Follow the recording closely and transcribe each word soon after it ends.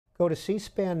Go to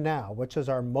C-SPAN Now, which is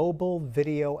our mobile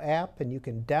video app, and you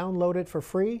can download it for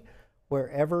free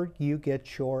wherever you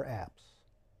get your apps.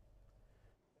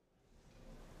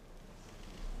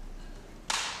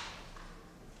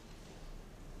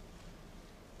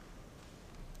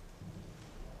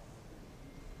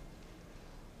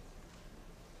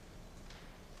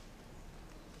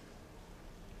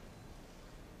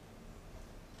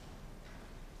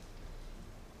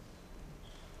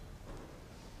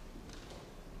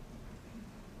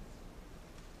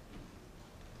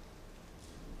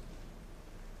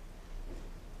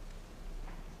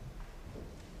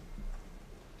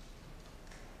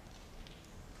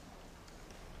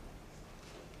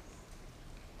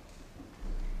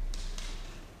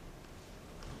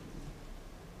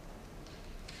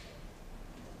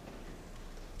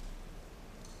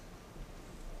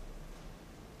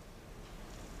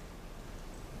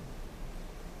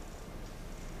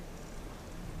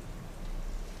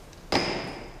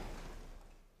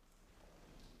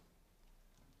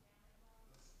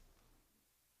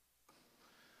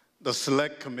 The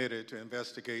Select Committee to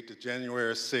investigate the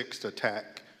January 6th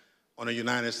attack on the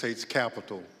United States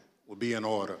Capitol will be in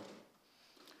order.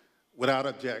 Without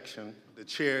objection, the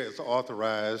chair is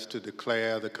authorized to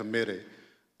declare the committee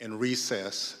in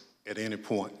recess at any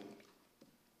point.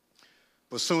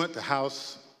 Pursuant to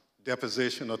House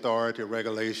Deposition Authority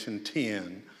Regulation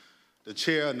 10, the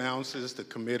chair announces the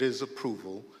committee's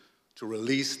approval to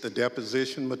release the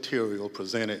deposition material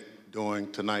presented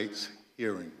during tonight's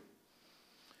hearing.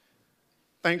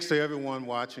 Thanks to everyone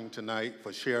watching tonight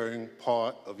for sharing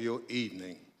part of your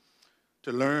evening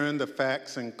to learn the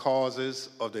facts and causes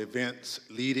of the events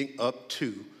leading up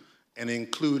to and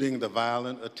including the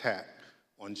violent attack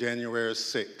on January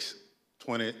 6,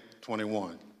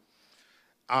 2021.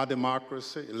 Our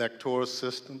democracy, electoral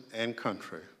system, and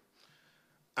country.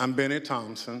 I'm Benny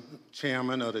Thompson,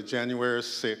 chairman of the January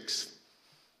 6,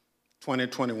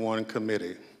 2021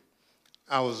 committee.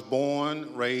 I was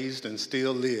born, raised, and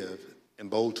still live in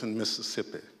Bolton,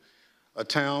 Mississippi, a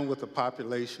town with a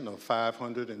population of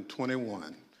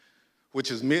 521, which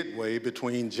is midway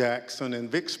between Jackson and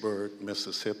Vicksburg,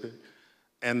 Mississippi,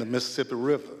 and the Mississippi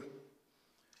River.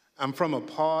 I'm from a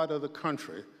part of the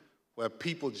country where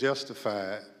people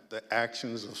justify the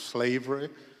actions of slavery,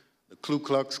 the Ku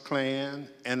Klux Klan,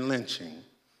 and lynching.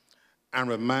 I'm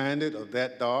reminded of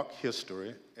that dark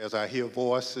history as I hear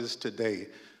voices today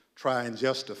try and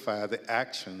justify the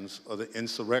actions of the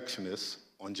insurrectionists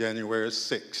on January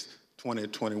 6,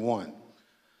 2021.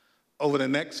 Over the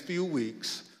next few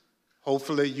weeks,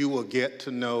 hopefully you will get to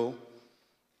know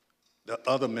the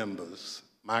other members,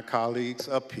 my colleagues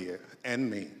up here, and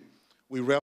me. We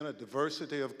represent a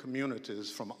diversity of communities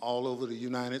from all over the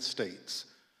United States,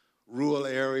 rural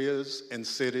areas and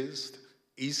cities,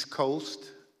 East Coast,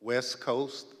 West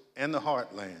Coast, and the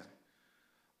Heartland.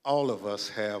 All of us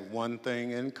have one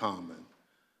thing in common.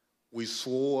 We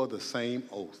swore the same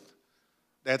oath.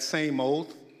 That same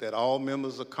oath that all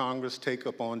members of Congress take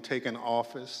upon taking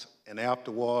office and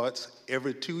afterwards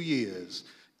every 2 years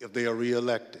if they are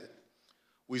reelected.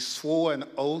 We swore an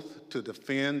oath to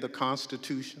defend the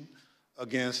Constitution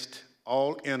against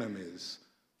all enemies,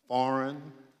 foreign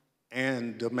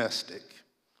and domestic.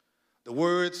 The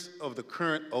words of the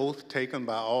current oath taken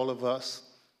by all of us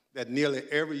that nearly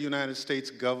every United States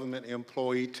government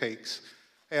employee takes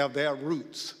have their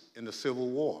roots in the Civil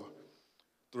War.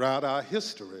 Throughout our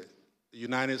history, the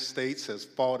United States has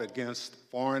fought against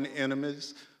foreign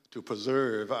enemies to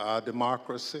preserve our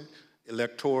democracy,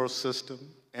 electoral system,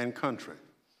 and country.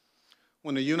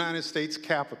 When the United States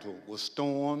Capitol was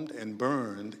stormed and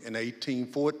burned in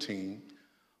 1814,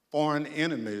 foreign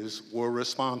enemies were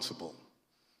responsible.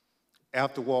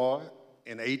 Afterward,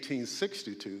 in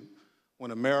 1862, when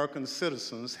American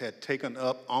citizens had taken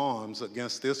up arms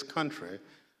against this country,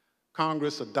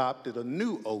 Congress adopted a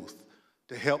new oath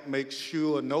to help make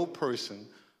sure no person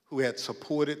who had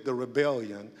supported the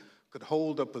rebellion could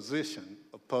hold a position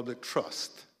of public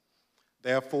trust.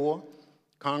 Therefore,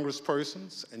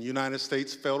 congresspersons and United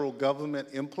States federal government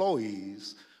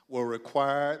employees were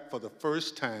required for the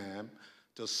first time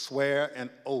to swear an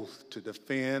oath to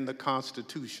defend the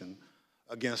Constitution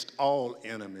against all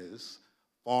enemies,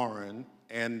 foreign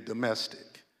and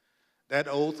domestic. That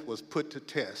oath was put to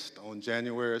test on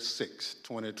January 6,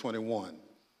 2021.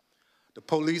 The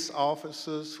police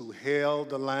officers who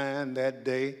held the line that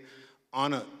day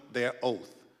honored their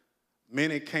oath.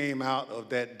 Many came out of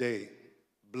that day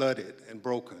bloodied and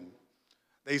broken.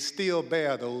 They still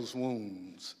bear those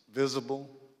wounds, visible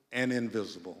and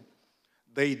invisible.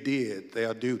 They did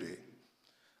their duty.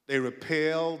 They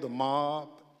repelled the mob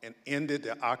and ended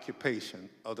the occupation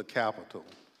of the Capitol.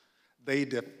 They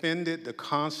defended the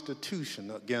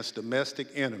Constitution against domestic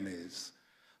enemies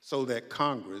so that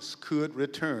Congress could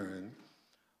return,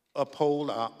 uphold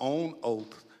our own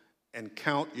oath, and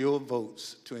count your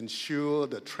votes to ensure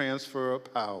the transfer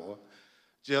of power,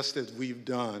 just as we've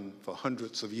done for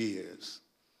hundreds of years.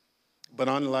 But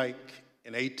unlike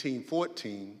in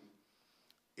 1814,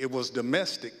 it was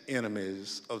domestic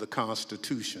enemies of the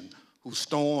Constitution who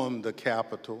stormed the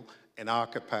Capitol and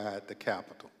occupied the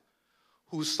Capitol,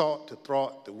 who sought to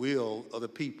thwart the will of the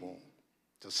people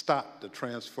to stop the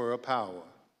transfer of power.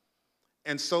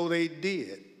 And so they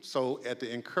did, so at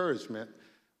the encouragement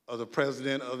of the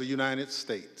President of the United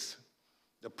States.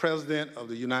 The President of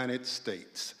the United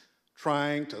States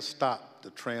trying to stop the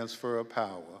transfer of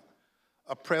power,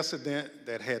 a precedent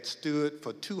that had stood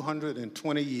for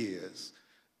 220 years,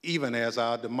 even as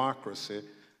our democracy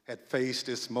had faced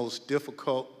its most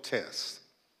difficult tests.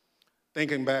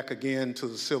 Thinking back again to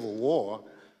the Civil War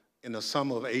in the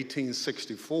summer of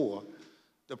 1864,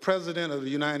 the President of the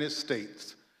United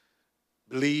States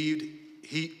believed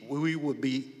we would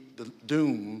be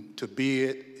doomed to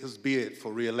his bid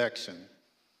for re-election.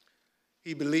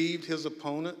 He believed his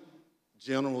opponent,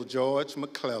 General George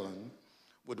McClellan,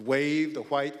 would wave the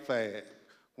white flag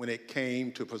when it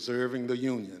came to preserving the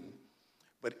Union.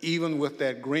 But even with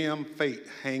that grim fate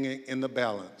hanging in the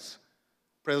balance,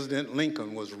 President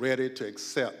Lincoln was ready to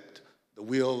accept the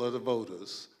will of the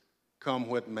voters, come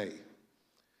what may.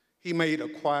 He made a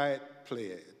quiet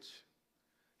pledge.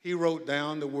 He wrote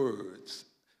down the words,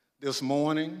 "This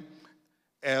morning,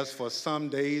 as for some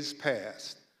days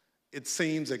past, it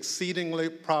seems exceedingly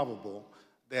probable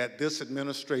that this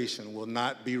administration will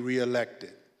not be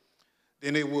reelected.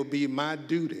 Then it will be my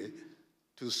duty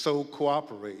to so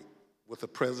cooperate with the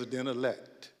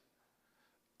president-elect.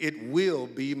 It will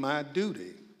be my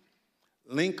duty."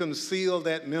 Lincoln sealed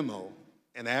that memo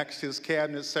and asked his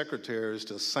cabinet secretaries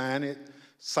to sign it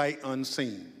sight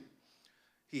unseen.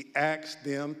 He asked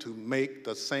them to make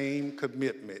the same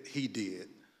commitment he did,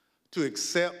 to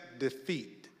accept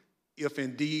defeat if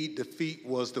indeed defeat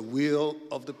was the will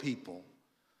of the people,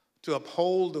 to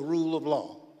uphold the rule of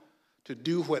law, to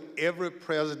do what every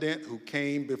president who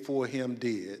came before him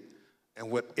did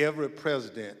and what every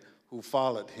president who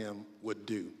followed him would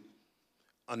do,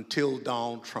 until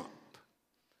Donald Trump.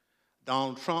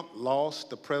 Donald Trump lost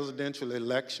the presidential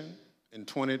election in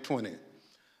 2020.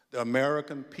 The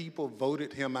American people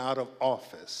voted him out of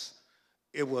office.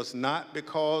 It was not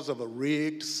because of a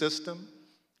rigged system.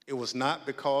 It was not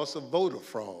because of voter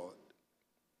fraud.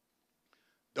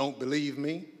 Don't believe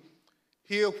me?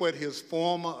 Hear what his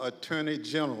former Attorney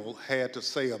General had to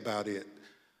say about it.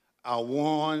 I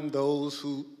warn those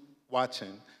who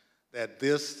watching that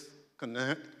this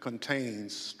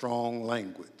contains strong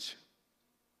language.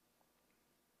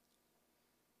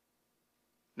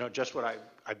 No, just what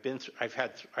I've been through.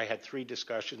 I had 3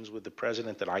 discussions with the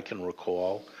president that I can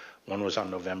recall. One was on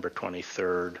November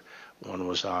 23rd, one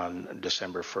was on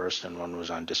December 1st, and one was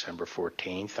on December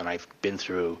 14th. And I've been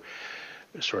through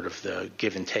sort of the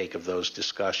give and take of those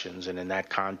discussions. And in that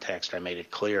context, I made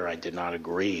it clear I did not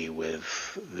agree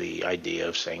with the idea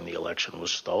of saying the election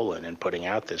was stolen and putting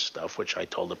out this stuff, which I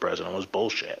told the president was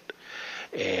bullshit.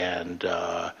 And,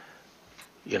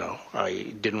 you know,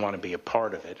 I didn't want to be a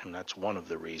part of it, and that's one of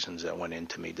the reasons that went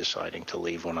into me deciding to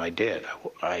leave when I did.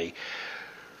 I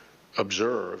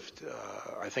observed,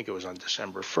 I think it was on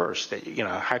December 1st, that, you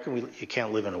know, you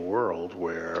can't live in a world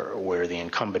where the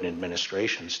incumbent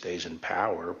administration stays in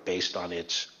power based on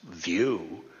its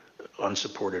view,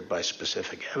 unsupported by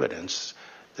specific evidence,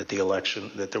 that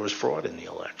there was fraud in the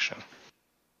election.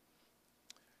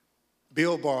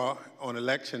 Bill Barr, on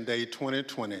Election Day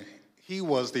 2020, he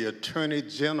was the Attorney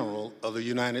General of the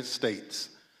United States,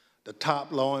 the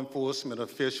top law enforcement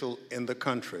official in the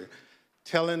country,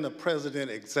 telling the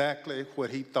president exactly what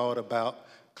he thought about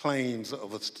claims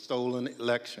of a stolen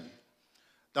election.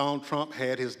 Donald Trump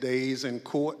had his days in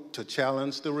court to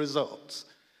challenge the results.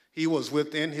 He was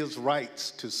within his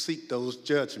rights to seek those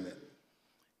judgments.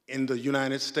 In the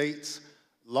United States,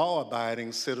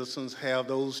 law-abiding citizens have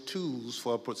those tools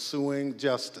for pursuing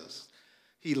justice.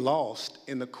 He lost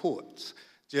in the courts,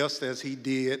 just as he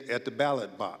did at the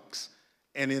ballot box.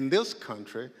 And in this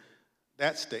country,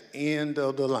 that's the end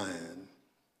of the line.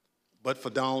 But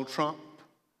for Donald Trump,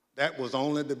 that was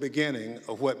only the beginning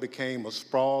of what became a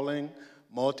sprawling,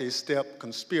 multi-step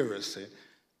conspiracy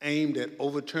aimed at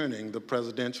overturning the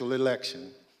presidential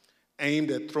election, aimed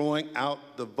at throwing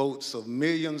out the votes of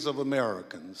millions of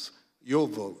Americans, your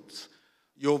votes,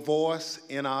 your voice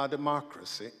in our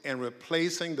democracy, and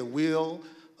replacing the will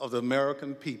of the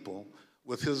American people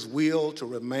with his will to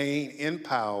remain in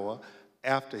power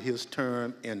after his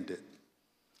term ended.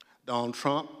 Donald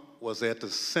Trump was at the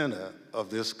center of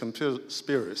this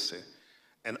conspiracy,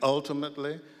 and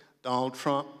ultimately, Donald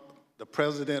Trump, the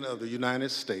President of the United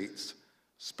States,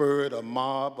 spurred a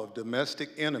mob of domestic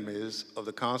enemies of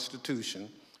the Constitution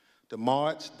to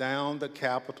march down the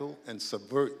Capitol and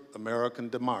subvert American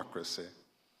democracy.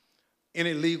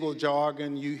 Any legal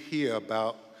jargon you hear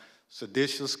about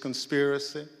seditious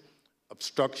conspiracy,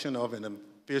 obstruction of an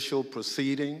official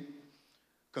proceeding,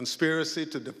 conspiracy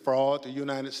to defraud the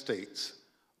United States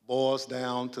boils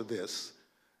down to this.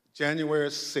 January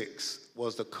 6th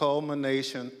was the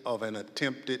culmination of an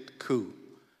attempted coup,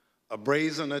 a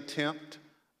brazen attempt,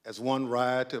 as one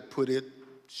writer put it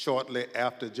shortly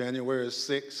after January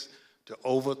 6th, to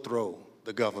overthrow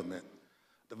the government.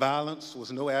 The violence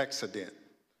was no accident.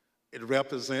 It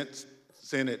represented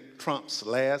Trump's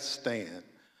last stand,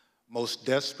 most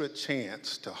desperate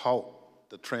chance to halt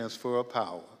the transfer of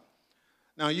power.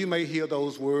 Now, you may hear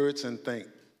those words and think,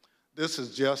 this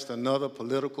is just another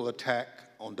political attack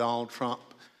on Donald Trump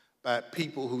by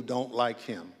people who don't like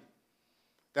him.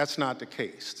 That's not the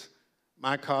case.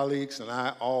 My colleagues and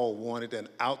I all wanted an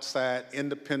outside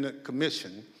independent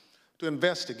commission to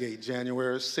investigate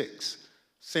January 6th,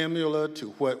 similar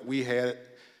to what we had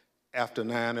after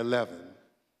 9/11.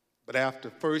 But after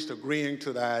first agreeing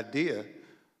to the idea,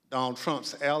 Donald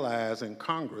Trump's allies in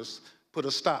Congress put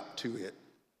a stop to it.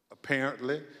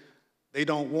 Apparently, they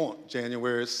don't want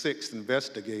January 6th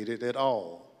investigated at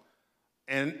all.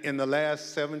 And in the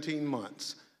last 17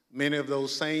 months, many of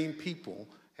those same people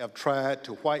have tried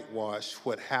to whitewash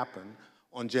what happened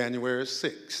on January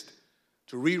 6th,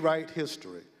 to rewrite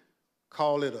history,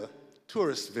 call it a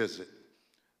tourist visit,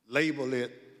 label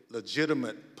it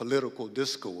legitimate political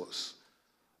discourse.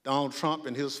 Donald Trump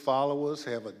and his followers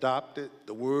have adopted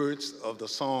the words of the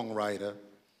songwriter,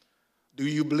 "Do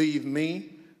you believe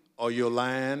me or your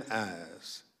lying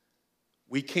eyes?"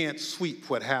 We can't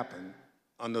sweep what happened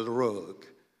under the rug.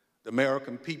 The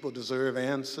American people deserve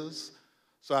answers,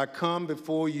 so I come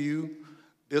before you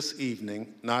this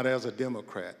evening not as a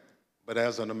Democrat, but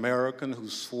as an American who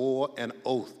swore an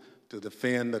oath to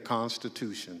defend the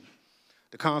Constitution.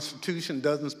 The Constitution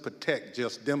doesn't protect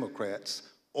just Democrats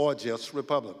or just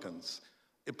Republicans.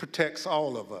 It protects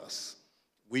all of us,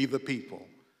 we the people.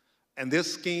 And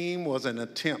this scheme was an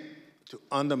attempt to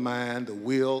undermine the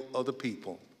will of the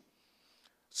people.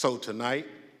 So tonight,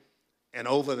 and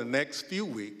over the next few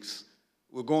weeks,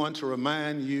 we're going to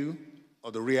remind you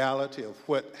of the reality of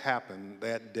what happened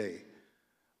that day.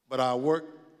 But our work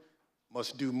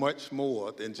must do much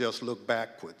more than just look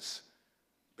backwards.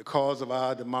 Because of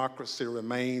our democracy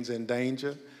remains in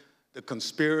danger, the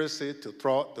conspiracy to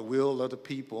thwart the will of the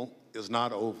people is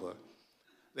not over.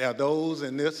 There are those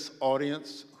in this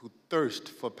audience who thirst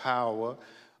for power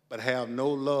but have no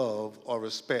love or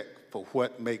respect for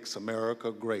what makes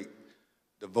America great: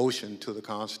 devotion to the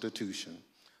Constitution,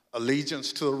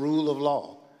 allegiance to the rule of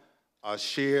law, our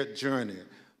shared journey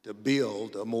to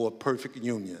build a more perfect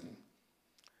union.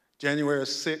 January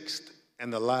 6th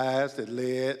and the lies that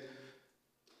led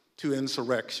to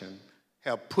insurrection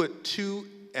have put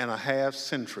 2.5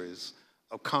 centuries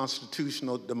of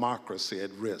constitutional democracy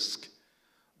at risk.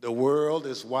 The world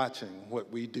is watching what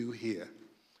we do here.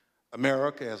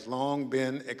 America has long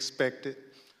been expected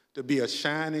to be a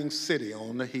shining city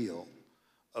on the hill,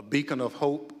 a beacon of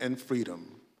hope and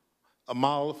freedom, a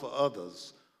model for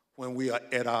others when we are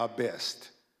at our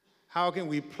best. How can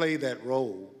we play that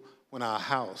role when our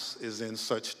house is in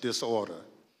such disorder?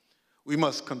 We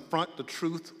must confront the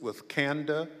truth with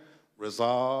candor,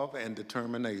 resolve, and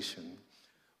determination.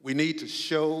 We need to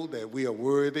show that we are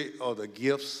worthy of the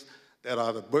gifts that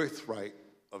are the birthright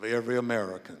of every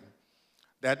American.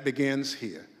 That begins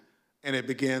here, and it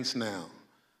begins now,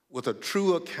 with a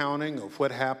true accounting of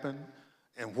what happened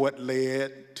and what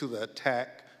led to the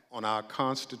attack on our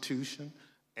Constitution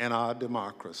and our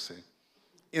democracy.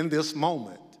 In this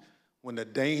moment, when the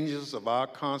dangers of our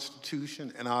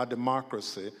Constitution and our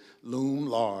democracy loom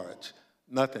large,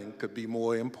 nothing could be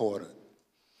more important.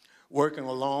 Working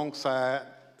alongside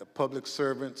the public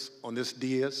servants on this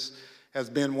dais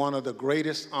has been one of the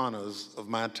greatest honors of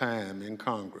my time in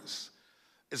Congress.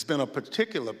 It's been a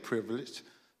particular privilege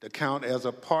to count as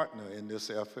a partner in this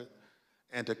effort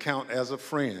and to count as a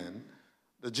friend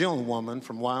the gentlewoman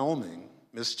from Wyoming,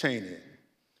 Ms. Cheney.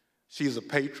 She's a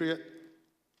patriot,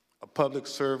 a public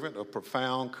servant of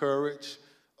profound courage,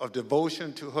 of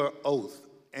devotion to her oath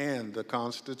and the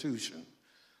Constitution.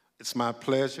 It's my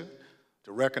pleasure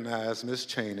to recognize Ms.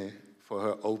 Cheney for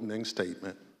her opening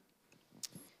statement.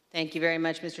 Thank you very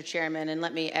much, Mr. Chairman, and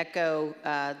let me echo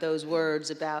those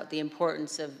words about the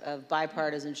importance of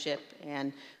bipartisanship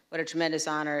and what a tremendous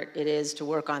honor it is to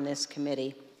work on this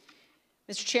committee.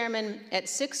 Mr. Chairman, at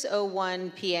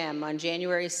 6:01 p.m. on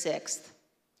January 6th,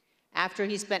 after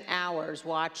he spent hours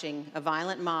watching a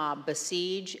violent mob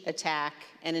besiege, attack,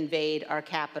 and invade our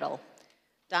Capitol,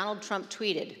 Donald Trump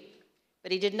tweeted,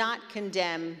 but he did not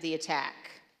condemn the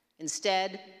attack.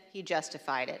 Instead, he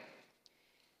justified it.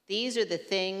 "These are the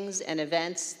things and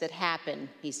events that happen,"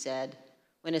 he said,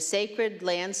 "when a sacred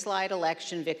landslide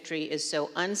election victory is so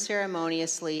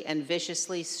unceremoniously and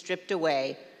viciously stripped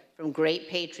away from great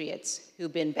patriots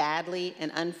who've been badly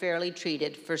and unfairly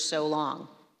treated for so long."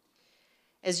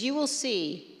 As you will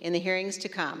see in the hearings to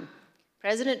come,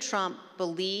 President Trump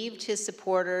believed his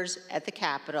supporters at the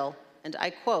Capitol, and I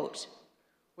quote,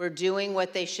 "We're doing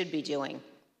what they should be doing."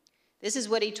 This is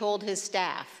what he told his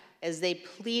staff as they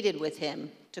pleaded with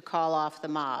him to call off the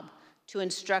mob, to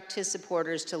instruct his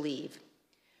supporters to leave.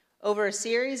 Over a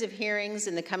series of hearings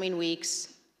in the coming weeks,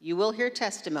 you will hear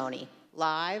testimony,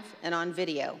 live and on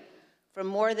video, from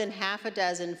more than half a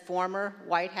dozen former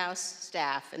White House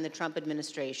staff in the Trump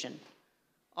administration,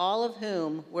 all of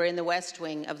whom were in the West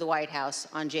Wing of the White House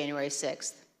on January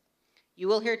 6th. You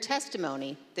will hear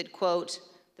testimony that, quote,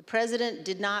 "The president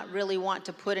did not really want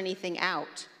to put anything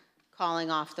out, calling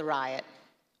off the riot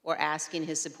or asking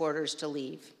his supporters to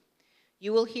leave."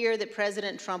 You will hear that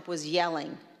President Trump was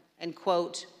yelling and,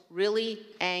 quote, "really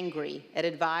angry at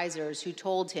advisors who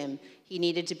told him he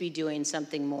needed to be doing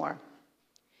something more."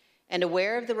 And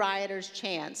aware of the rioters'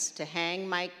 chance to hang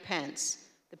Mike Pence,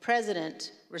 the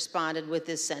president responded with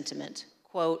this sentiment,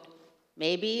 quote,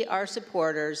 "Maybe our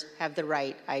supporters have the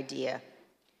right idea.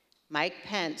 Mike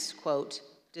Pence, quote,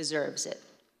 deserves it."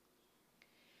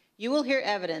 You will hear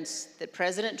evidence that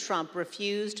President Trump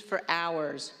refused for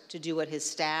hours to do what his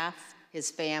staff,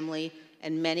 his family,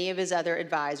 and many of his other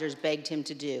advisors begged him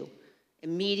to do: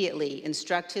 immediately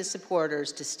instruct his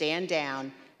supporters to stand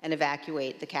down and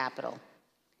evacuate the Capitol.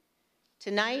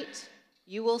 Tonight,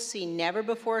 you will see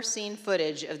never-before-seen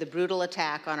footage of the brutal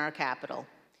attack on our Capitol,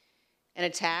 an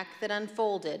attack that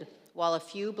unfolded while a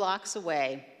few blocks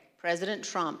away, President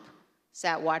Trump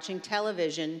sat watching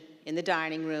television in the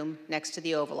dining room next to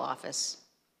the Oval Office.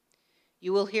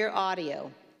 You will hear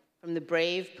audio from the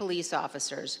brave police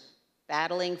officers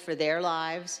battling for their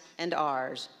lives and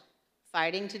ours,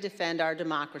 fighting to defend our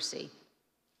democracy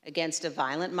against a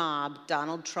violent mob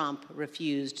Donald Trump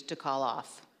refused to call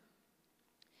off.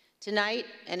 Tonight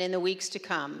and in the weeks to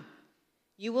come,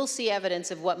 you will see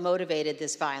evidence of what motivated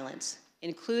this violence,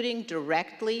 including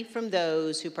directly from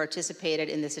those who participated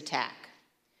in this attack.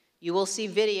 You will see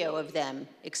video of them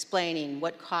explaining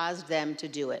what caused them to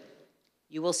do it.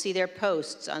 You will see their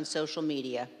posts on social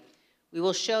media. We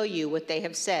will show you what they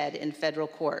have said in federal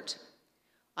court.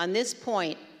 On this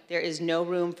point, there is no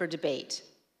room for debate.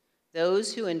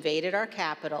 Those who invaded our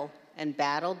Capitol and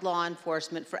battled law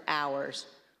enforcement for hours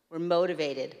were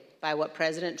motivated by what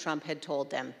President Trump had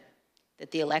told them, that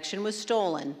the election was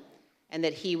stolen and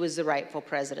that he was the rightful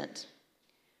president.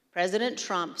 President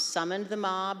Trump summoned the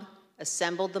mob,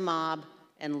 assembled the mob,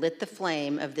 and lit the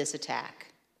flame of this attack.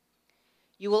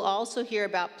 You will also hear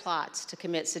about plots to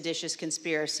commit seditious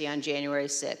conspiracy on January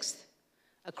 6th,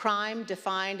 a crime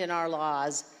defined in our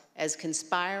laws as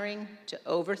conspiring to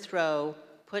overthrow,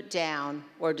 put down,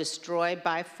 or destroy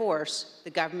by force the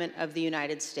government of the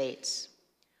United States,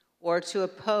 or to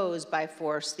oppose by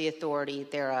force the authority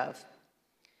thereof.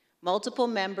 Multiple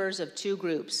members of two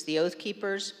groups, the Oath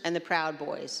Keepers and the Proud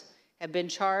Boys, have been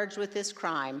charged with this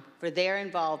crime for their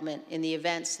involvement in the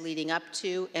events leading up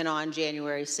to and on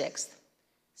January 6th.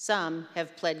 Some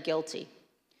have pled guilty.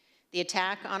 The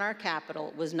attack on our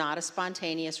Capitol was not a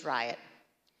spontaneous riot.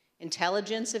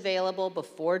 Intelligence available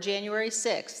before January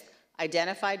 6th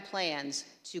identified plans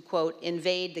to, quote,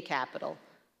 invade the Capitol,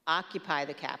 occupy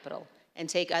the Capitol, and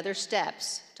take other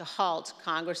steps to halt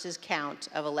Congress's count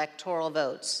of electoral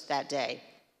votes that day.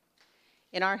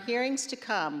 In our hearings to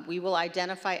come, we will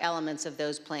identify elements of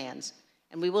those plans,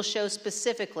 and we will show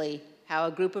specifically how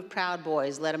a group of Proud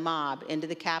Boys led a mob into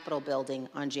the Capitol building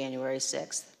on January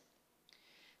 6th.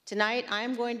 Tonight, I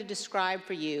am going to describe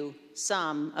for you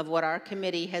some of what our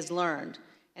committee has learned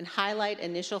and highlight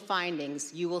initial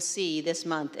findings you will see this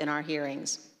month in our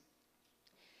hearings.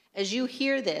 As you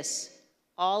hear this,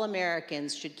 all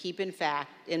Americans should keep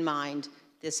in mind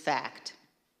this fact.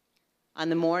 On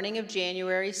the morning of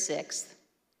January 6th,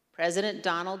 President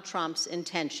Donald Trump's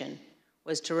intention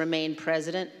was to remain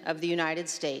President of the United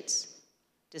States,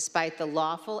 despite the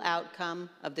lawful outcome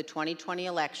of the 2020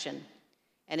 election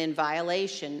and in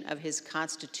violation of his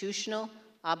constitutional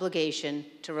obligation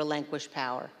to relinquish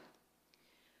power.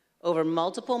 Over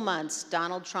multiple months,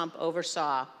 Donald Trump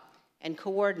oversaw and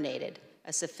coordinated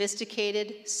a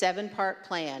sophisticated 7-part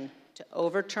plan to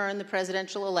overturn the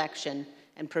presidential election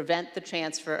and prevent the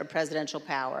transfer of presidential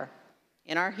power.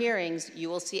 In our hearings, you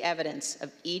will see evidence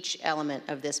of each element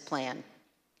of this plan.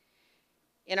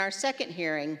 In our second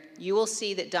hearing, you will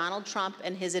see that Donald Trump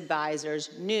and his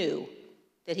advisors knew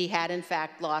that he had in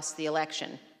fact lost the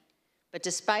election. But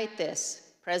despite this,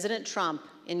 President Trump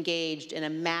engaged in a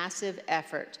massive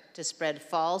effort to spread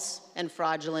false and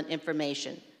fraudulent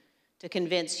information to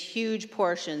convince huge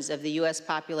portions of the U.S.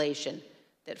 population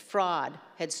that fraud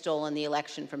had stolen the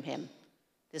election from him.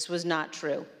 This was not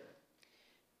true.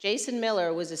 Jason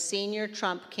Miller was a senior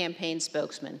Trump campaign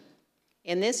spokesman.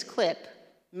 In this clip,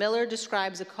 Miller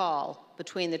describes a call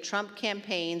between the Trump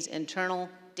campaign's internal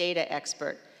data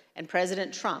expert and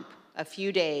President Trump a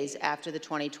few days after the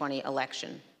 2020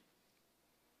 election.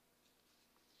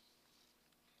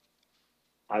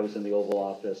 I was in the Oval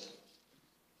Office,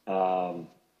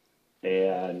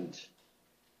 and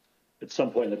at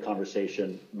some point in the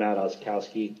conversation, Matt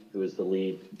Oskowski, who is the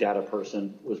lead data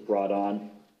person, was brought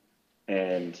on,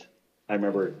 and I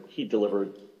remember he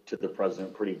delivered to the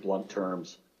president pretty blunt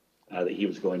terms that he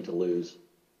was going to lose.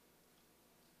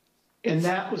 And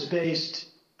that was based,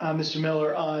 Mr.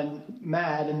 Miller, on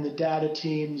Matt and the data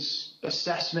team's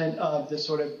assessment of the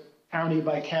sort of county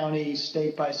by county,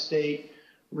 state by state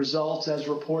results as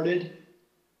reported?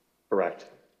 Correct.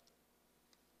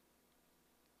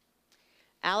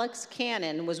 Alex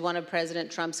Cannon was one of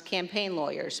President Trump's campaign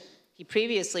lawyers. He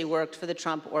previously worked for the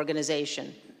Trump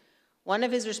Organization. One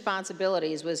of his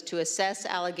responsibilities was to assess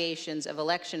allegations of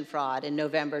election fraud in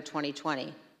November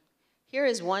 2020. Here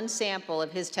is one sample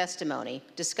of his testimony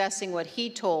discussing what he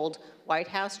told White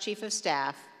House Chief of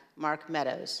Staff Mark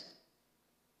Meadows.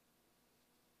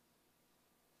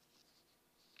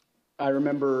 I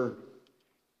remember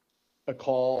a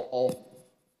call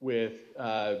with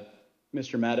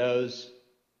Mr. Meadows,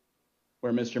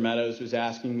 where Mr. Meadows was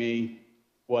asking me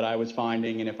what I was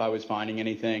finding and if I was finding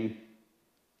anything.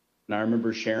 And I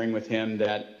remember sharing with him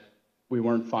that we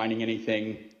weren't finding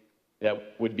anything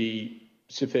that would be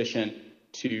sufficient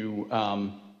to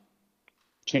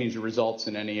change the results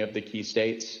in any of the key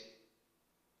states.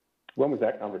 When was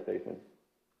that conversation?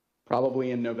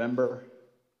 Probably in November,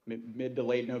 mid to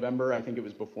late November. I think it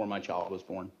was before my child was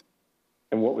born.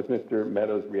 And what was Mr.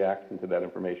 Meadows' reaction to that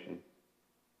information?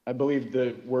 I believe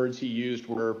the words he used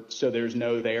were, "So there's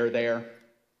no there there."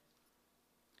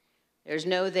 There's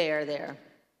no there there.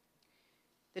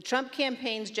 The Trump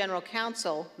campaign's general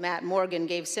counsel, Matt Morgan,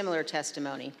 gave similar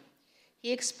testimony.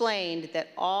 He explained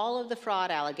that all of the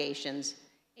fraud allegations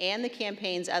and the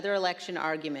campaign's other election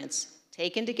arguments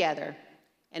taken together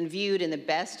and viewed in the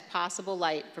best possible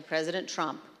light for President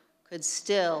Trump could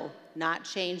still not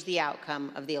change the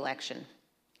outcome of the election.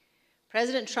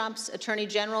 President Trump's Attorney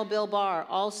General Bill Barr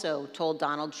also told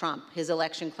Donald Trump his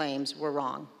election claims were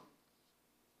wrong.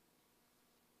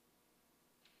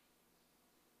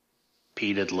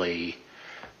 Repeatedly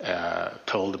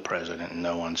told the president in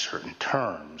no uncertain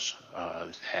terms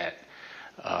that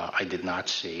I did not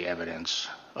see evidence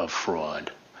of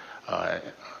fraud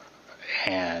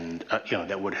and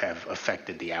that would have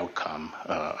affected the outcome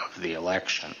of the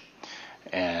election.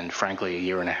 And frankly, a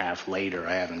year and a half later,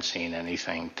 I haven't seen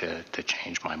anything to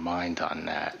change my mind on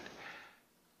that.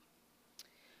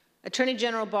 Attorney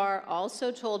General Barr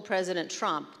also told President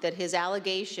Trump that his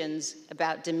allegations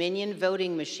about Dominion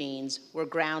voting machines were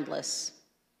groundless.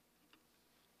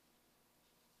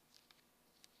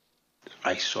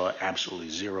 I saw absolutely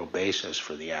zero basis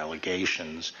for the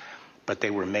allegations, but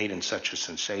they were made in such a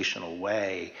sensational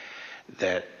way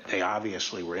that they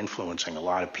obviously were influencing a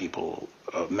lot of people,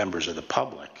 members of the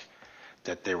public,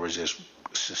 that there was this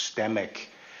systemic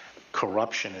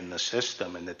corruption in the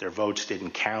system and that their votes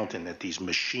didn't count and that these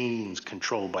machines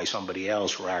controlled by somebody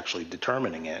else were actually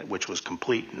determining it, which was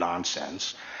complete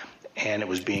nonsense. And it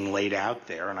was being laid out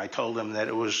there. And I told them that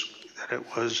it was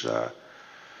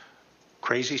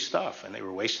crazy stuff and they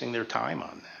were wasting their time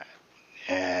on that.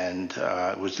 And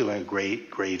it was doing a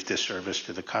grave disservice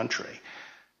to the country.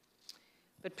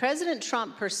 But President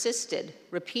Trump persisted,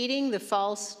 repeating the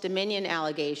false Dominion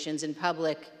allegations in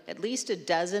public at least a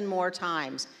dozen more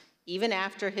times, even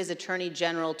after his Attorney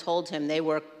General told him they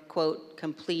were, quote,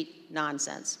 complete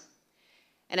nonsense.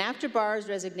 And after Barr's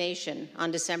resignation on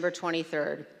December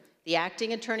 23rd, the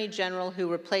acting Attorney General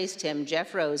who replaced him,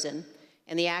 Jeff Rosen,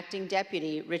 and the acting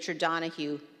deputy, Richard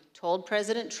Donahue, told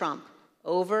President Trump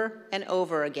over and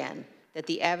over again that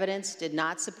the evidence did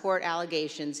not support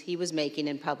allegations he was making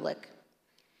in public.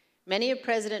 Many of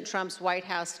President Trump's White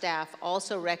House staff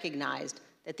also recognized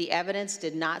that the evidence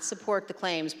did not support the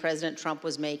claims President Trump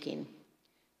was making.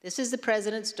 This is the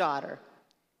president's daughter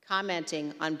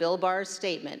commenting on Bill Barr's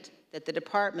statement that the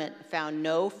department found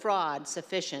no fraud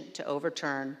sufficient to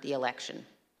overturn the election.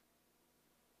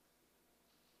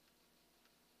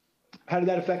 How did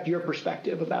that affect your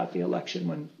perspective about the election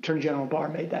when Attorney General Barr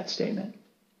made that statement?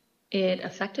 It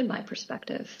affected my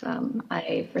perspective.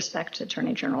 I respect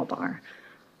Attorney General Barr.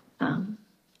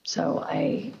 So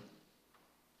I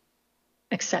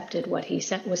accepted what he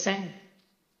was saying.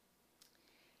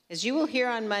 As you will hear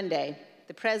on Monday,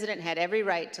 the president had every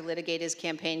right to litigate his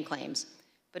campaign claims,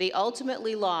 but he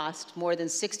ultimately lost more than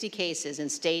 60 cases in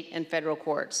state and federal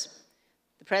courts.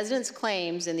 The president's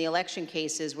claims in the election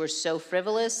cases were so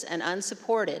frivolous and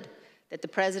unsupported that the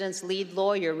president's lead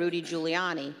lawyer, Rudy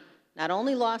Giuliani, not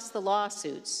only lost the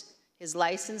lawsuits, his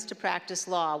license to practice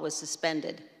law was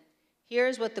suspended.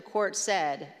 Here's what the court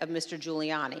said of Mr.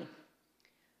 Giuliani.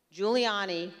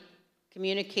 Giuliani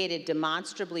communicated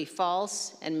demonstrably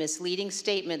false and misleading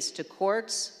statements to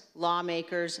courts,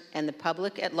 lawmakers, and the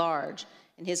public at large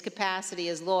in his capacity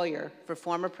as lawyer for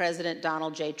former President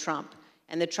Donald J. Trump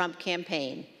and the Trump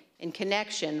campaign in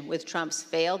connection with Trump's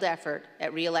failed effort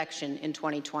at re-election in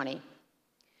 2020.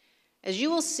 As you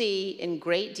will see in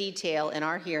great detail in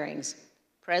our hearings,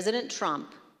 President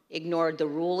Trump ignored the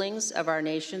rulings of our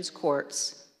nation's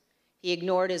courts. He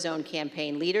ignored his own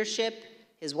campaign leadership,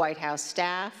 his White House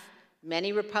staff,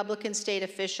 many Republican state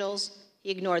officials.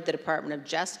 He ignored the Department of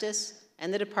Justice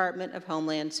and the Department of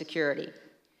Homeland Security.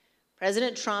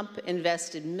 President Trump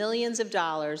invested millions of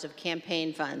dollars of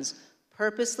campaign funds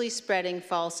purposely spreading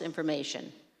false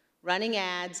information, running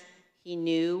ads he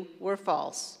knew were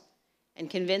false, and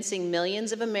convincing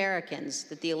millions of Americans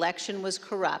that the election was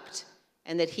corrupt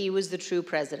and that he was the true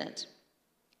president.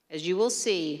 As you will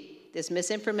see, this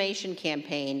misinformation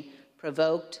campaign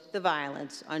provoked the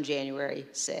violence on January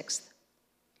 6th.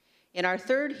 In our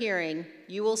third hearing,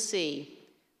 you will see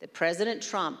that President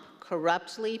Trump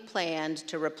corruptly planned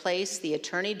to replace the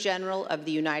Attorney General of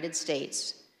the United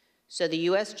States so the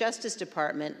U.S. Justice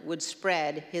Department would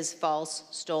spread his false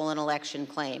stolen election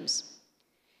claims.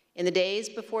 In the days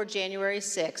before January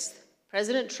 6th,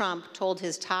 President Trump told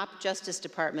his top Justice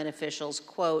Department officials,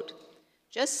 quote,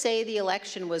 "Just say the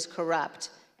election was corrupt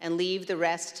and leave the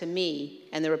rest to me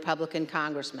and the Republican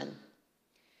congressman."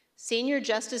 Senior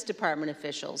Justice Department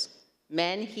officials,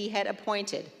 men he had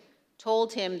appointed,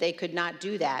 told him they could not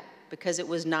do that because it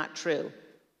was not true.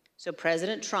 So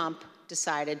President Trump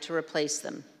decided to replace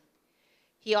them.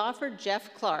 He offered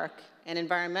Jeff Clark, an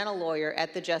environmental lawyer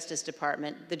at the Justice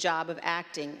Department, the job of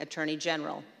acting Attorney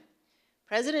General.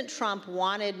 President Trump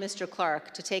wanted Mr.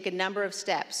 Clark to take a number of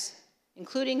steps,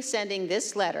 including sending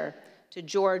this letter to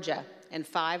Georgia and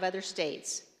 5 other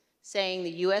states, saying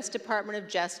the U.S. Department of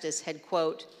Justice had,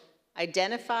 quote,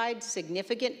 identified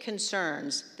significant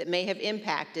concerns that may have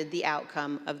impacted the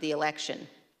outcome of the election.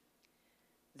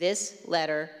 This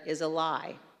letter is a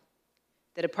lie.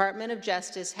 The Department of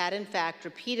Justice had, in fact,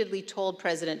 repeatedly told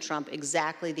President Trump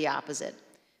exactly the opposite,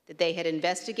 that they had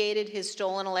investigated his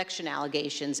stolen election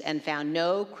allegations and found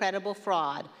no credible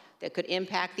fraud that could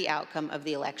impact the outcome of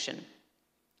the election.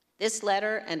 This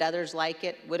letter and others like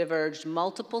it would have urged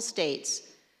multiple states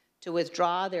to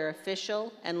withdraw their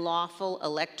official and lawful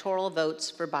electoral votes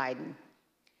for Biden.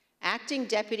 Acting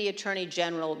Deputy Attorney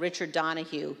General Richard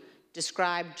Donoghue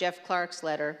described Jeff Clark's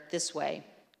letter this way,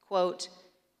 quote,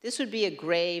 "This would be a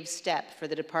grave step for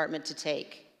the department to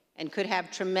take and could have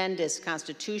tremendous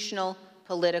constitutional,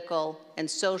 political, and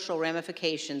social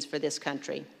ramifications for this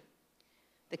country."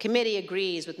 The committee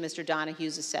agrees with Mr.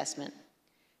 Donoghue's assessment.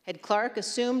 Had Clark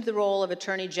assumed the role of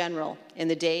Attorney General in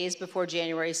the days before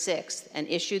January 6th and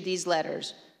issued these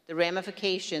letters, the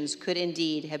ramifications could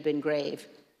indeed have been grave.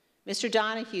 Mr.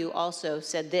 Donoghue also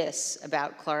said this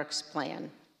about Clark's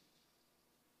plan.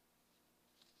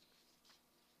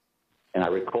 And I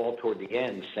recall toward the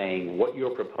end saying, what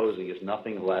you're proposing is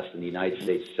nothing less than the United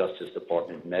States Justice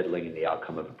Department meddling in the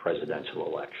outcome of a presidential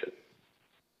election.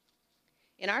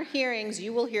 In our hearings,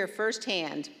 you will hear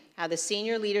firsthand how the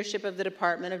senior leadership of the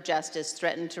Department of Justice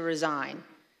threatened to resign,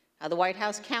 how the White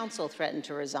House counsel threatened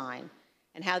to resign,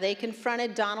 and how they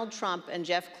confronted Donald Trump and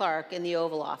Jeff Clark in the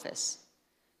Oval Office.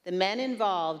 The men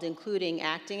involved, including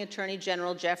Acting Attorney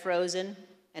General Jeff Rosen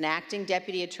and Acting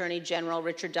Deputy Attorney General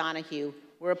Richard Donoghue,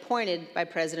 were appointed by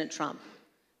President Trump.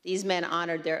 These men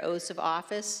honored their oaths of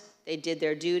office, they did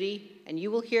their duty, and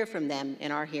you will hear from them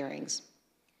in our hearings.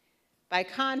 By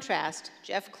contrast,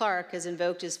 Jeff Clark has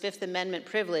invoked his Fifth Amendment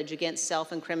privilege against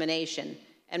self-incrimination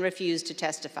and refused to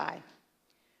testify.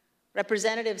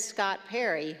 Representative Scott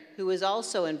Perry, who was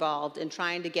also involved in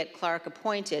trying to get Clark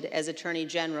appointed as Attorney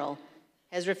General,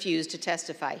 has refused to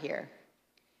testify here.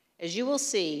 As you will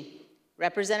see,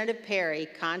 Representative Perry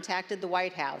contacted the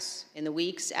White House in the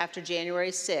weeks after January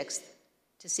 6th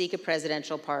to seek a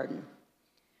presidential pardon.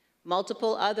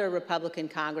 Multiple other Republican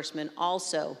congressmen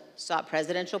also sought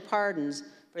presidential pardons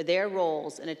for their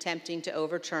roles in attempting to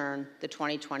overturn the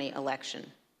 2020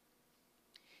 election.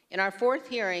 In our fourth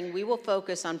hearing, we will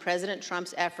focus on President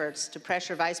Trump's efforts to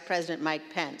pressure Vice President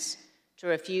Mike Pence to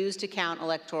refuse to count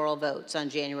electoral votes on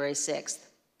January 6th.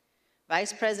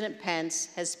 Vice President Pence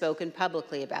has spoken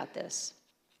publicly about this.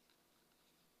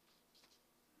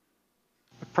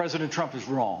 President Trump is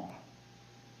wrong.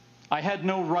 I had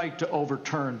no right to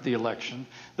overturn the election.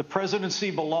 The presidency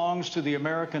belongs to the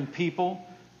American people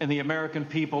and the American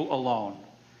people alone.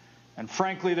 And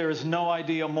frankly, there is no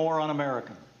idea more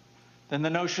un-American than the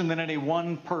notion that any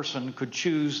one person could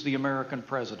choose the American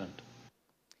president.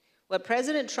 What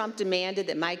President Trump demanded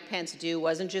that Mike Pence do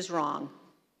wasn't just wrong,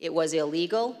 it was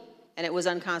illegal and it was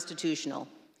unconstitutional.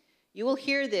 You will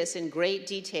hear this in great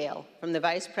detail from the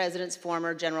Vice President's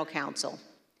former general counsel.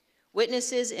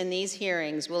 Witnesses in these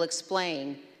hearings will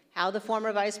explain how the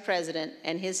former Vice President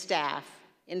and his staff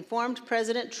informed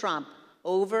President Trump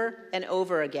over and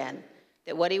over again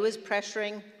that what he was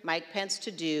pressuring Mike Pence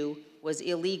to do was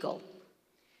illegal.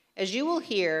 As you will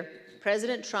hear,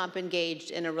 President Trump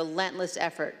engaged in a relentless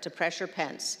effort to pressure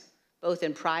Pence, both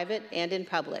in private and in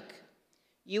public.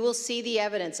 You will see the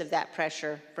evidence of that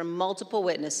pressure from multiple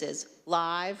witnesses,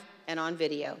 live and on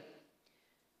video.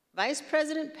 Vice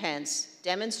President Pence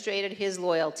demonstrated his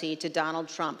loyalty to Donald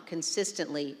Trump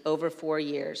consistently over 4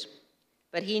 years,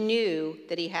 but he knew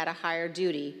that he had a higher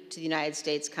duty to the United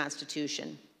States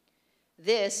Constitution.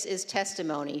 This is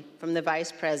testimony from the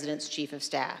Vice President's Chief of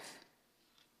Staff.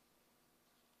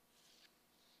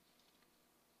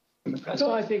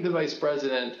 So I think the Vice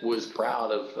President was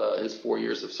proud of his 4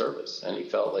 years of service, and he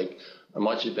felt like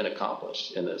much had been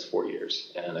accomplished in those 4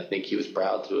 years. And I think he was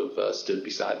proud to have stood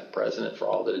beside the President for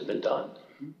all that had been done.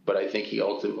 But I think he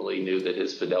ultimately knew that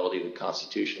his fidelity to the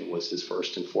Constitution was his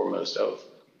first and foremost oath.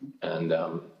 And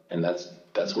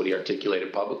that's what he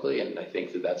articulated publicly, and I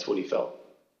think that that's what he felt.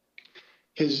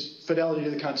 His fidelity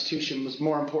to the Constitution was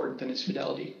more important than his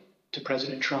fidelity to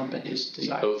President Trump and his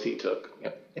desire. The oath he took.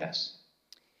 Yep. Yes.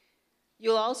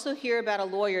 You'll also hear about a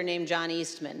lawyer named John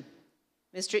Eastman.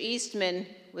 Mr. Eastman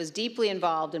was deeply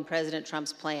involved in President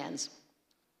Trump's plans.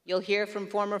 You'll hear from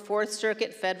former Fourth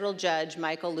Circuit federal judge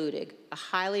Michael Luttig, a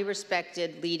highly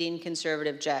respected leading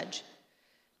conservative judge.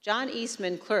 John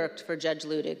Eastman clerked for Judge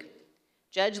Luttig.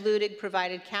 Judge Luttig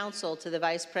provided counsel to the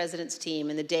Vice President's team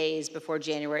in the days before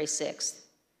January 6th.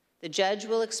 The judge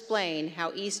will explain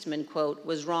how Eastman, quote,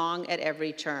 was wrong at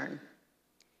every turn.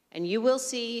 And you will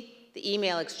see the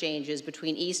email exchanges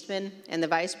between Eastman and the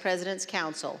Vice President's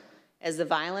counsel as the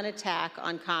violent attack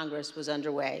on Congress was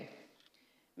underway.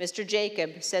 Mr.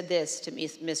 Jacob said this to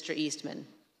Mr. Eastman: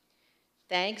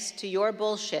 "Thanks to your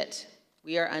bullshit,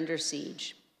 we are under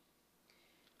siege."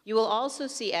 You will also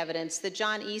see evidence that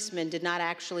John Eastman did not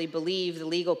actually believe the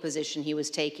legal position he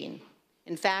was taking.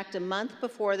 In fact, a month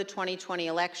before the 2020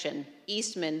 election,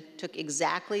 Eastman took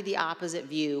exactly the opposite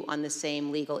view on the same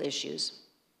legal issues.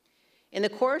 In the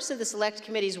course of the Select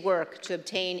Committee's work to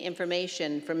obtain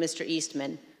information from Mr.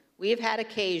 Eastman, we have had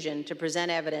occasion to present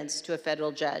evidence to a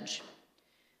federal judge.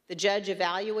 The judge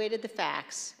evaluated the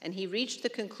facts, and he reached the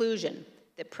conclusion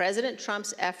that President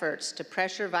Trump's efforts to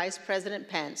pressure Vice President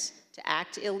Pence to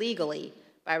act illegally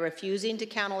by refusing to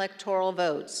count electoral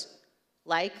votes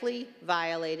likely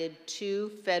violated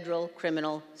 2 federal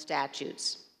criminal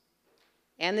statutes.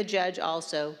 And the judge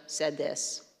also said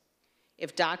this: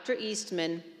 if Dr.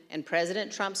 Eastman and President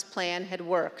Trump's plan had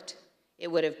worked, it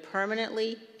would have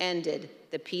permanently ended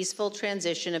the peaceful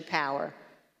transition of power,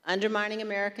 undermining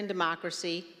American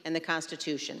democracy and the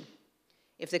Constitution.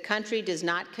 If the country does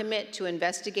not commit to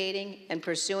investigating and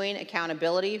pursuing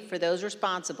accountability for those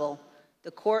responsible,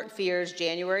 the court fears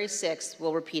January 6th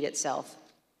will repeat itself.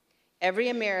 Every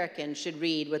American should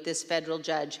read what this federal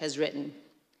judge has written.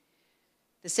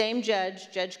 The same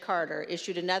judge, Judge Carter,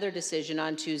 issued another decision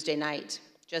on Tuesday night,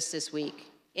 just this week,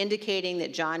 indicating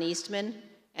that John Eastman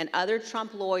and other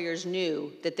Trump lawyers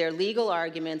knew that their legal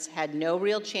arguments had no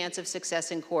real chance of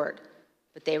success in court,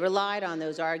 but they relied on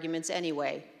those arguments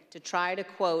anyway to try to,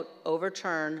 quote,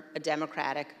 overturn a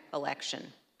Democratic election.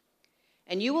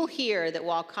 And you will hear that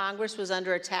while Congress was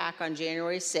under attack on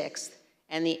January 6th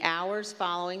and the hours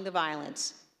following the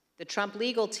violence, the Trump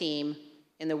legal team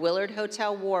in the Willard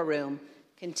Hotel War Room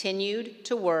continued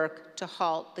to work to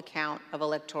halt the count of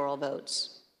electoral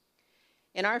votes.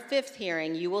 In our fifth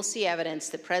hearing, you will see evidence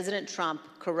that President Trump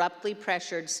corruptly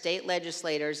pressured state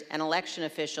legislators and election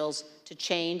officials to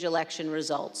change election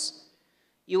results.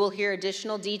 You will hear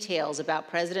additional details about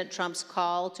President Trump's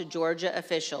call to Georgia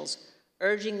officials,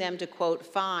 urging them to, quote,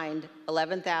 find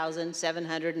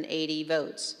 11,780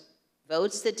 votes,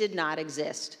 votes that did not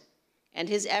exist, and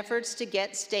his efforts to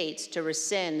get states to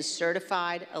rescind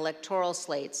certified electoral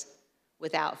slates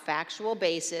without factual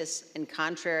basis and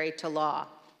contrary to law.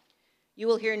 You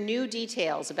will hear new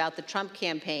details about the Trump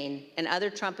campaign and other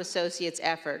Trump associates'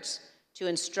 efforts to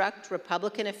instruct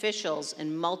Republican officials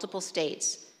in multiple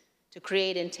states to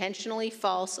create intentionally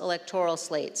false electoral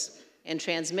slates and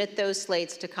transmit those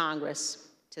slates to Congress,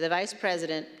 to the Vice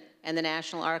President, and the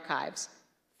National Archives,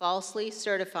 falsely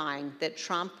certifying that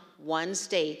Trump won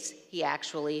states he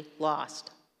actually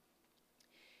lost.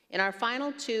 In our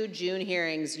final 2 June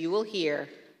hearings, you will hear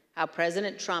how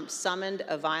President Trump summoned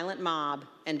a violent mob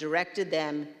and directed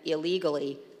them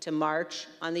illegally to march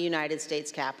on the United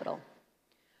States Capitol.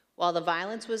 While the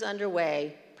violence was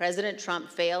underway, President Trump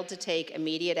failed to take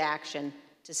immediate action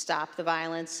to stop the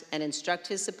violence and instruct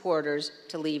his supporters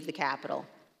to leave the Capitol.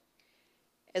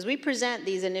 As we present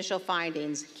these initial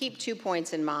findings, keep 2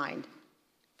 points in mind.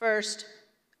 First,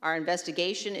 our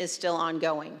investigation is still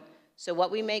ongoing, so what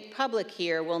we make public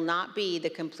here will not be the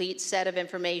complete set of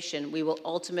information we will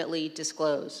ultimately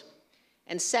disclose.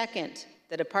 And second,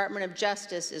 the Department of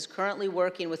Justice is currently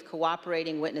working with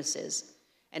cooperating witnesses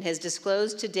and has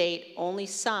disclosed to date only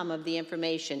some of the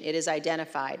information it has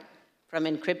identified from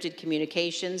encrypted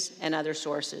communications and other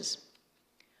sources.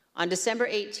 On December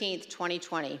 18,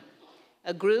 2020,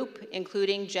 a group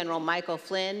including General Michael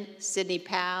Flynn, Sidney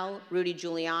Powell, Rudy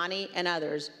Giuliani, and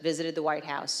others visited the White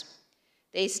House.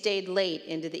 They stayed late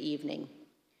into the evening.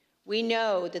 We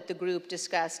know that the group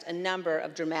discussed a number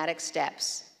of dramatic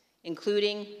steps,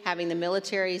 including having the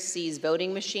military seize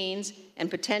voting machines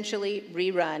and potentially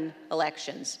rerun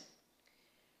elections.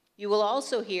 You will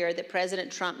also hear that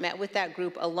President Trump met with that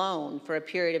group alone for a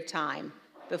period of time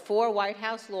before White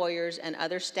House lawyers and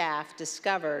other staff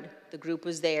discovered the group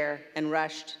was there and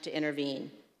rushed to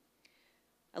intervene.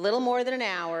 A little more than an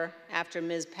hour after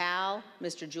Ms. Powell,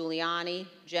 Mr. Giuliani,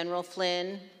 General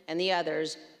Flynn, and the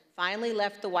others finally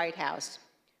left the White House,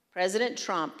 President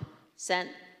Trump sent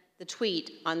the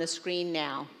tweet on the screen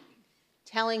now,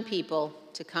 telling people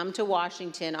to come to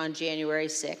Washington on January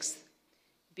 6th.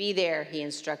 Be there, he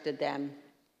instructed them.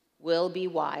 Will be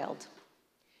wild.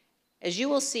 As you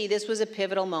will see, this was a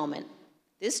pivotal moment.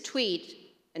 This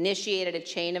tweet initiated a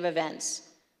chain of events.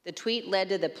 The tweet led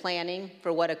to the planning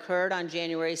for what occurred on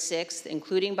January 6th,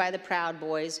 including by the Proud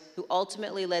Boys, who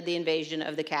ultimately led the invasion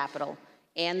of the Capitol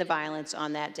and the violence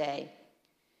on that day.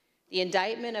 The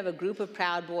indictment of a group of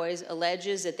Proud Boys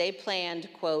alleges that they planned,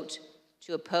 quote,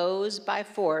 to oppose by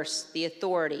force the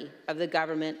authority of the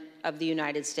government of the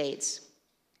United States.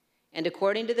 And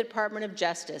according to the Department of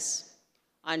Justice,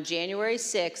 on January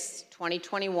 6,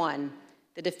 2021,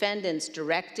 the defendants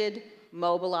directed,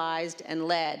 mobilized, and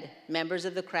led members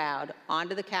of the crowd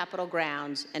onto the Capitol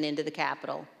grounds and into the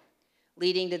Capitol,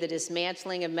 leading to the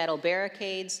dismantling of metal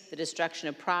barricades, the destruction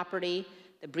of property,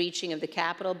 the breaching of the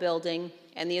Capitol building,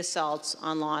 and the assaults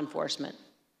on law enforcement.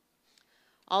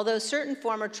 Although certain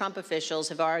former Trump officials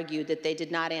have argued that they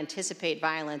did not anticipate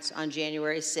violence on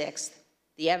January 6th,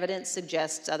 the evidence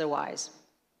suggests otherwise.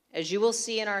 As you will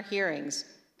see in our hearings,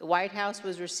 the White House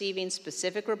was receiving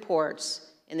specific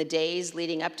reports in the days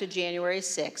leading up to January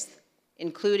 6th,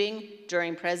 including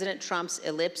during President Trump's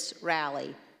Ellipse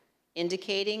rally,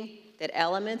 indicating that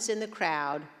elements in the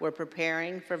crowd were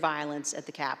preparing for violence at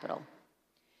the Capitol.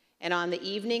 And on the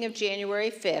evening of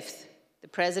January 5th, the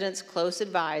president's close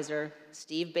advisor,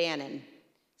 Steve Bannon,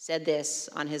 said this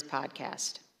on his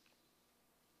podcast.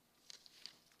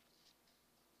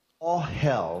 All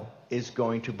hell is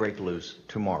going to break loose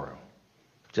tomorrow.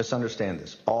 Just understand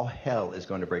this. All hell is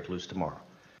going to break loose tomorrow.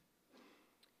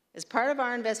 As part of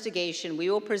our investigation, we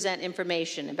will present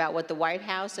information about what the White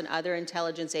House and other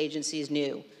intelligence agencies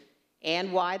knew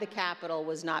and why the Capitol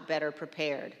was not better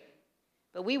prepared.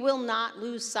 But we will not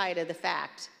lose sight of the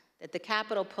fact that the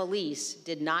Capitol Police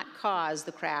did not cause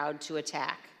the crowd to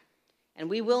attack. And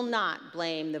we will not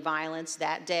blame the violence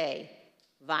that day,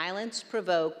 violence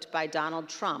provoked by Donald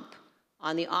Trump,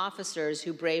 on the officers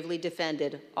who bravely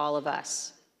defended all of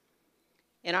us.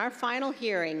 In our final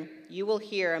hearing, you will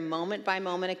hear a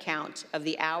moment-by-moment account of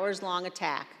the hours-long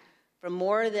attack from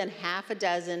more than half a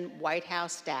dozen White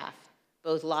House staff,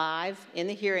 both live in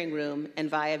the hearing room and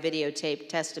via videotaped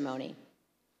testimony.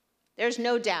 There's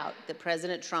no doubt that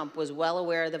President Trump was well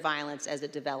aware of the violence as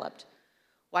it developed.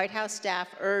 White House staff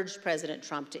urged President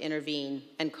Trump to intervene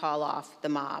and call off the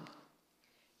mob.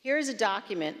 Here is a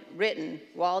document written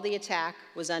while the attack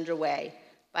was underway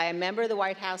by a member of the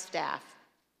White House staff,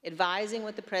 advising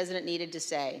what the president needed to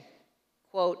say.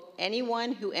 quote,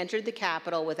 anyone who entered the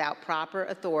Capitol without proper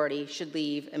authority should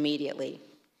leave immediately.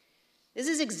 This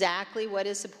is exactly what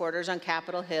his supporters on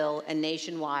Capitol Hill and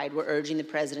nationwide were urging the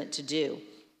president to do.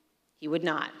 He would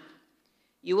not.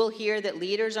 You will hear that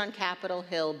leaders on Capitol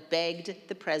Hill begged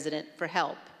the president for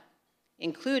help,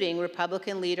 including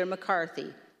Republican leader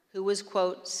McCarthy, who was,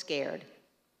 quote, scared,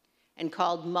 and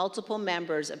called multiple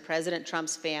members of President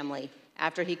Trump's family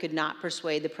after he could not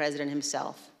persuade the president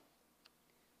himself.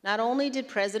 Not only did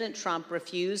President Trump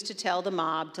refuse to tell the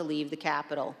mob to leave the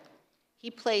Capitol, he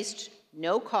placed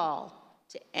no call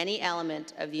to any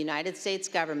element of the United States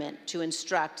government to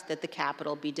instruct that the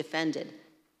Capitol be defended.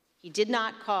 He did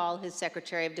not call his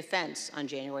Secretary of Defense on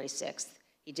January 6th.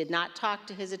 He did not talk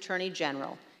to his Attorney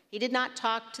General. He did not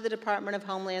talk to the Department of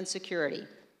Homeland Security.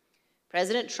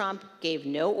 President Trump gave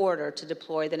no order to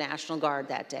deploy the National Guard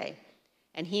that day,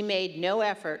 and he made no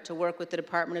effort to work with the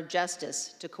Department of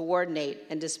Justice to coordinate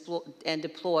and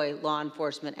deploy law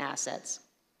enforcement assets.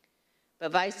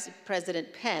 But Vice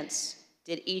President Pence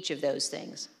did each of those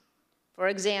things. For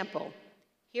example,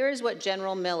 here is what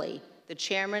General Milley, the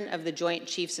chairman of the Joint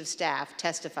Chiefs of Staff,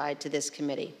 testified to this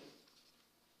committee.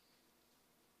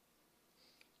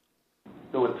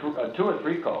 There were 2 or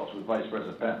 3 calls with Vice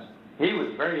President Pence. He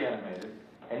was very animated,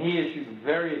 and he issued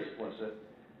very explicit,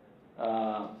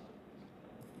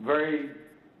 very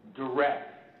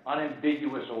direct,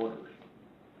 unambiguous orders.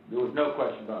 There was no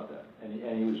question about that.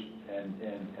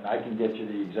 And I can get you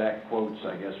the exact quotes,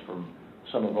 I guess, from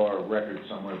some of our records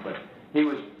somewhere, but he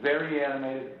was very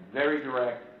animated, very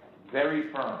direct,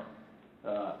 very firm,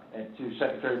 and to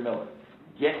Secretary Miller.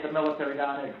 Get the military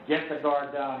down here, get the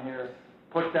Guard down here,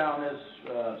 put down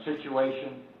this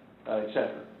situation,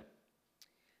 etc.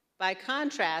 By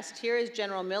contrast, here is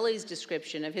General Milley's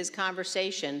description of his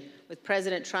conversation with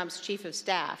President Trump's Chief of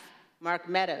Staff, Mark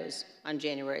Meadows, on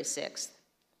January 6th.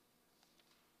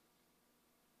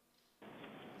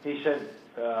 He said,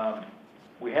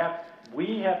 we have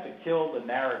to kill the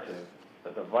narrative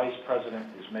that the Vice President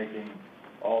is making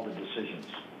all the decisions.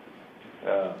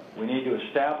 We need to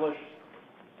establish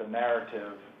the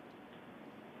narrative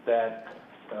that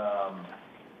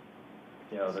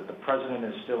that the president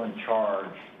is still in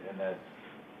charge and that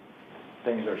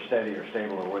things are steady or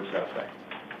stable or words that thing.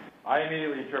 I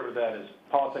immediately interpret that as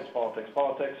politics, politics,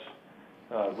 politics.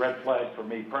 Red flag for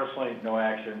me personally, no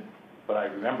action, but I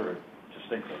remember it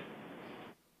distinctly.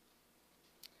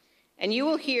 And you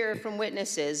will hear from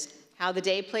witnesses how the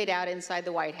day played out inside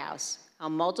the White House, how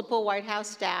multiple White House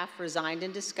staff resigned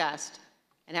in disgust,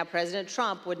 and how President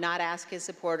Trump would not ask his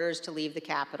supporters to leave the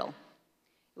Capitol.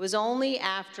 It was only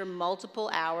after multiple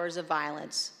hours of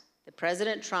violence that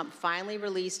President Trump finally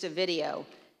released a video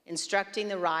instructing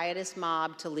the riotous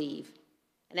mob to leave.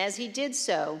 And as he did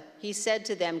so, he said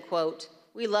to them, quote,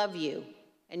 "We love you,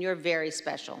 and you're very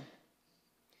special."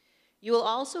 You will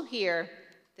also hear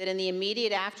that in the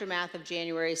immediate aftermath of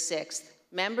January 6th,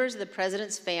 members of the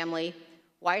president's family,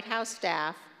 White House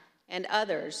staff, and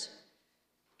others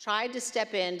tried to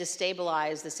step in to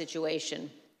stabilize the situation,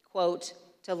 quote,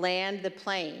 to land the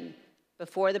plane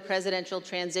before the presidential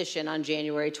transition on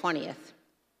January 20th.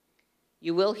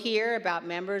 You will hear about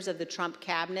members of the Trump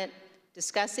cabinet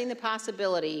discussing the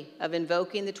possibility of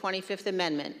invoking the 25th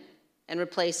Amendment and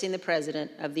replacing the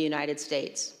President of the United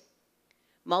States.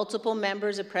 Multiple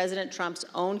members of President Trump's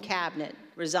own cabinet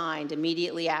resigned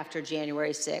immediately after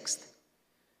January 6th.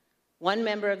 One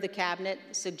member of the cabinet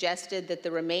suggested that the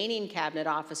remaining cabinet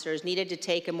officers needed to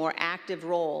take a more active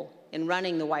role in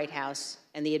running the White House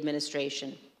and the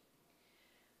administration.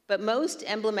 But most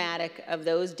emblematic of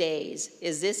those days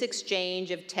is this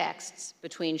exchange of texts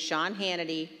between Sean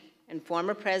Hannity and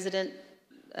former President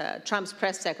Trump's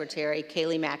press secretary,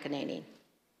 Kayleigh McEnany.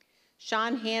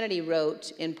 Sean Hannity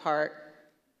wrote, in part,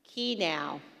 "Key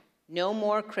now, no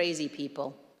more crazy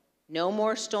people, no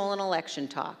more stolen election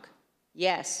talk.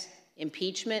 Yes,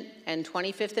 impeachment and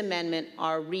 25th Amendment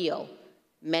are real.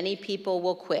 Many people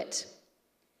will quit."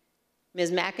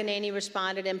 Ms. McEnany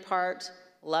responded in part,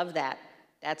 "Love that.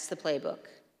 That's the playbook."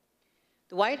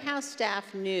 The White House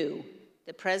staff knew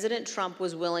that President Trump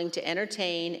was willing to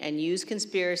entertain and use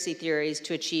conspiracy theories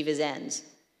to achieve his ends.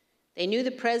 They knew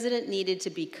the president needed to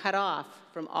be cut off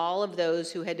from all of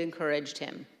those who had encouraged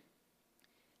him.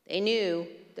 They knew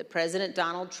that President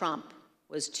Donald Trump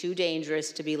was too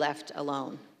dangerous to be left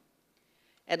alone,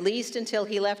 at least until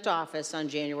he left office on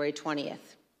January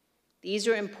 20th. These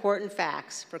are important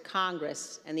facts for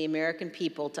Congress and the American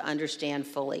people to understand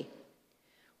fully.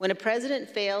 When a president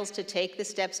fails to take the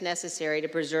steps necessary to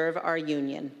preserve our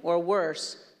union, or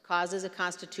worse, causes a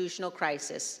constitutional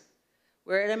crisis,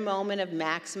 we're at a moment of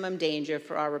maximum danger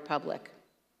for our republic.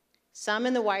 Some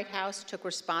in the White House took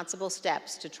responsible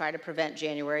steps to try to prevent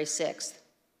January 6th.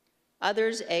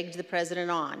 Others egged the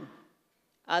president on.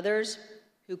 Others,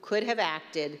 who could have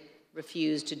acted,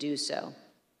 refused to do so.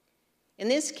 In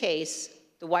this case,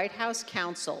 the White House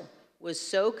counsel was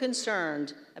so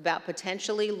concerned about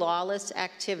potentially lawless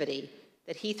activity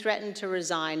that he threatened to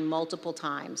resign multiple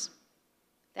times.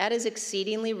 That is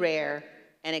exceedingly rare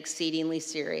and exceedingly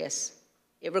serious.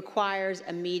 It requires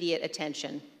immediate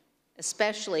attention,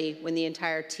 especially when the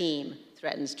entire team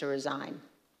threatens to resign.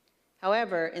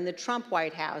 However, in the Trump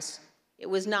White House, it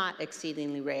was not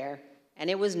exceedingly rare, and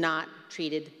it was not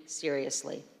treated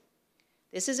seriously.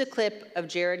 This is a clip of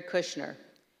Jared Kushner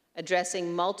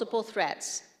addressing multiple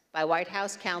threats by White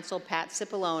House counsel Pat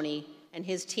Cipollone and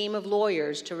his team of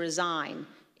lawyers to resign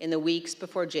in the weeks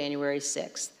before January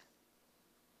 6th.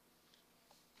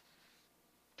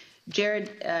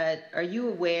 Jared, are you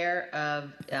aware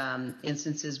of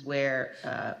instances where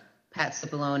Pat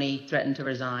Cipollone threatened to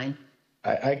resign?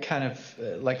 I kind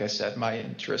of, like I said, my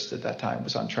interest at that time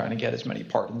was on trying to get as many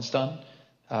pardons done.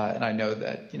 And I know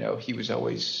that, he was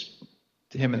always,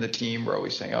 him and the team were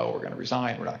always saying, oh, we're going to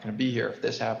resign. We're not going to be here if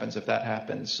this happens, if that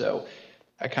happens. So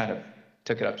I kind of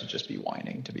took it up to just be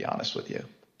whining, to be honest with you.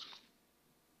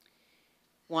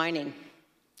 Whining.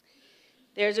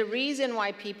 There's a reason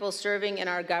why people serving in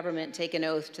our government take an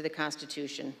oath to the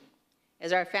Constitution.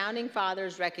 As our founding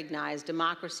fathers recognized,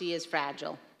 democracy is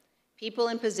fragile. People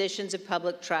in positions of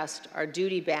public trust are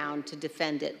duty-bound to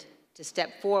defend it, to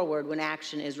step forward when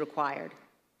action is required.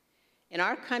 In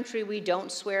our country, we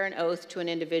don't swear an oath to an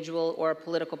individual or a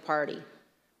political party.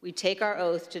 We take our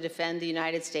oath to defend the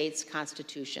United States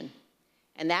Constitution,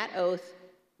 and that oath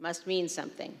must mean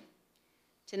something.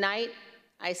 Tonight,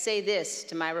 I say this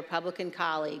to my Republican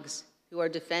colleagues who are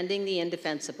defending the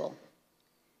indefensible.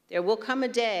 There will come a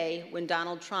day when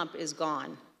Donald Trump is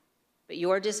gone, but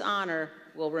your dishonor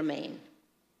will remain.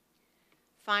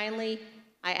 Finally,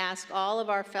 I ask all of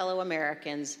our fellow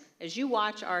Americans, as you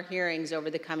watch our hearings over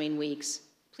the coming weeks,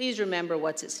 please remember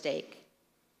what's at stake.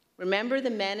 Remember the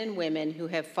men and women who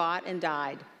have fought and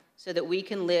died so that we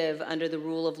can live under the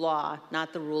rule of law,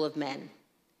 not the rule of men.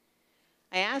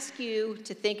 I ask you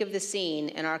to think of the scene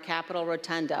in our Capitol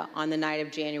Rotunda on the night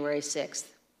of January 6th.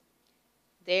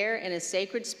 There, in a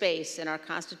sacred space in our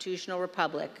constitutional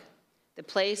republic, the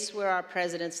place where our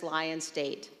presidents lie in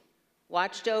state,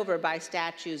 watched over by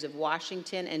statues of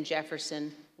Washington and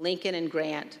Jefferson, Lincoln and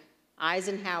Grant,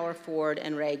 Eisenhower, Ford,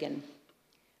 and Reagan.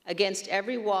 Against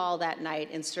every wall that night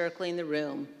encircling the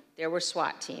room, there were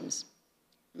SWAT teams,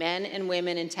 men and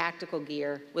women in tactical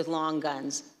gear with long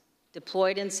guns,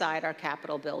 deployed inside our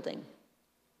Capitol building.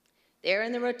 There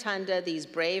in the rotunda, these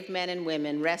brave men and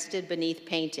women rested beneath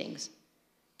paintings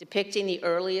depicting the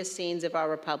earliest scenes of our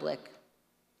republic,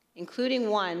 including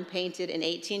one painted in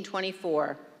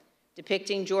 1824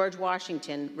 depicting George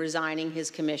Washington resigning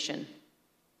his commission,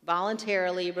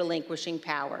 voluntarily relinquishing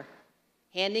power,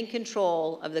 handing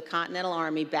control of the Continental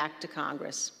Army back to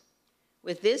Congress.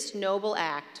 With this noble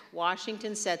act,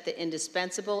 Washington set the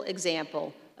indispensable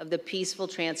example of the peaceful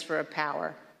transfer of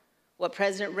power, what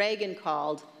President Reagan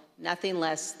called nothing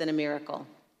less than a miracle.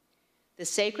 The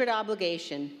sacred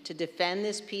obligation to defend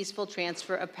this peaceful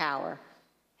transfer of power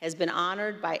has been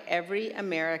honored by every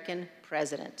American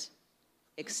president,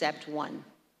 except one.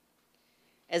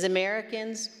 As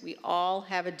Americans, we all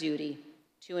have a duty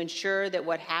to ensure that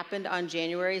what happened on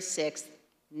January 6th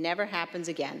never happens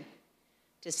again,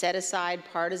 to set aside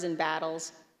partisan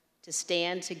battles, to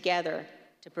stand together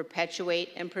to perpetuate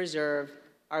and preserve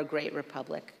our great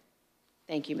republic.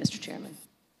 Thank you, Mr. Chairman.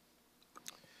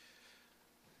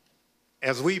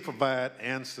 As we provide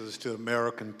answers to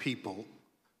American people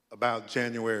about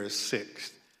January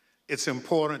 6th, it's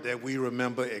important that we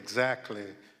remember exactly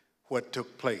what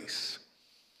took place.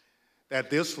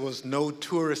 That this was no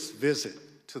tourist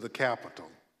visit to the Capitol.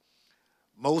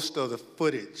 Most of the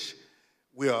footage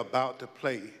we are about to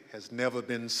play has never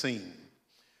been seen.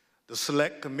 The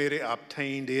Select Committee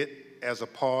obtained it as a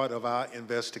part of our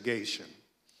investigation.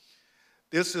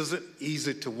 This isn't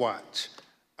easy to watch.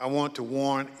 I want to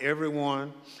warn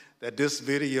everyone that this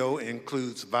video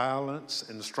includes violence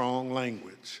and strong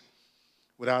language.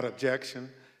 Without objection,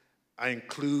 I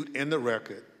include in the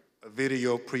record a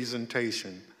video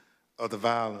presentation of the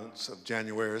violence of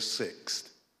January 6th.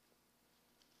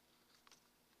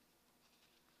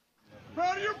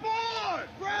 Proud of your boy!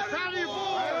 Proud of your boy!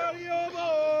 Proud of your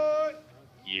boy!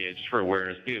 Yeah, just for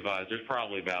awareness, be advised, there's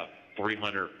probably about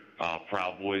 300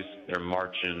 Proud Boys. They're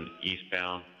marching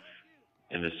eastbound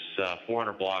in this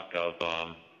 400 block of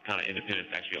kind of Independence,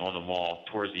 actually on the mall,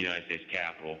 towards the United States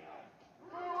Capitol.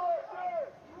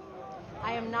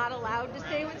 I am not allowed to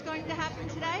say what's going to happen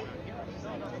today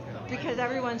because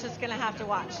everyone's just going to have to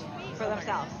watch for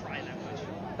themselves.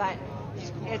 But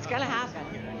it's going to happen.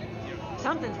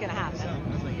 Something's going to happen.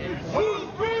 Who's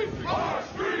free? Our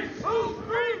streets! Who's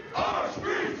free? Our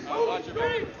streets! Who's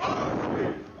free? Our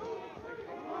streets!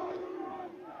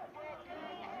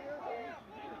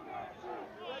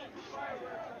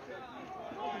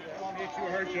 You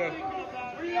hurt you.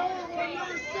 We are on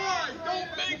your side. Don't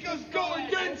make us go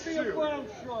against you.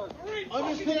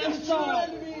 Understand the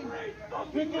side.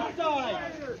 Pick a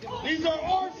side. These are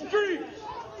our streets.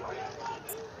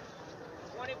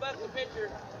 $20 a picture.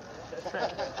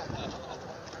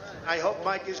 I hope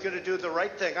Mike is going to do the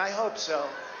right thing. I hope so.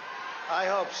 I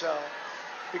hope so.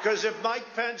 Because if Mike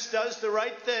Pence does the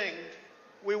right thing,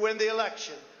 we win the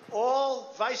election.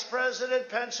 All Vice President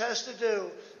Pence has to do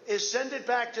is send it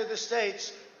back to the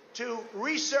states to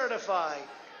recertify.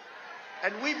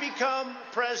 And we become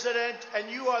president,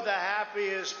 and you are the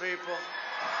happiest people.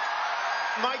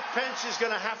 Mike Pence is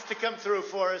going to have to come through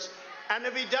for us. And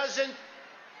if he doesn't,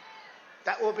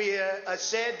 that will be a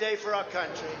sad day for our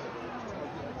country.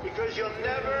 Because you'll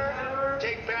never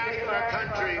take back our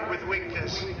country with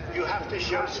weakness. You have to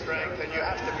show strength, and you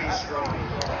have to be strong.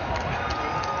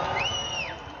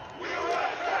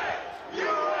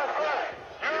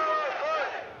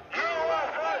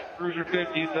 Cruiser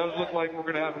 50, it does look like we're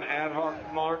going to have an ad hoc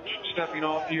march stepping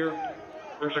off here.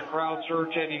 There's a crowd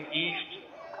surge heading east.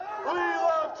 We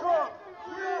love Trump!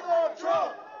 We love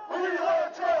Trump! We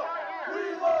love Trump!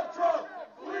 We love Trump!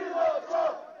 We love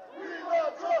Trump! We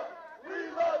love Trump!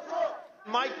 We love Trump!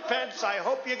 Mike Pence, I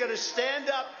hope you're going to stand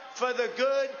up for the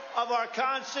good of our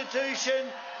Constitution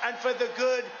and for the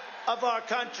good of our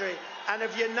country. And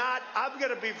if you're not, I'm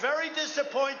going to be very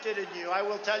disappointed in you. I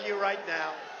will tell you right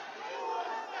now.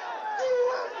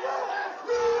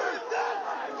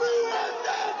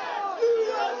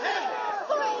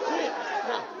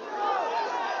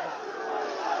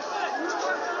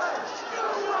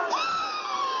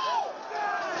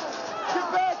 Get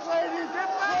back, ladies! Get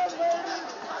back, ladies!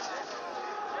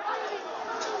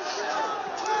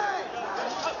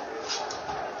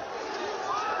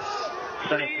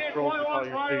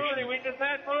 Priority. We just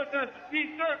had protesters.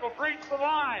 Peace circle, breach the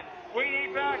line. We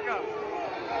need backup.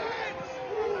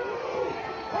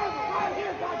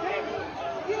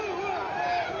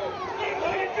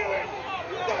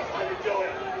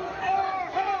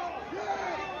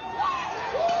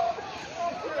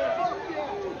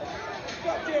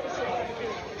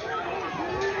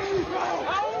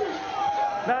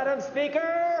 Madam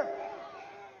Speaker,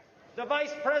 the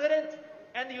Vice President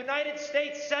and the United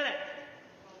States Senate.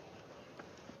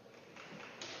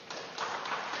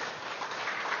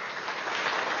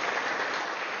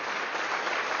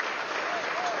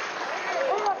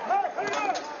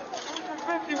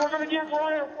 We're going to give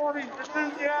riot warnings as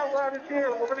soon as the outriders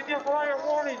here. We're going to give riot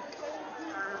warnings.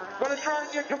 We're going to try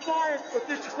and get compliance, but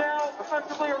this is now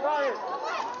effectively a riot.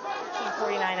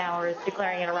 49 hours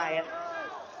declaring it a riot.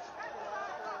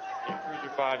 Cruiser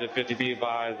 5 to 50, be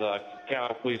advised,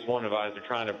 Capitol Police 1 advised they're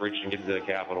trying to breach and get into the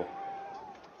Capitol.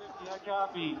 50, I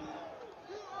copy.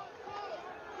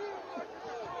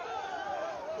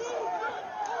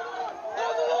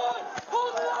 Hold the line!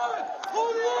 Hold the line!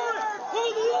 Hold the line!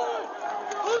 Hold the line!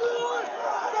 Hold the line!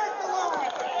 Break the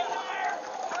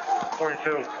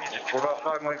line! 42. We're about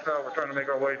 5 miles out. We're trying to make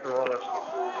our way through all this.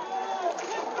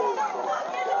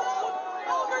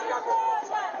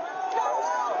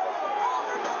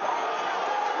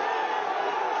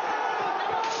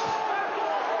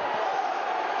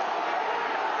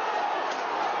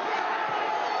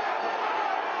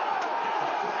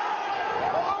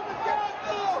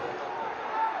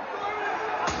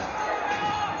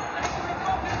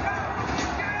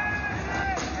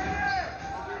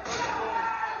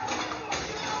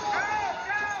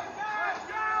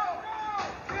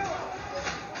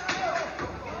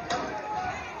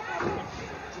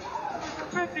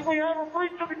 We have a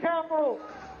breach of the Capitol!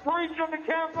 Breach of the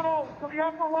Capitol to the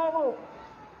upper level!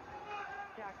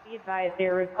 Be advised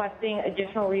they're requesting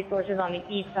additional resources on the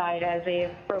east side as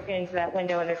they've broken into that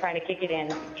window and they're trying to kick it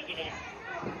in.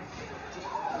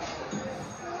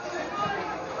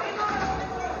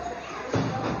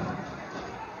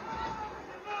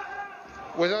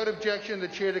 Without objection, the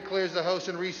chair declares the House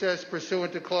in recess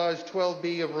pursuant to Clause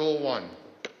 12B of Rule 1.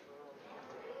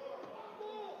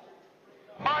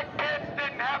 Mike Pence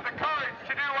didn't have the courage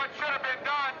to do what should have been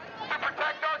done to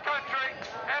protect our country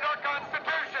and our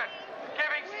Constitution,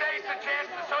 giving states a chance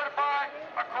to certify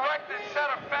a corrected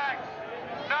set of facts,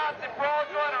 not the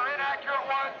fraudulent or inaccurate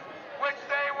ones which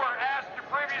they were asked to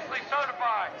previously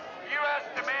certify. U.S.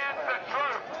 demands the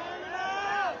truth.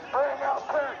 Bring out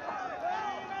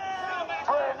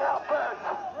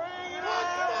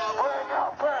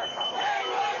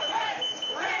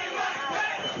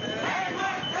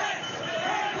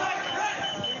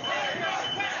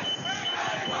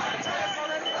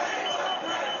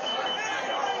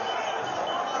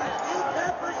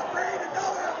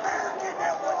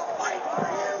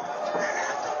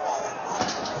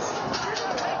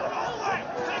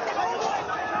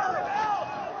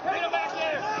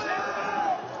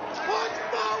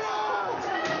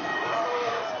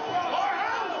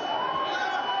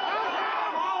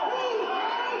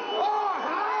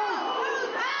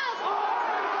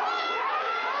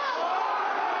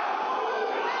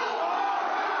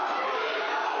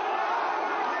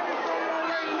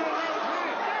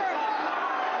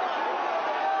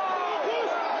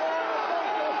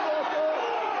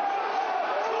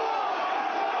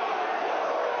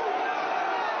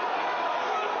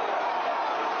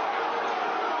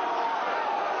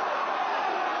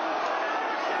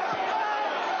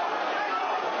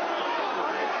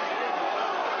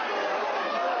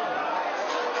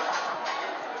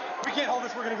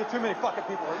promise we're gonna get too many fucking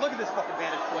people. Look at this fucking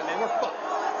vantage point, man. We're fucked.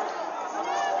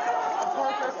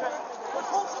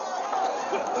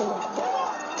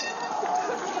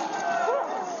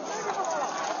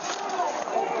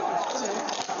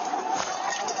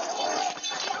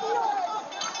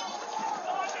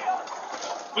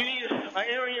 We need an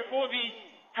area for the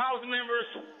House members.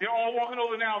 They're all walking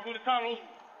over now through the tunnels.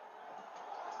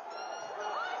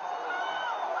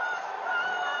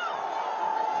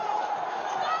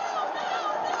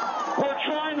 We're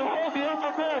trying to hold the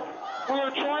upper deck. We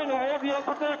are trying to hold the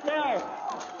upper deck now.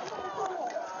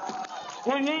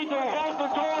 We need to hold the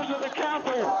doors of the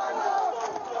Capitol.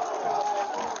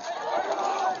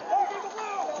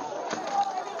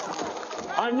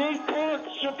 I need court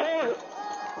support.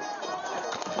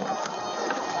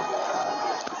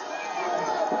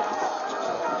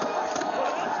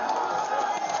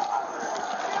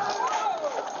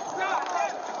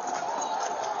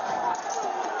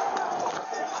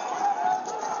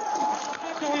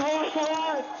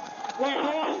 We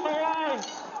lost the line.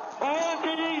 All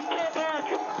MPDs get back.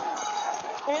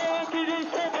 All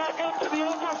MPDs get back up to the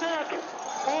upper deck.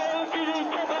 All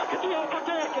MPDs get back to the upper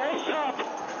deck. ASAP.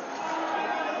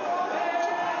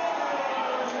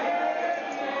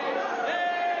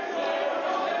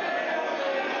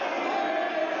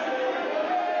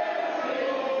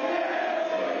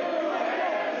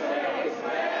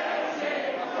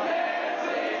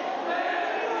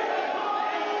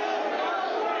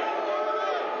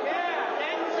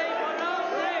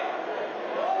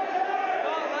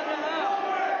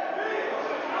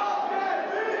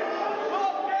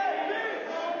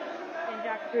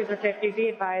 Cruiser 50, be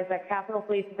advised that Capitol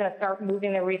Police is going to start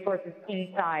moving their resources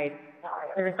inside.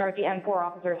 They're going to start the M4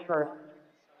 officers first.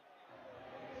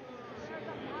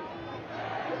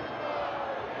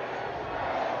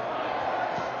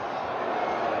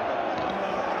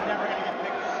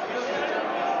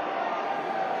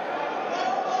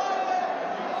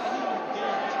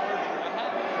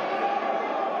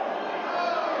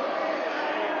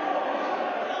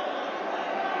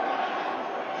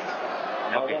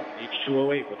 Okay,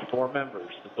 H208 with 4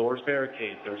 members. The door's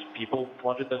barricaded. There's people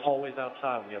flooded the hallways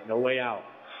outside. We have no way out.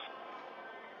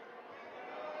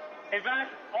 In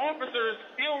fact, officers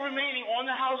still remaining on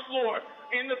the House floor,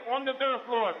 on the third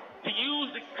floor, to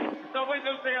use the subway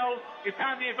themselves. It's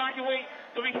time to evacuate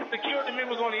so we can secure the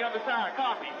members on the other side.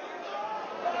 Copy.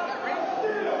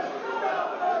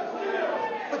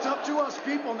 It's up to us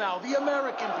people now, the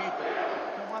American people.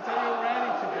 What are you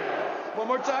ready to do? One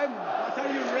more time. What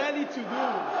are you ready to do?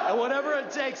 And whatever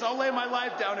it takes, I'll lay my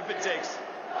life down if it takes.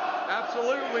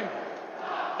 Absolutely.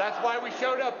 That's why we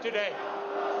showed up today.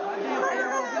 Bring her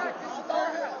out!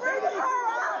 Bring her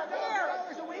out here!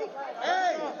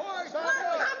 Hey! We're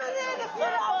coming in if you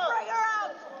don't bring her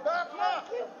out! Fuck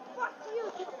you!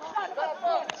 Shut the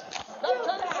bitch!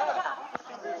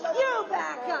 You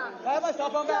back up! I have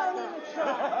myself on back. Don't even try.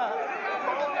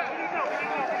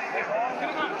 Get him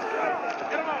up!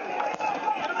 Get him up!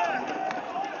 Get him in!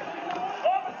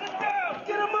 Officers down!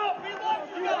 Get him up!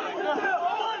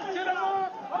 Get him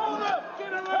up! Hold up!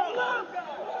 Get him up! Hold up!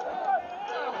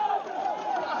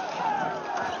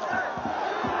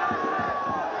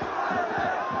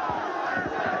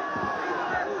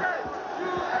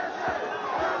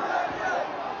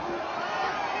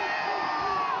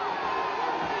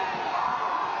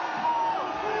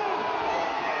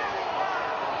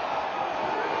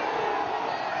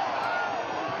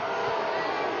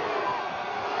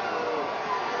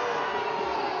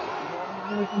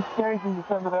 Some staging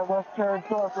to that West Carriage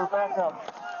door for backup.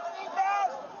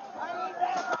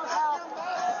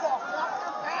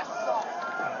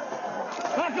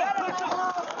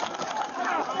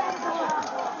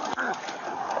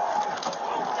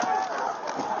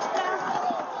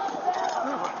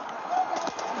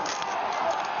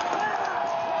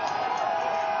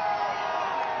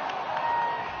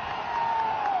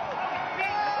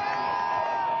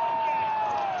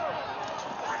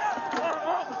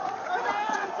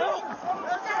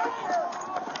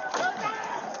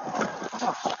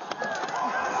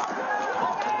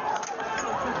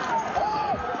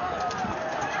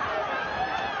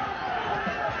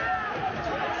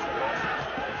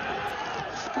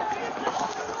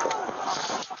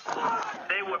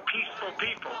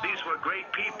 People. These were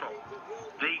great people.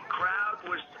 The crowd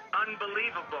was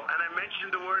unbelievable, and I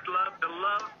mentioned the word love. The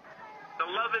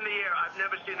love in the air. I've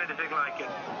never seen anything like it.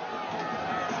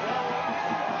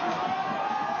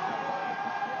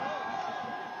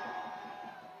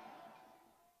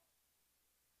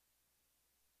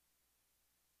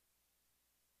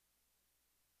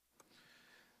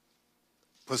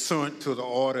 Pursuant to the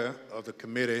order of the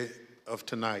committee of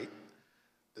tonight,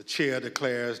 The chair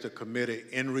declares the committee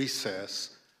in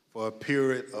recess for a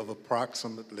period of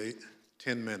approximately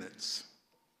 10 minutes.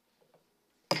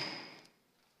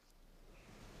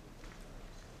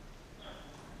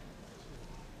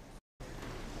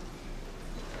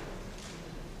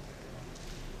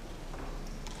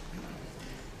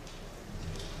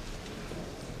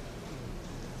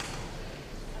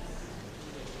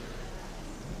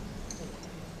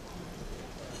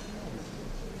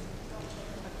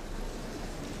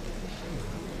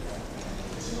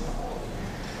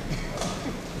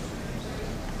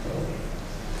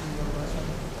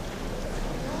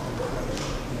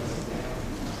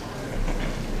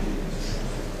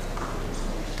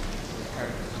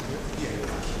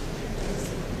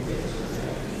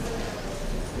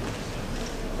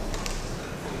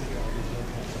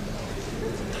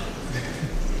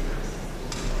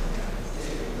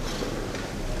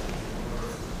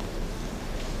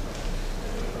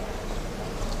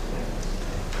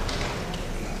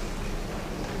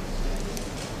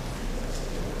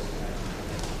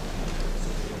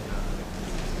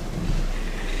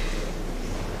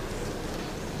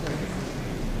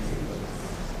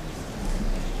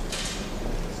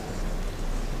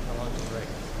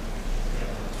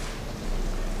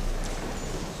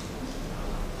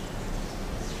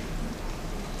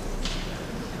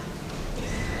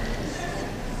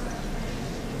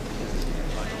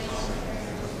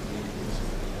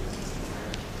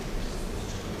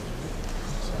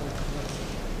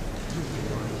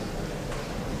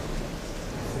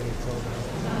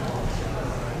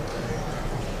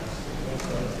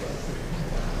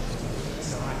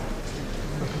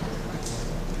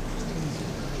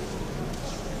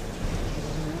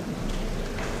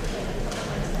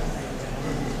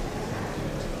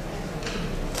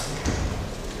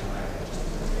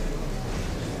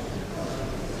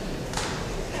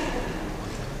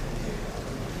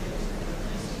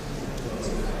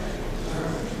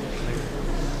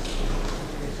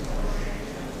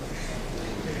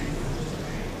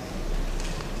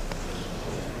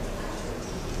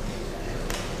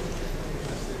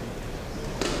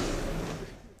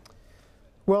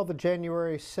 Well, the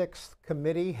January 6th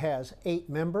committee has 8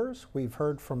 members. We've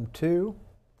heard from 2,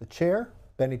 the chair,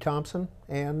 Benny Thompson,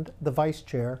 and the vice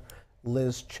chair,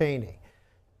 Liz Cheney.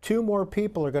 2 more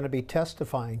people are going to be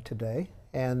testifying today,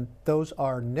 and those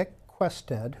are Nick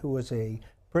Quested, who is a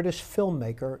British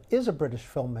filmmaker,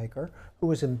 who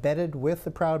was embedded with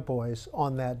the Proud Boys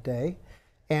on that day,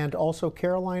 and also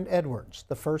Caroline Edwards,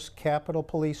 the first Capitol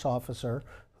Police officer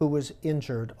who was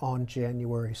injured on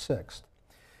January 6th.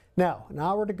 Now, an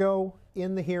hour to go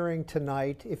in the hearing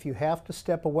tonight. If you have to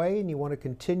step away and you want to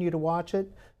continue to watch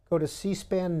it, go to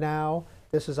C-SPAN Now.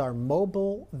 This is our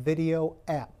mobile video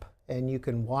app, and you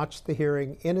can watch the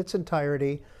hearing in its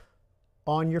entirety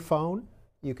on your phone.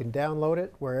 You can download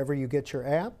it wherever you get your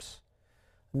apps.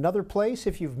 Another place,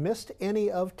 if you've missed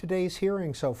any of today's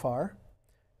hearing so far,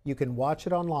 you can watch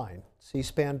it online.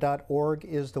 cspan.org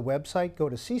is the website. Go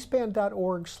to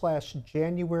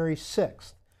cspan.org/January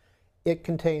 6th. It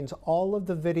contains all of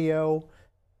the video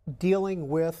dealing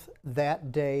with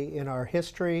that day in our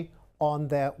history on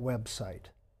that website.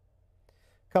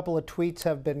 A couple of tweets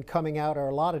have been coming out, or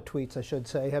a lot of tweets, I should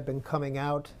say, have been coming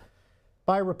out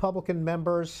by Republican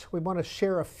members. We want to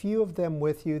share a few of them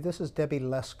with you. This is Debbie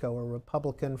Lesko, a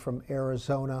Republican from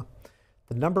Arizona.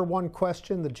 The number one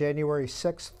question the January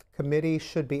 6th committee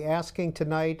should be asking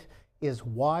tonight is,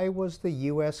 why was the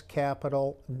U.S.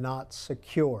 Capitol not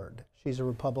secured? She's a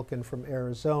Republican from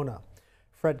Arizona.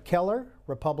 Fred Keller,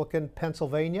 Republican,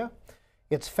 Pennsylvania.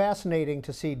 It's fascinating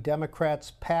to see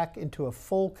Democrats pack into a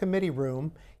full committee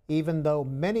room, even though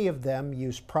many of them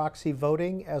use proxy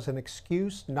voting as an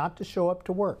excuse not to show up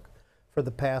to work for the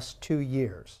past 2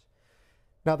 years.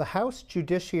 Now, the House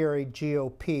Judiciary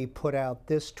GOP put out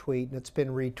this tweet, and it's been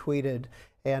retweeted,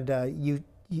 and you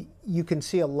can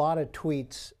see a lot of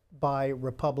tweets by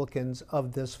Republicans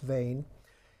of this vein.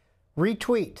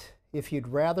 Retweet: if you'd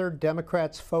rather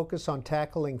Democrats focus on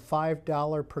tackling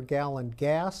 $5 per gallon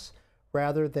gas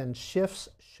rather than Schiff's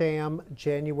sham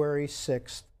January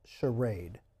 6th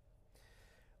charade.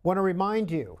 Want to remind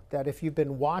you that if you've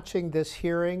been watching this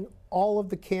hearing, all of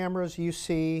the cameras you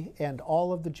see and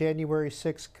all of the January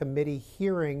 6th committee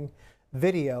hearing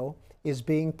video is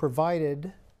being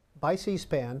provided by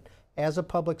C-SPAN as a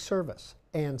public service.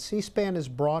 And C-SPAN is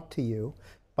brought to you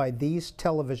by these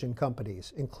television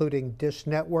companies, including Dish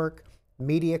Network,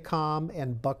 Mediacom,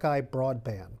 and Buckeye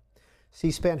Broadband.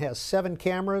 C-SPAN has 7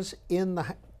 cameras in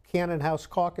the Cannon House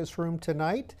caucus room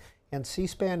tonight, and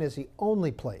C-SPAN is the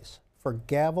only place for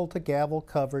gavel-to-gavel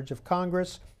coverage of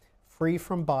Congress, free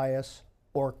from bias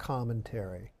or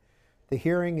commentary. The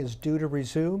hearing is due to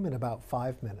resume in about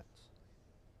 5 minutes.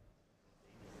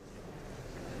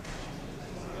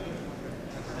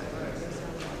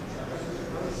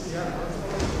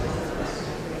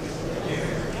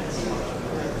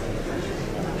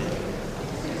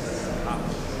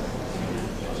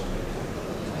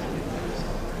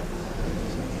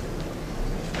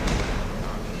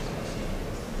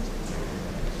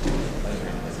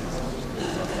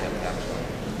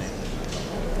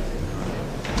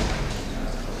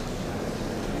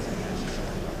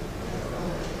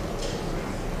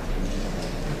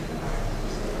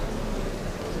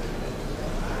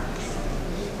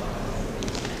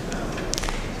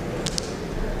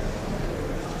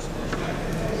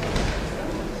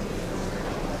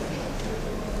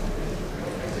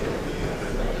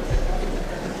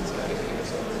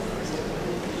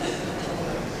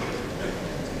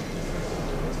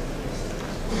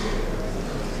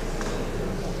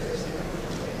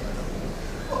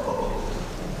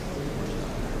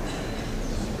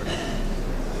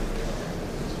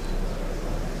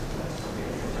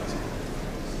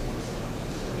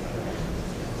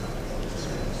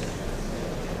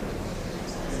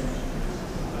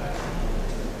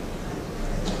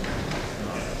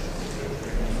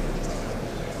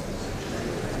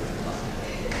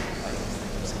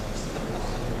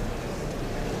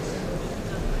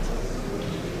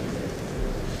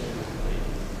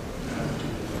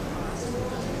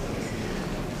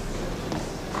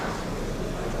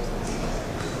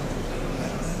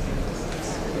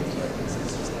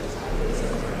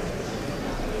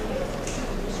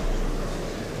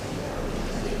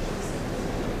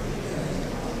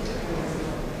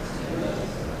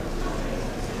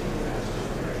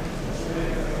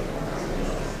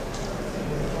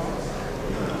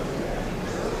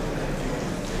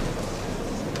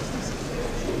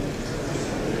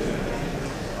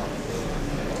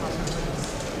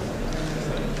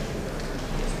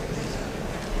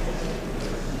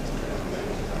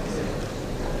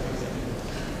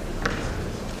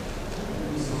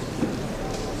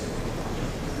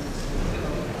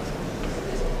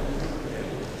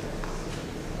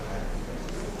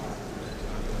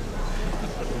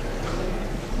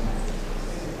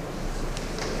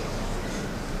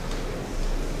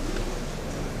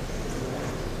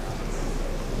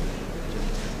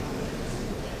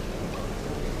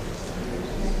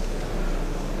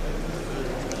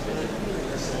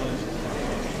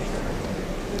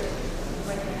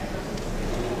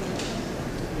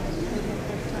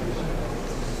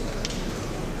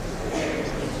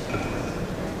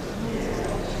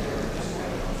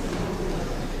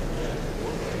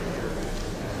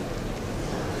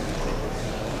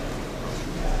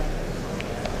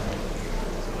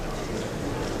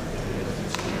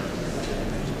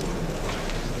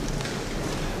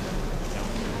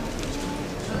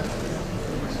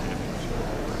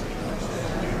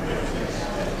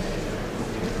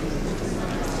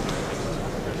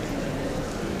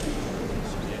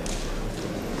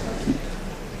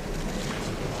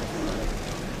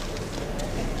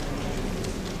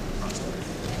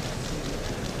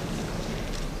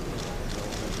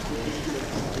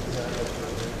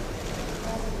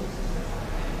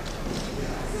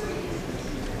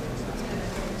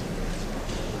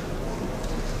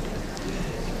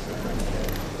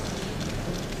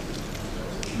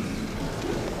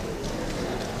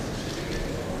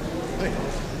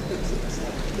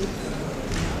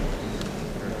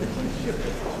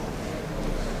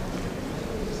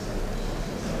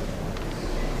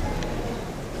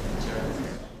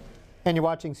 And you're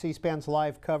watching C-SPAN's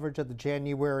live coverage of the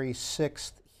January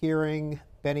 6th hearing.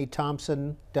 Benny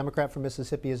Thompson, Democrat from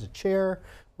Mississippi, is a chair.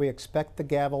 We expect the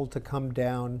gavel to come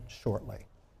down shortly.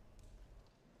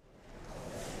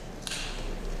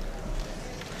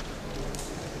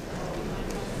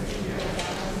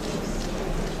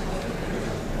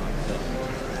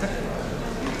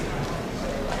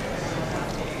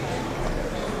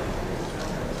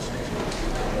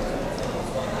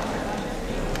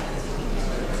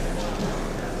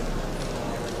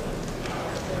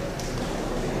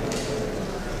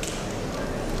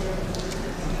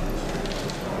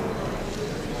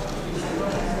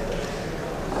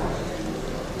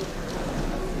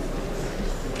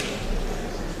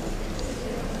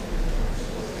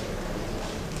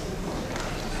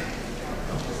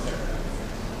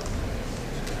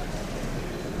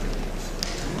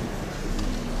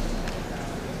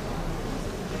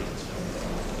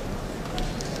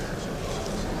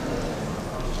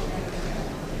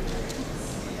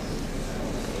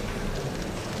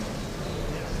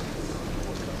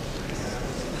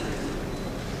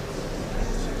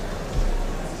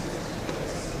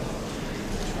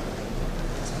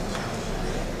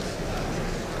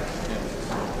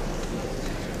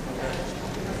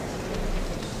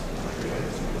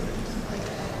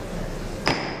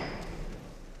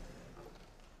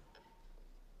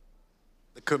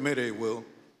 committee will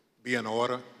be in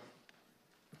order.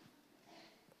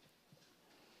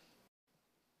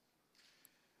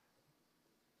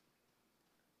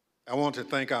 I want to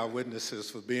thank our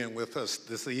witnesses for being with us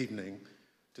this evening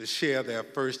to share their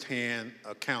firsthand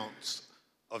accounts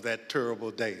of that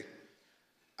terrible day.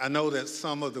 I know that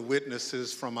some of the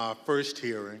witnesses from our first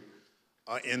hearing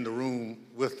are in the room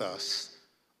with us,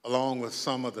 along with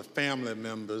some of the family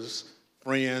members,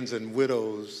 friends, and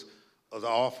widows of the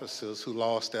officers who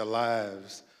lost their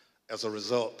lives as a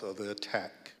result of the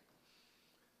attack.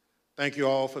 Thank you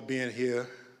all for being here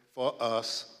for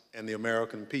us and the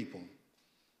American people.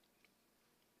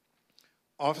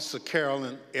 Officer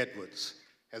Carolyn Edwards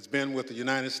has been with the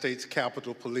United States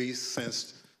Capitol Police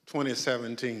since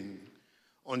 2017.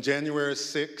 On January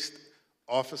 6th,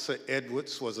 Officer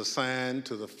Edwards was assigned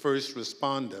to the First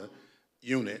Responder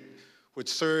Unit, which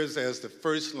serves as the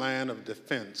first line of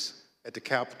defense at the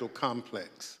Capitol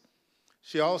complex.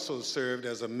 She also served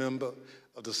as a member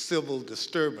of the Civil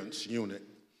Disturbance Unit,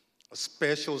 a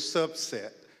special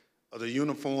subset of the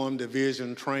uniformed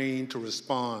division trained to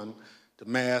respond to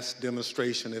mass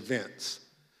demonstration events.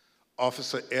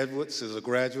 Officer Edwards is a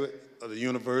graduate of the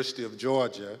University of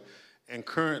Georgia and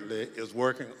currently is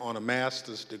working on a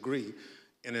master's degree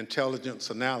in intelligence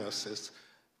analysis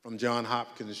from Johns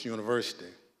Hopkins University.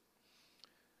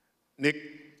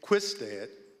 Nick Quistad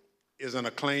is an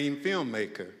acclaimed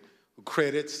filmmaker whose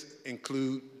credits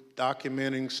include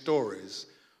documenting stories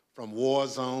from war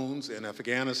zones in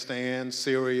Afghanistan,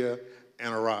 Syria,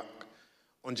 and Iraq.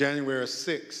 On January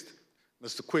 6th,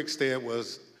 Mr. Quistad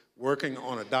was working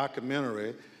on a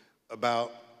documentary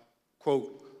about, quote,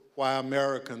 why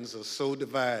Americans are so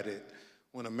divided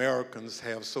when Americans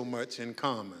have so much in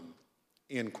common,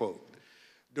 end quote.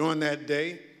 During that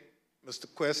day, Mr.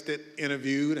 Quistad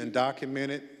interviewed and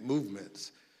documented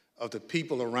movements of the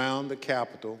people around the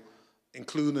Capitol,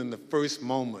 including the first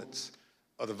moments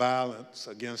of the violence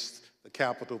against the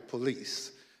Capitol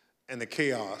Police and the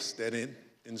chaos that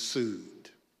ensued.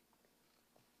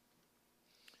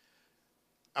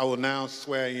 I will now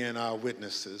swear in our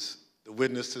witnesses. The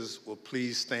witnesses will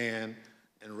please stand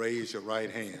and raise your right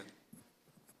hand.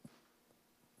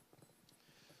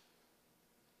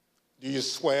 Do you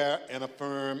swear and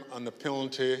affirm under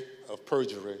penalty of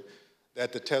perjury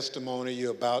that the testimony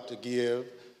you're about to give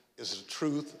is the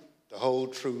truth, the whole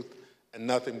truth, and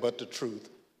nothing but the truth,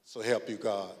 so help you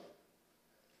God?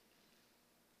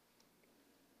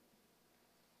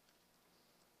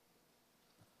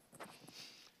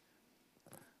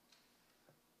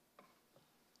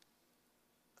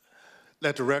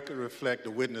 Let the record reflect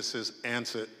the witnesses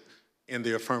answered in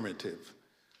the affirmative.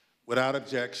 Without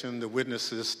objection, the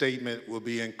witness's statement will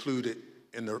be included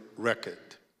in the record.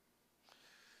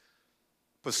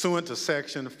 Pursuant to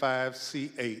Section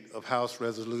 5C8 of House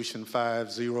Resolution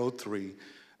 503,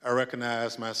 I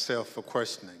recognize myself for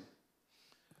questioning.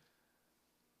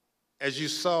 As you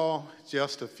saw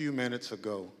just a few minutes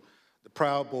ago, the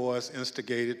Proud Boys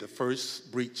instigated the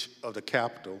first breach of the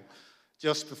Capitol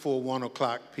just before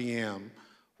 1:00 p.m.,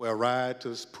 where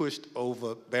rioters pushed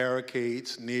over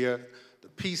barricades near the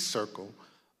Peace Circle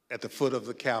at the foot of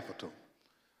the Capitol.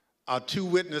 Our two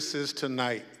witnesses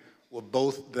tonight were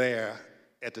both there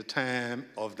at the time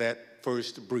of that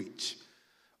first breach.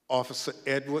 Officer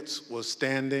Edwards was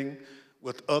standing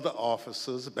with other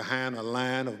officers behind a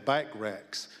line of bike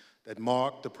racks that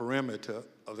marked the perimeter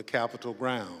of the Capitol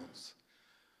grounds.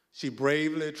 She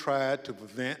bravely tried to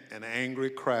prevent an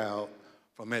angry crowd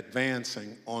from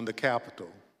advancing on the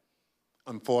Capitol.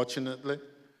 Unfortunately,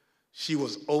 she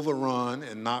was overrun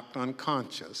and knocked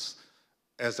unconscious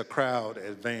as the crowd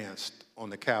advanced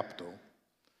on the Capitol.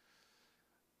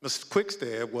 Mr.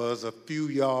 Quistad was a few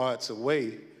yards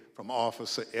away from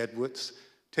Officer Edwards,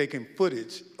 taking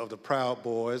footage of the Proud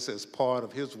Boys as part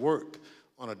of his work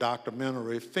on a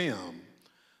documentary film.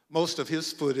 Most of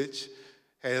his footage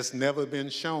has never been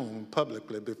shown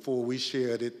publicly before we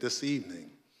shared it this evening.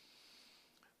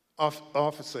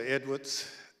 Officer Edwards,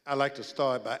 I'd like to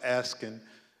start by asking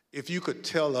if you could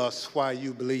tell us why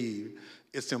you believe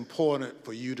it's important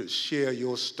for you to share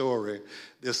your story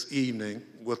this evening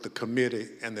with the committee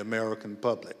and the American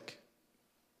public.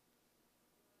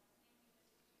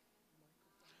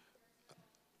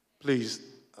 Please,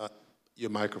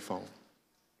 your microphone.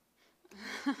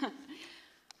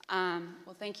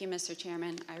 Well, thank you, Mr.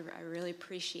 Chairman. I really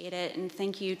appreciate it, and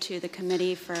thank you to the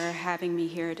committee for having me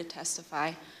here to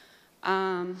testify.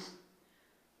 I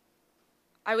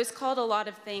was called a lot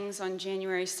of things on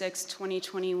January 6,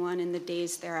 2021 and the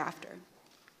days thereafter.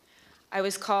 I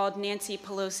was called Nancy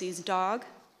Pelosi's dog,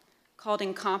 called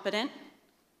incompetent,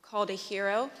 called a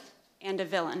hero, and a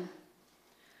villain.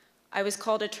 I was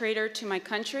called a traitor to my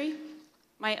country,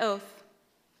 my oath,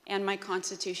 and my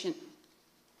Constitution.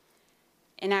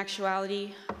 In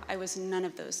actuality, I was none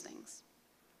of those things.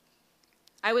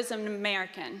 I was an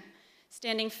American,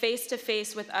 standing face to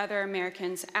face with other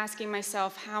Americans, asking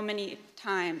myself how many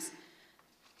times,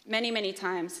 many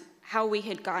times, how we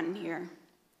had gotten here.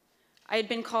 I had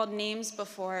been called names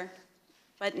before,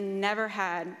 but never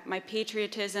had my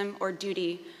patriotism or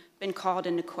duty been called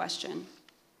into question.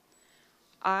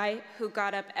 I, who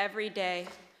got up every day,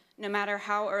 no matter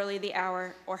how early the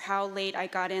hour or how late I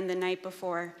got in the night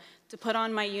before, to put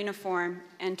on my uniform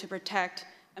and to protect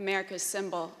America's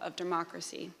symbol of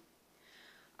democracy.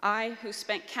 I, who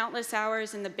spent countless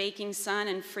hours in the baking sun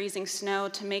and freezing snow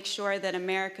to make sure that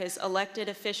America's elected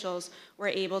officials were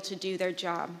able to do their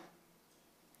job.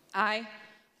 I,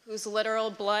 whose literal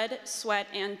blood, sweat,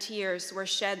 and tears were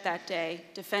shed that day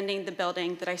defending the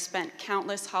building that I spent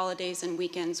countless holidays and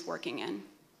weekends working in.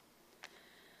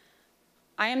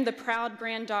 I am the proud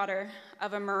granddaughter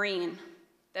of a Marine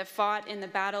that fought in the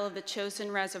Battle of the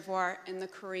Chosin Reservoir in the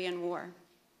Korean War.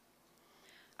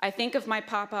 I think of my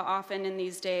papa often in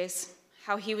these days,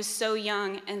 how he was so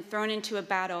young and thrown into a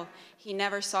battle he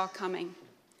never saw coming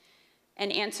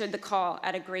and answered the call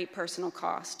at a great personal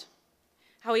cost.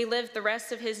 How he lived the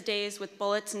rest of his days with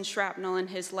bullets and shrapnel in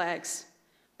his legs,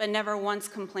 but never once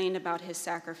complained about his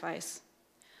sacrifice.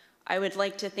 I would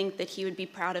like to think that he would be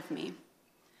proud of me,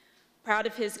 proud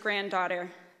of his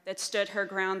granddaughter that stood her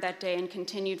ground that day and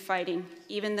continued fighting,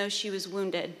 even though she was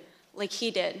wounded, like he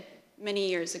did many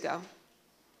years ago.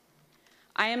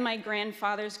 I am my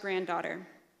grandfather's granddaughter,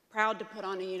 proud to put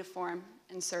on a uniform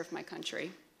and serve my country.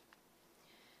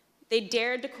 They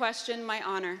dared to question my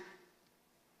honor.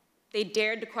 They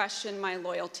dared to question my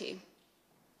loyalty.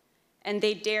 And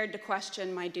they dared to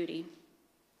question my duty.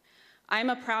 I am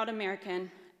a proud American,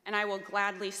 and I will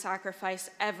gladly sacrifice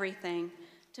everything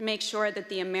to make sure that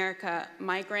the America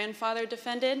my grandfather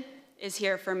defended is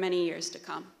here for many years to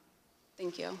come.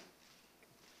 Thank you.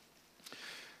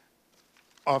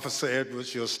 Officer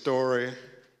Edwards, your story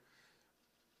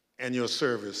and your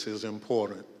service is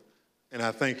important, and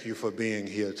I thank you for being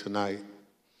here tonight.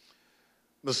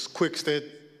 Ms. Quickstead,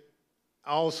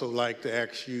 I also like to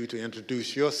ask you to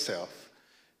introduce yourself.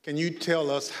 Can you tell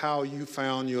us how you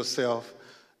found yourself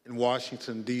in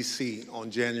Washington, D.C. on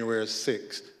January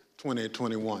 6,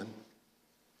 2021?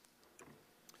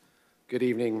 Good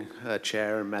evening,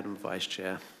 Chair and Madam Vice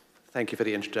Chair. Thank you for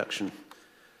the introduction.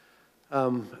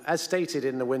 As stated,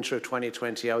 in the winter of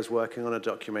 2020, I was working on a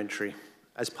documentary.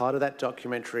 As part of that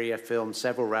documentary, I filmed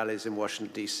several rallies in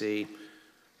Washington, D.C.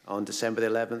 on December the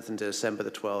 11th and December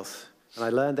the 12th. And I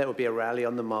learned there would be a rally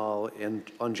on the Mall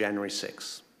on January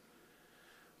 6th.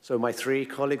 So my 3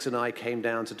 colleagues and I came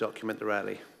down to document the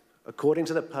rally. According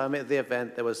to the permit of the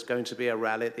event, there was going to be a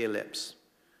rally at the Ellipse.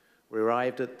 We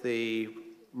arrived at the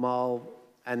Mall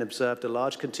and observed a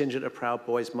large contingent of Proud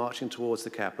Boys marching towards the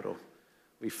Capitol.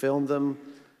 We filmed them,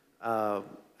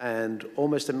 and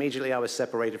almost immediately I was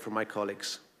separated from my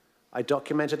colleagues. I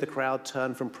documented the crowd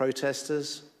turn from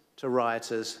protesters to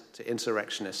rioters to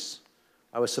insurrectionists.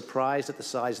 I was surprised at the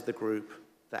size of the group,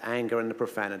 the anger and the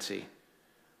profanity.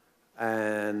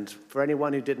 And for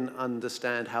anyone who didn't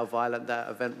understand how violent that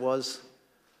event was,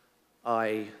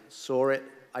 I saw it,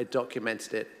 I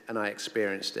documented it, and I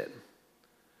experienced it.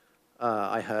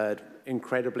 I heard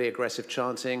incredibly aggressive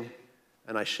chanting,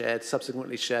 and I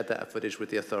subsequently shared that footage with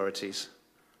the authorities.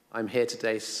 I'm here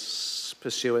today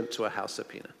pursuant to a House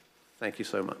subpoena. Thank you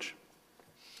so much.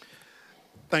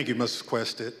 Thank you, Mrs.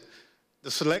 Quickstead.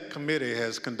 The Select Committee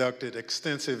has conducted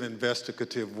extensive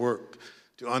investigative work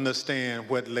to understand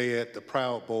what led the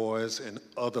Proud Boys and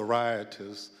other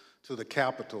rioters to the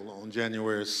Capitol on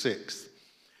January 6th.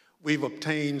 We've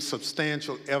obtained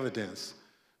substantial evidence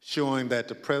showing that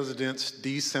the President's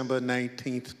December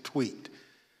 19th tweet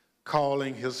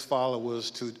calling his followers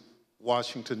to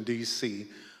Washington, D.C.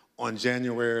 on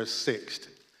January 6th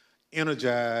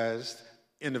energized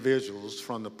individuals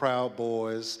from the Proud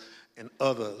Boys and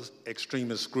other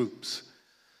extremist groups.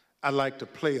 I'd like to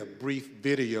play a brief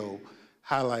video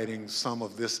highlighting some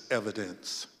of this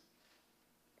evidence.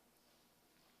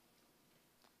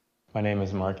 My name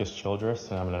is Marcus Childress,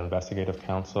 and I'm an investigative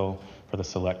counsel for the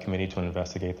Select Committee to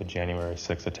investigate the January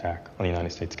 6th attack on the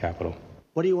United States Capitol.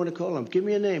 What do you want to call them? Give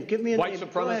me a name. Give me a White name.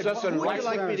 supremacists and white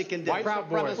like me to condemn? White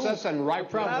supremacists and right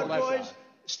Proud Boys,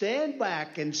 stand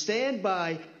back and stand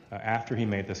by. After he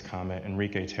made this comment,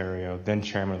 Enrique Tarrio, then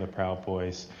chairman of the Proud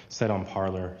Boys, said on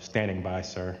Parler, "Standing by,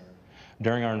 sir."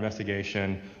 During our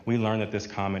investigation, we learned that this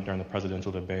comment during the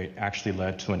presidential debate actually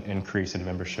led to an increase in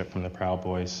membership from the Proud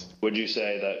Boys. Would you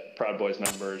say that Proud Boys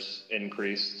numbers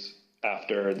increased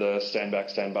after the stand back,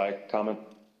 stand by comment?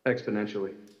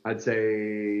 Exponentially. I'd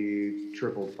say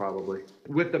tripled probably,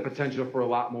 with the potential for a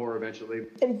lot more eventually.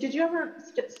 And did you ever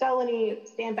sell any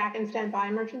stand back and stand by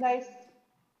merchandise?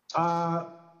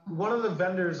 One of the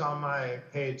vendors on my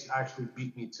page actually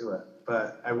beat me to it,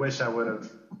 but I wish I would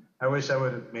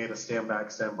have made a stand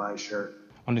back, stand by shirt.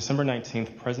 On December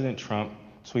 19th, President Trump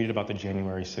tweeted about the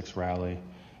January 6th rally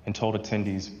and told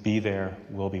attendees, "Be there,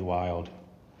 we'll be wild."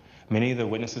 Many of the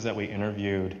witnesses that we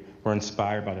interviewed were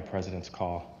inspired by the president's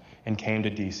call and came to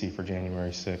DC for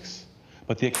January 6th.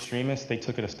 But the extremists, they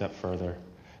took it a step further.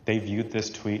 They viewed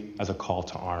this tweet as a call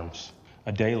to arms.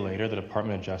 A day later, the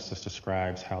Department of Justice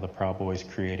describes how the Proud Boys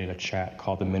created a chat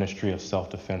called the Ministry of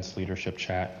Self-Defense Leadership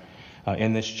Chat.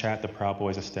 In this chat, the Proud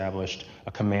Boys established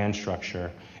a command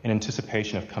structure in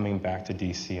anticipation of coming back to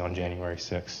DC on January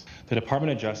 6th. The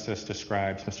Department of Justice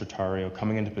describes Mr. Tarrio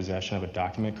coming into possession of a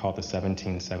document called the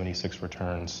 1776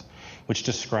 Returns, which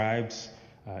describes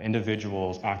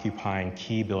individuals occupying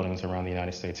key buildings around the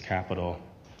United States Capitol.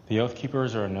 The Oath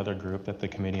Keepers are another group that the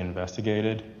committee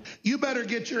investigated. You better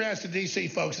get your ass to D.C.,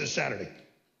 folks, this Saturday.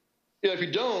 Yeah, if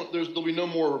you don't, there'll be no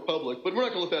more Republic. But we're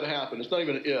not going to let that happen. It's not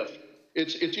even an if.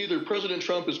 It's either President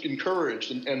Trump is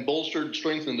encouraged and bolstered and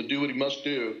strengthened to do what he must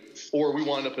do, or we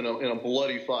wind up in a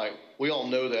bloody fight. We all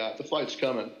know that. The fight's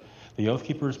coming. The Oath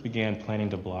Keepers began planning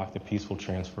to block the peaceful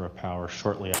transfer of power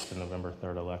shortly after the November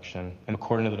 3rd election. And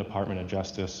according to the Department of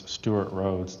Justice, Stuart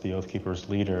Rhodes, the Oath Keepers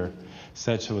leader,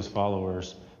 said to his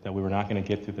followers that we were not going to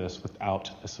get through this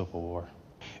without a civil war.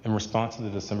 In response to the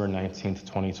December 19th,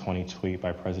 2020 tweet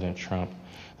by President Trump,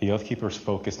 the Oath Keepers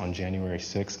focused on January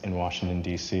 6th in Washington,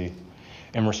 D.C.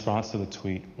 In response to the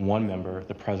tweet, one member,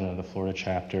 the president of the Florida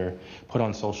chapter, put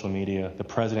on social media, "The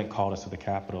president called us to the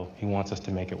Capitol. He wants us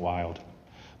to make it wild."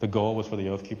 The goal was for the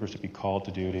Oath Keepers to be called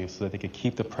to duty so that they could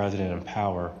keep the president in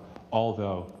power,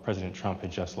 although President Trump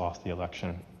had just lost the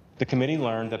election. The committee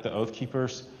learned that the Oath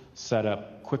Keepers set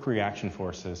up quick reaction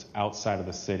forces outside of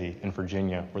the city in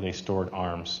Virginia where they stored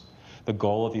arms. The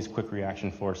goal of these quick reaction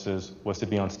forces was to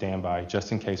be on standby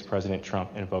just in case President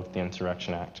Trump invoked the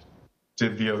Insurrection Act.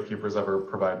 Did the Oath Keepers ever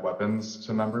provide weapons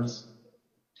to members?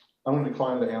 I'm going to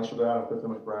decline to answer that and put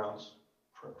them as grounds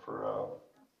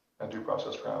and due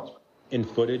process grounds. In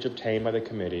footage obtained by the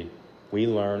committee, we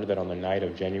learned that on the night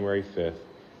of January 5th,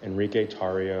 Enrique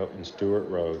Tarrio and Stuart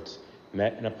Rhodes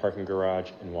met in a parking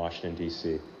garage in Washington,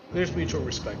 D.C. There's mutual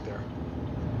respect there.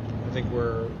 I think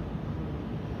we're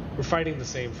fighting the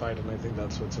same fight, and I think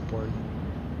that's what's important.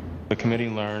 The committee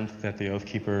learned that the Oath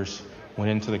Keepers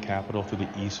went into the Capitol through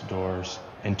the east doors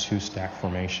in two stack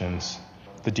formations.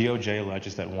 The DOJ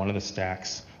alleges that one of the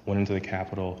stacks went into the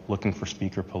Capitol looking for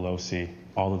Speaker Pelosi,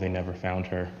 although they never found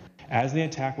her. As the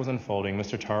attack was unfolding,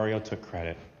 Mr. Tarrio took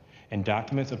credit. In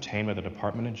documents obtained by the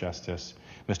Department of Justice,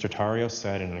 Mr. Tarrio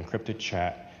said in an encrypted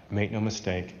chat, "Make no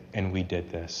mistake, and we did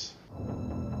this."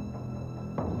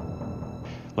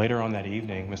 Later on that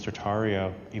evening, Mr.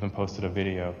 Tarrio even posted a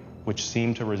video which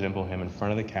seemed to resemble him in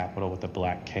front of the Capitol with a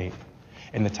black cape,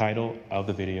 and the title of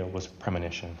the video was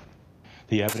Premonition.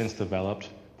 The evidence developed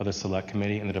by the Select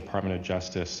Committee and the Department of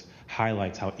Justice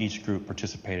highlights how each group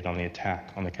participated on the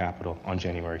attack on the Capitol on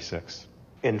January 6th.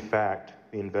 In fact,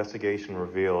 the investigation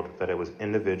revealed that it was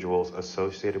individuals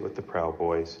associated with the Proud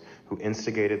Boys who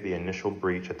instigated the initial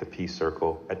breach at the Peace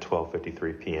Circle at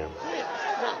 12:53 p.m.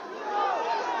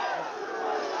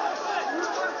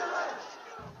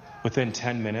 Within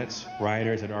 10 minutes,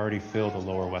 rioters had already filled the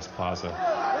Lower West Plaza.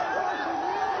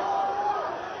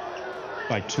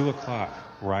 By 2 o'clock,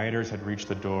 rioters had reached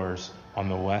the doors on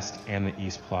the West and the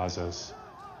East Plazas.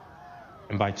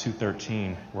 And by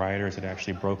 2:13, rioters had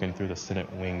actually broken through the Senate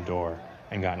wing door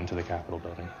and gotten into the Capitol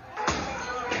building.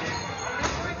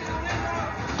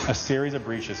 A series of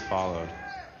breaches followed.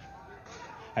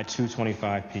 At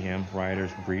 2:25 p.m.,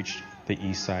 rioters breached the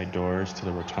east side doors to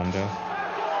the Rotunda.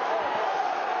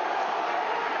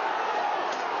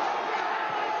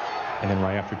 And then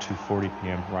right after 2:40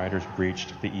 p.m., rioters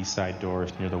breached the east side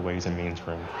doors near the Ways and Means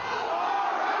room.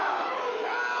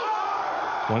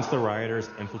 Once the rioters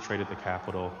infiltrated the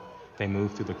Capitol, they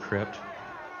moved through the crypt,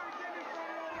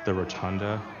 the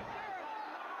Rotunda,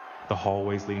 the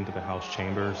hallways leading to the House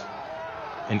chambers,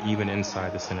 and even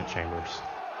inside the Senate chambers.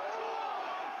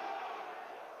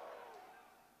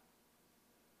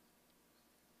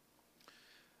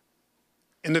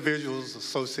 Individuals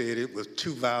associated with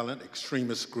two violent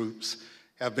extremist groups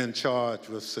have been charged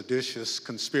with seditious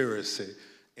conspiracy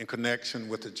in connection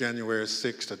with the January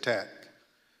 6th attack.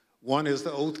 One is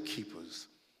the Oath Keepers.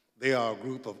 They are a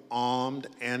group of armed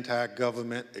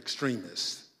anti-government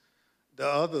extremists. The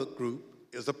other group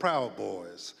is the Proud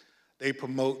Boys. They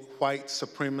promote white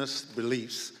supremacist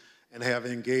beliefs and have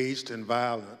engaged in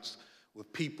violence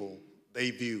with people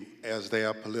they view as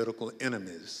their political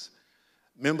enemies.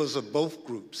 Members of both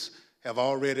groups have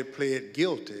already pled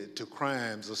guilty to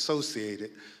crimes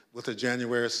associated with the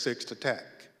January 6th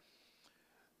attack.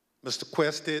 Mr.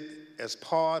 Quested, as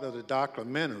part of the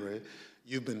documentary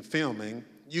you've been filming,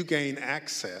 you gained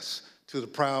access to the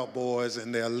Proud Boys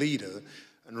and their leader,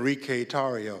 Enrique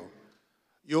Tarrio.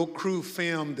 Your crew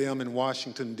filmed them in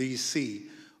Washington, D.C.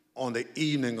 on the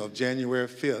evening of January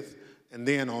 5th and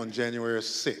then on January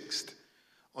 6th.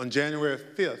 On January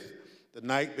 5th, the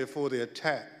night before the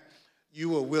attack, you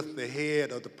were with the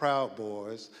head of the Proud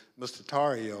Boys, Mr.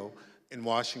 Tarrio, in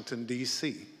Washington,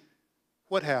 D.C.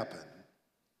 What happened?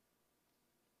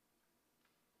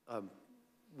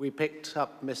 We picked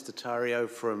up Mr. Tarrio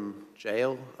from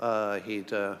jail.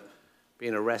 He'd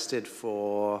been arrested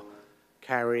for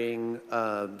carrying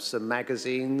some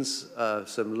magazines,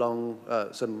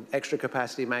 some extra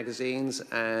capacity magazines,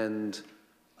 and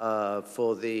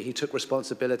he took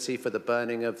responsibility for the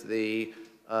burning of the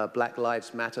Black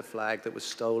Lives Matter flag that was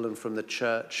stolen from the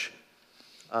church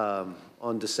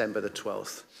on December the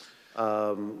 12th.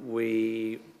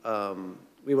 We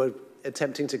were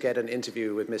attempting to get an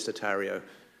interview with Mr. Tarrio.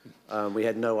 We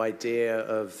had no idea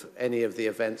of any of the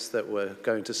events that were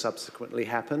going to subsequently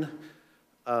happen.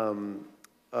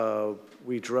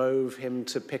 We drove him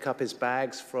to pick up his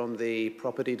bags from the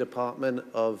property department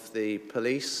of the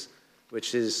police,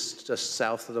 which is just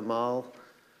south of the mall.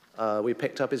 We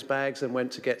picked up his bags and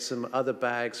went to get some other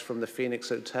bags from the Phoenix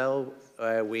Hotel,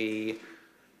 where we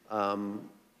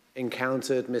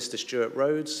encountered Mr. Stewart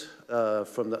Rhodes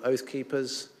from the Oath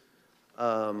Keepers.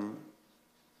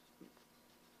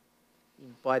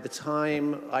 By the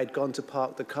time I'd gone to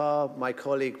park the car, my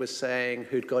colleague was saying,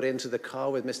 who'd got into the car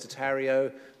with Mr.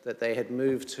 Tarrio, that they had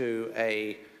moved to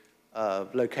a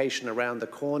location around the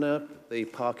corner, the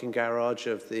parking garage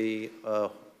of the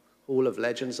Hall of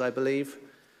Legends, I believe.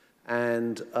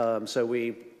 And so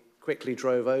we quickly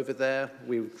drove over there.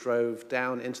 We drove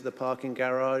down into the parking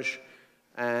garage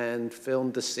and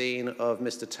filmed the scene of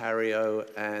Mr. Tarrio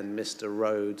and Mr.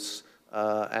 Rhodes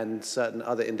and certain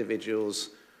other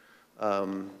individuals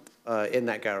in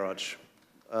that garage.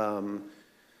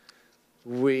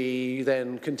 We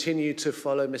then continued to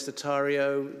follow Mr.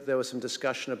 Tarrio. There was some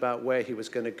discussion about where he was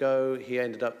going to go. He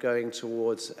ended up going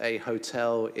towards a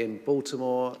hotel in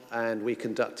Baltimore, and we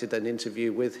conducted an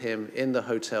interview with him in the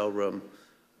hotel room.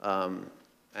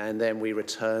 And then we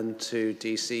returned to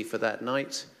DC for that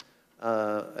night.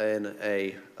 And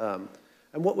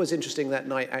what was interesting that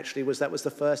night, actually, was that was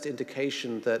the first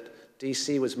indication that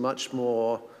DC was much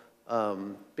more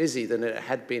busy than it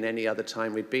had been any other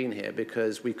time we'd been here,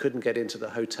 because we couldn't get into the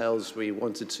hotels we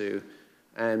wanted to,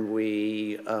 and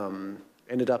we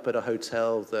ended up at a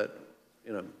hotel that,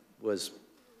 was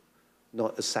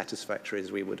not as satisfactory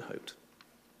as we would have hoped.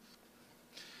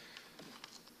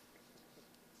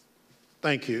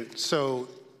 Thank you. So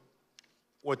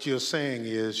what you're saying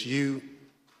is you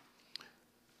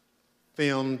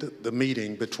filmed the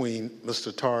meeting between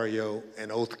Mr. Tarrio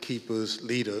and Oath Keepers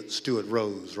leader Stewart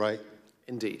Rhodes, right?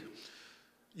 Indeed.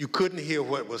 You couldn't hear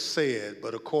what was said,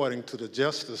 but according to the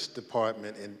Justice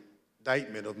Department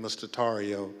indictment of Mr.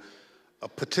 Tarrio, a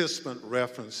participant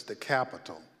referenced the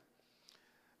Capitol.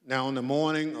 Now, on the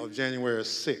morning of January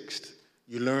 6th,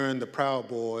 you learned the Proud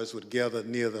Boys would gather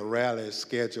near the rally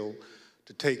scheduled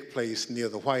to take place near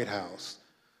the White House.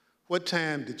 What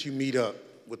time did you meet up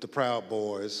with the Proud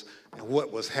Boys, and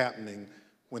what was happening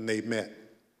when they met?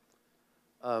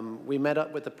 We met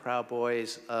up with the Proud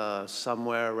Boys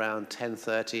somewhere around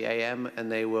 10:30 a.m.,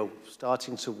 and they were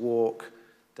starting to walk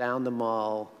down the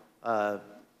mall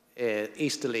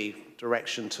easterly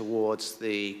direction towards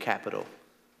the Capitol.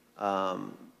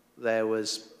 There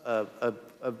was a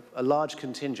large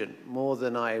contingent, more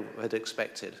than I had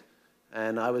expected,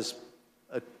 and I was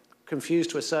confused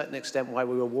to a certain extent why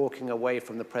we were walking away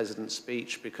from the president's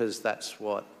speech, because that's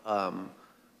what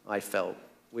I felt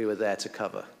we were there to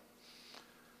cover.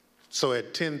 So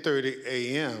at 10:30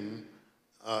 a.m.,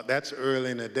 that's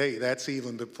early in the day. That's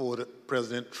even before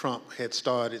President Trump had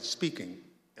started speaking.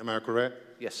 Am I correct?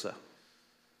 Yes, sir.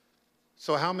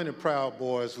 So how many Proud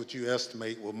Boys would you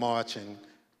estimate were marching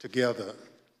together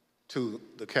to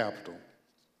the Capitol?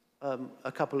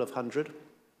 A couple of hundred,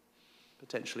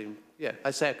 potentially. Yeah,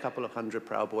 I'd say a couple of hundred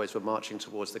Proud Boys were marching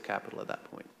towards the Capitol at that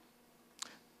point.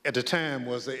 At the time,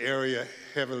 was the area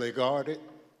heavily guarded?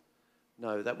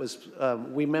 No, that was, I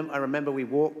remember we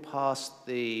walked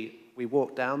we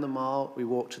walked down the mall, we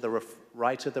walked to the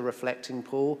right of the reflecting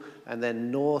pool, and then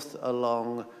north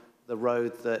along the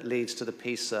road that leads to the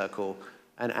Peace Circle.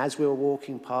 And as we were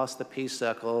walking past the Peace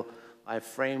Circle, I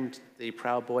framed the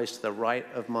Proud Boys to the right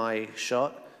of my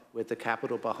shot with the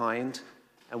Capitol behind,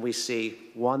 and we see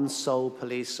one sole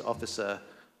police officer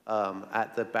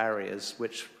at the barriers,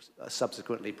 which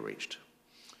subsequently breached.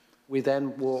 We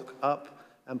then walk up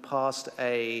and past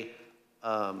a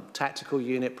tactical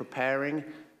unit preparing,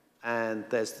 and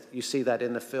you see that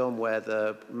in the film where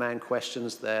the man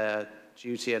questions their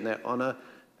duty and their honor,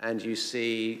 and you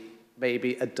see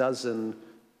maybe a dozen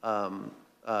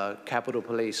Capitol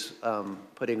Police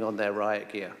putting on their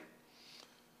riot gear.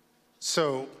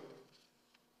 So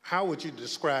how would you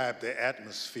describe the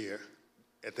atmosphere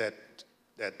at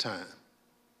that time?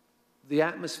 The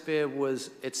atmosphere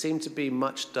it seemed to be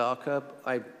much darker.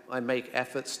 I make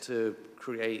efforts to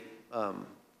create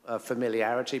a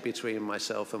familiarity between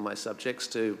myself and my subjects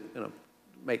to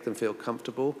make them feel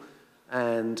comfortable.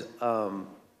 And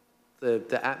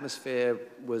the atmosphere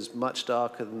was much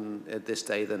darker this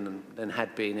day than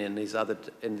had been in these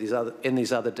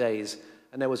other days.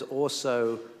 And there was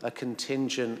also a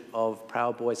contingent of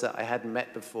Proud Boys that I hadn't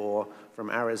met before from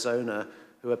Arizona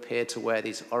who appeared to wear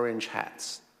these orange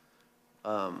hats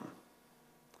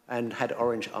and had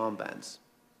orange armbands.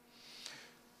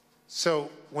 So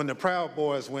when the Proud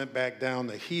Boys went back down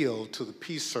the hill to the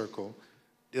Peace Circle,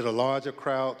 did a larger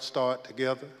crowd start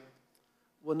together?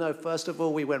 Well, no. First of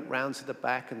all, we went round to the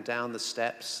back and down the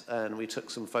steps, and we took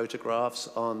some photographs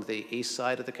on the east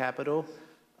side of the Capitol,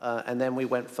 and then we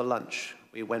went for lunch.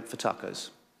 We went for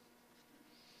tacos.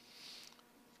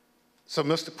 So,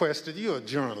 Mr. Questa, you're a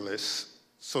journalist,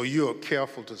 so you're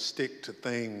careful to stick to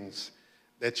things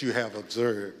that you have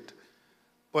observed.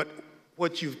 But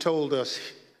what you've told us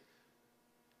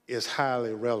is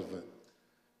highly relevant.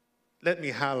 Let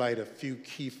me highlight a few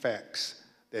key facts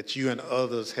that you and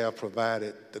others have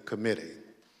provided the committee.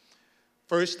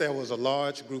 First, there was a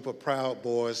large group of Proud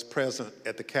Boys present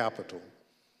at the Capitol.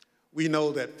 We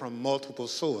know that from multiple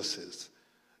sources.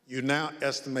 You now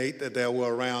estimate that there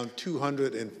were around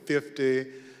 250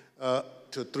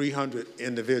 to 300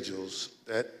 individuals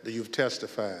that you've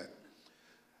testified.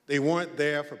 They weren't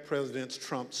there for President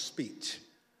Trump's speech.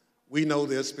 We know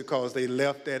this because they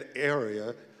left that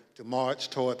area to march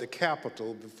toward the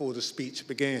Capitol before the speech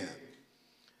began.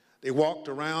 They walked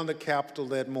around the Capitol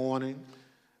that morning.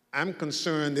 I'm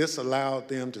concerned this allowed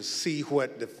them to see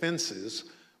what defenses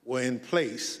were in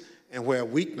place and where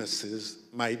weaknesses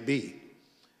might be.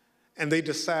 And they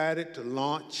decided to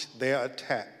launch their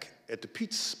attack at the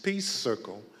Peace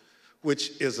Circle,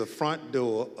 which is the front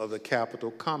door of the Capitol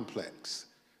complex.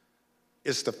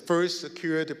 It's the first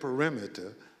security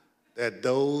perimeter that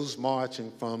those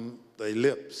marching from the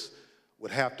ellipse would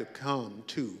have to come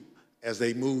to as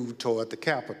they moved toward the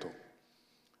Capitol.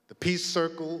 The Peace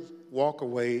Circle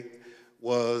walkway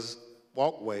was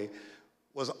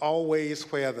always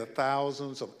where the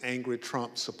thousands of angry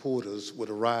Trump supporters would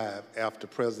arrive after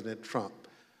President Trump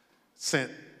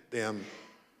sent them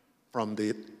from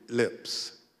the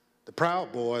ellipse. The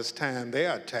Proud Boys timed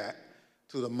their attack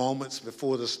to the moments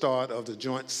before the start of the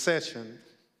joint session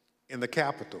in the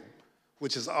Capitol,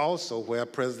 which is also where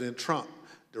President Trump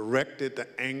directed the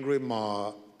angry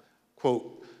mob,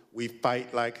 quote, "We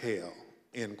fight like hell,"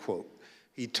 end quote.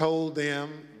 He told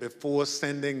them before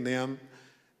sending them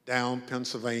down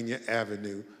Pennsylvania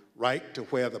Avenue, right to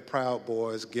where the Proud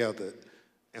Boys gathered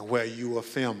and where you were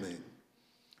filming.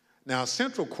 Now, a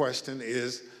central question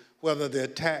is whether the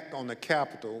attack on the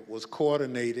Capitol was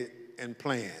coordinated and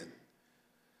planned.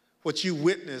 What you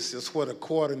witnessed is what a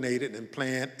coordinated and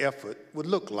planned effort would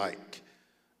look like.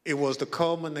 It was the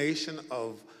culmination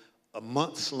of a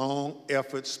months-long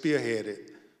effort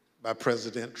spearheaded by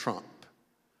President Trump.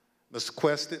 Mr.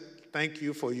 Questa, thank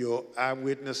you for your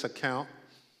eyewitness account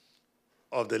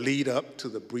of the lead up to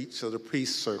the breach of the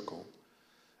Peace Circle.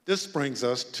 This brings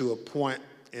us to a point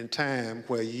in time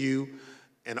where you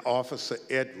and Officer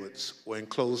Edwards were in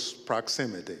close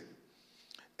proximity.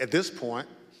 At this point,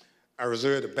 I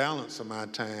reserve the balance of my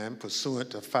time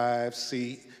pursuant to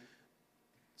 5C,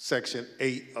 Section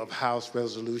 8 of House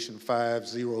Resolution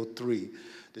 503.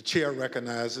 The chair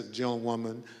recognizes the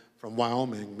gentlewoman from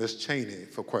Wyoming, Ms. Cheney,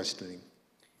 for questioning.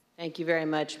 Thank you very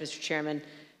much, Mr. Chairman.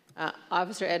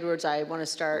 Officer Edwards, I want to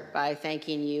start by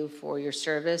thanking you for your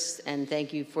service and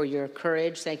thank you for your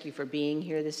courage. Thank you for being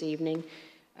here this evening.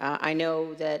 I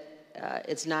know that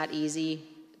it's not easy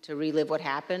to relive what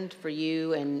happened for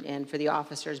you and for the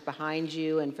officers behind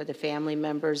you and for the family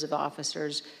members of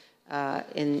officers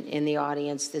in the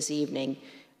audience this evening.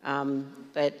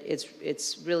 But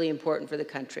it's really important for the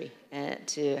country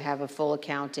to have a full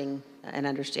accounting and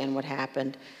understand what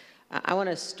happened. I want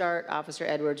to start, Officer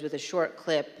Edwards, with a short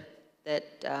clip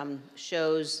that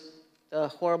shows the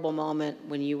horrible moment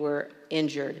when you were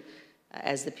injured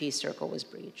as the peace circle was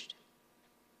breached.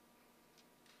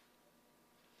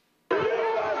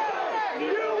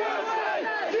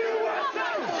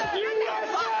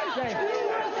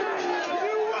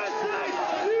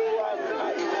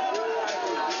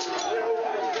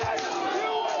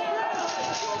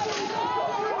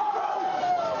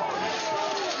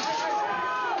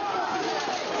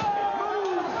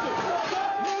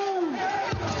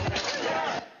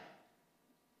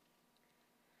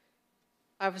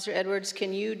 Officer Edwards,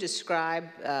 can you describe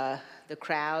the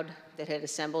crowd that had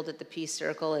assembled at the Peace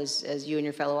Circle as you and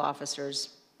your fellow officers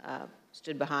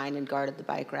stood behind and guarded the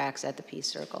bike racks at the Peace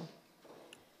Circle?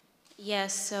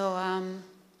 Yes, so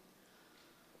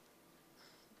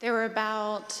there were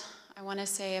about, I want to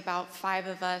say about 5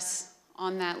 of us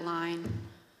on that line.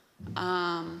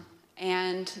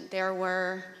 And there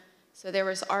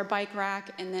was our bike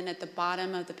rack, and then at the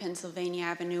bottom of the Pennsylvania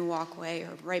Avenue walkway,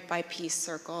 or right by Peace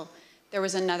Circle, there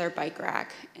was another bike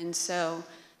rack. And so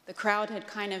the crowd had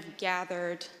kind of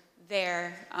gathered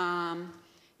there.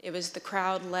 It was the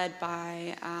crowd led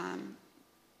by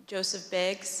Joseph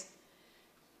Biggs,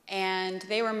 and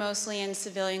they were mostly in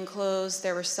civilian clothes.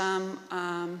 There were some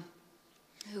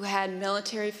who had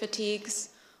military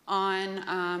fatigues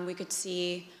on. We could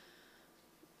see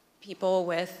people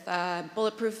with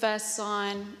bulletproof vests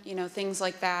on, things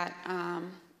like that.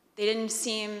 They didn't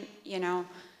seem,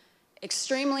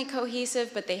 extremely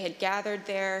cohesive, but they had gathered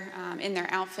there in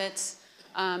their outfits,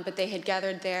 but they had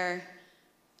gathered there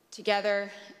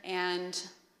together, and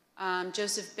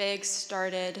Joseph Biggs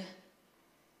started,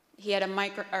 he had a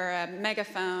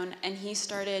megaphone, and he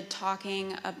started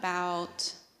talking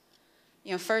about,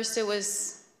 first it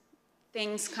was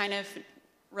things kind of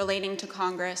relating to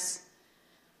Congress,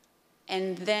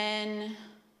 and then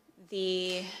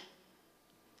the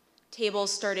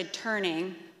tables started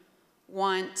turning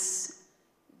once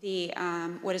the,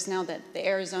 what is now the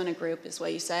Arizona group is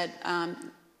what you said,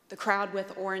 the crowd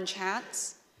with orange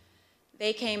hats,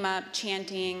 they came up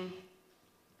chanting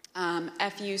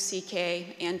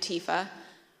F-U-C-K, Antifa,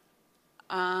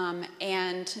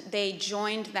 and they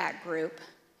joined that group.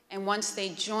 And once they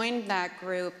joined that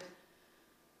group,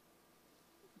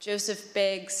 Joseph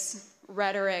Biggs'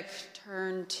 rhetoric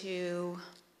turned to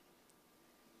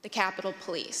the Capitol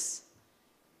Police.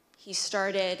 He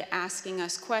started asking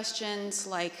us questions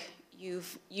like, you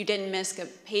didn't miss a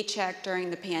paycheck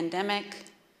during the pandemic.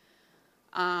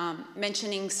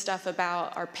 Mentioning stuff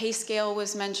about our pay scale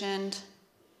was mentioned.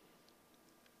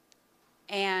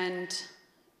 And,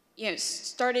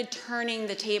 started turning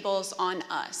the tables on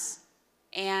us.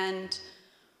 And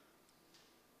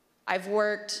I've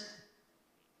worked,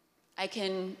 I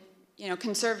can,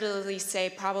 conservatively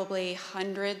say probably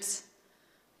hundreds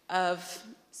of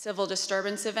civil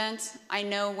disturbance events. I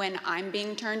know when I'm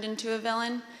being turned into a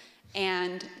villain,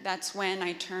 and that's when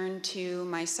I turned to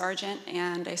my sergeant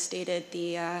and I stated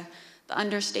the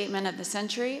understatement of the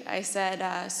century. I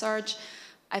said, Sarge,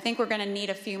 I think we're gonna need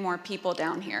a few more people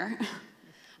down here.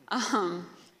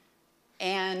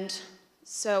 And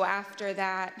so after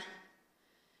that,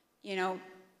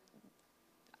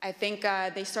 I think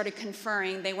they started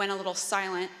conferring. They went a little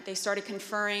silent. They started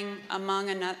conferring among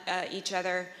each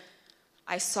other.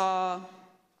 I saw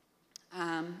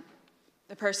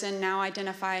the person now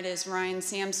identified as Ryan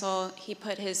Samsel. He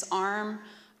put his arm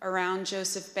around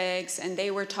Joseph Biggs, and they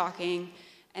were talking,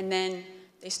 and then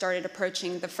they started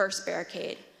approaching the first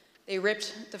barricade. They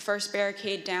ripped the first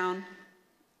barricade down,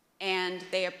 and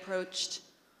they approached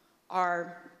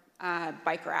our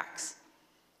bike racks.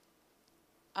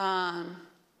 At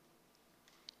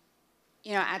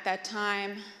that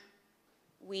time,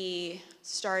 we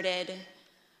started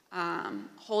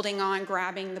holding on,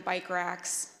 grabbing the bike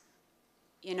racks.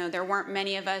 There weren't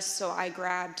many of us, so I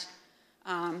grabbed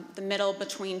the middle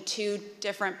between 2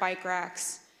 different bike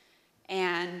racks.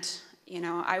 And,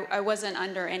 I wasn't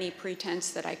under any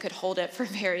pretense that I could hold it for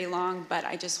very long, but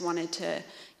I just wanted to,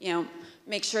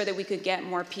 make sure that we could get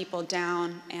more people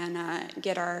down and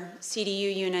get our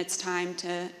CDU units time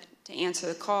to answer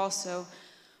the call. So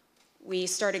we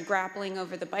started grappling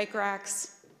over the bike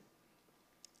racks.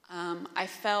 I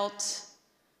felt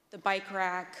the bike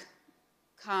rack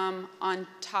come on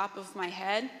top of my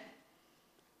head,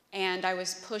 and I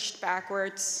was pushed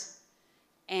backwards,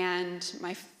 and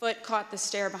my foot caught the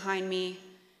stair behind me,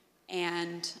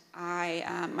 and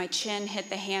my chin hit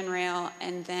the handrail,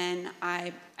 and then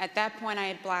at that point I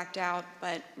had blacked out,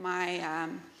 but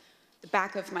the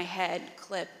back of my head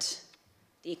clipped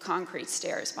the concrete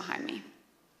stairs behind me.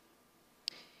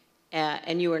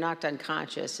 And you were knocked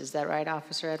unconscious, is that right,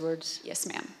 Officer Edwards? Yes,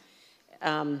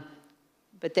 ma'am.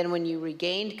 but then when you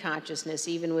regained consciousness,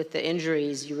 even with the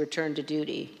injuries, you returned to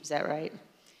duty. Is that right?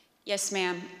 Yes,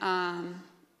 ma'am.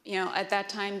 You know, at that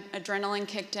time, adrenaline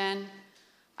kicked in.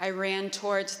 I ran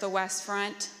towards the West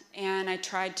Front, and I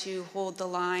tried to hold the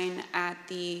line at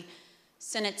the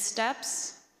Senate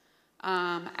steps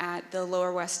at the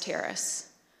Lower West Terrace.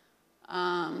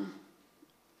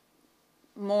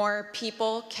 More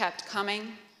people kept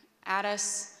coming at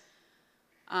us.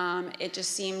 It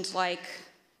just seemed like,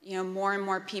 you know, more and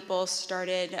more people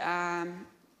started,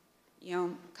 you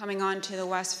know, coming onto the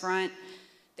West Front.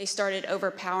 They started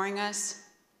overpowering us.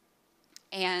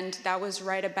 And that was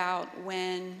right about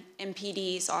when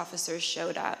MPD's officers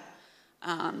showed up.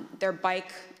 Their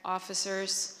bike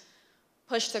officers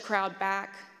pushed the crowd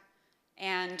back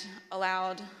and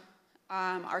allowed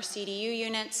our CDU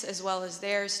units as well as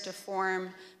theirs to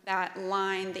form that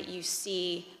line that you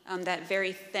see, that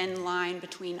very thin line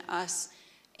between us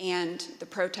and the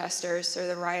protesters or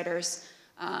the rioters,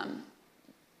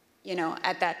 you know,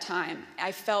 at that time.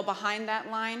 I fell behind that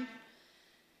line,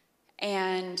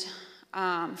 and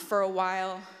for a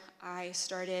while I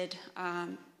started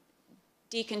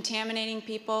decontaminating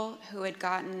people who had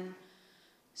gotten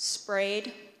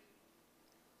sprayed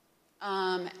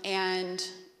and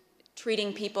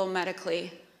treating people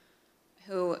medically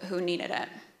who needed it.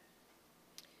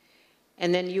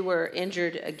 And then you were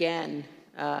injured again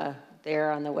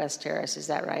there on the West Terrace. Is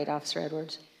that right, Officer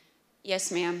Edwards?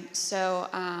 Yes, ma'am. So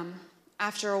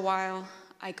after a while,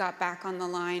 I got back on the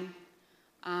line.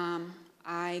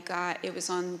 It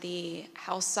was on the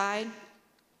house side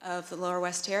of the Lower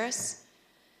West Terrace.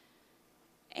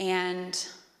 And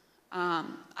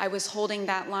I was holding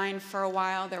that line for a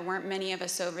while. There weren't many of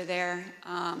us over there.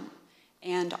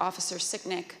 And Officer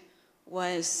Sicknick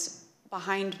was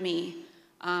behind me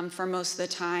for most of the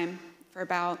time, for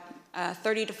about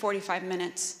 30 to 45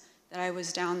 minutes that I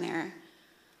was down there.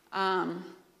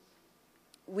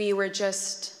 We were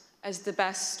just, as the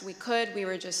best we could, we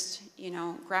were just, you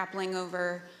know, grappling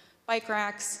over bike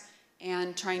racks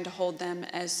and trying to hold them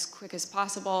as quick as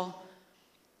possible.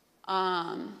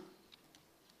 All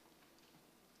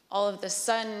of a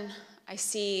sudden, I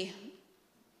see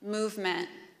movement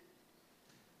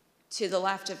to the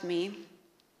left of me,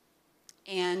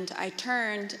 and I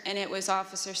turned, and it was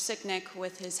Officer Sicknick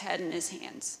with his head in his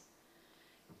hands.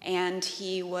 And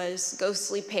he was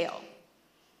ghostly pale,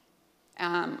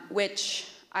 which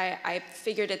I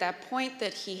figured at that point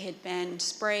that he had been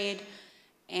sprayed,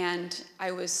 and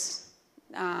I was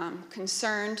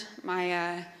concerned.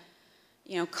 My,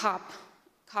 you know, cop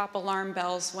alarm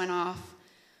bells went off,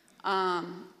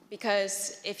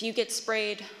 because if you get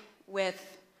sprayed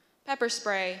with pepper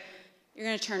spray, you're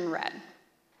going to turn red.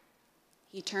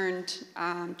 He turned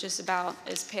just about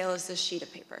as pale as this sheet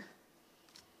of paper.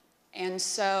 And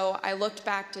so I looked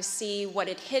back to see what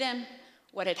had hit him,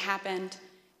 what had happened,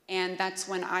 and that's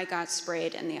when I got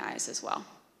sprayed in the eyes as well.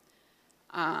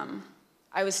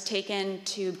 I was taken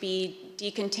to be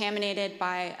decontaminated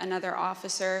by another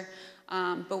officer,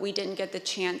 but we didn't get the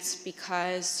chance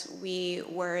because we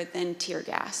were then tear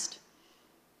gassed.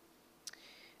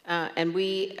 And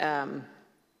we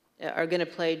are going to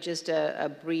play just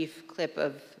a brief clip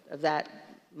of that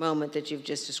moment that you've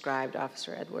just described,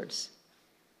 Officer Edwards.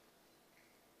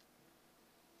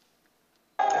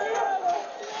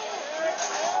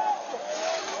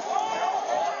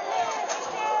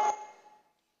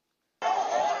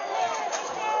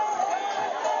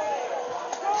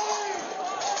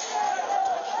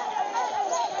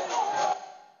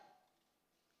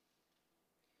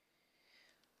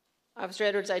 Officer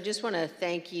Edwards, I just want to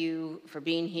thank you for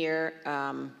being here.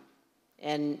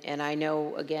 And I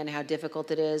know, again, how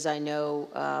difficult it is. I know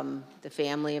the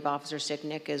family of Officer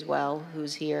Sicknick as well,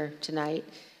 who's here tonight.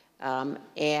 One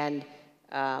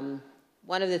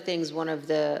of the things one of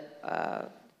the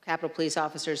Capitol Police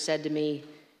officers said to me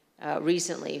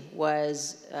recently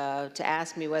was to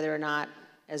ask me whether or not,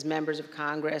 as members of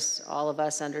Congress, all of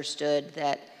us understood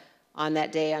that on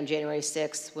that day, on January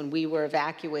 6th, when we were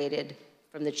evacuated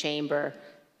from the chamber,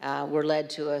 were led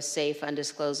to a safe,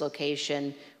 undisclosed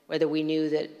location, whether we knew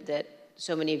that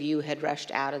so many of you had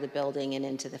rushed out of the building and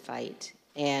into the fight.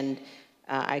 And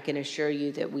I can assure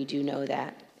you that we do know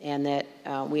that, and that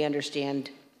we understand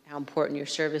how important your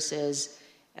service is.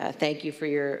 Thank you for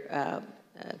your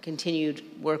continued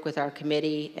work with our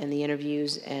committee and the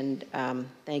interviews, and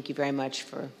thank you very much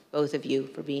for both of you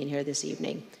for being here this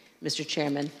evening. Mr.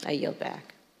 Chairman, I yield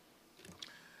back.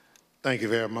 Thank you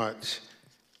very much.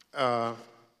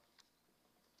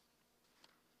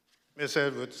 Ms.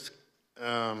 Edwards,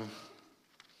 can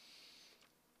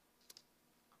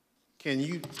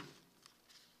you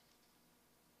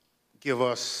give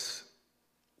us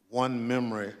one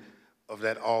memory of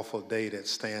that awful day that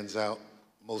stands out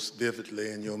most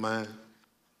vividly in your mind?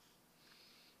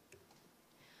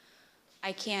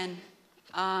 I can.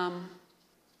 That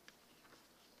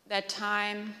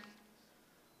time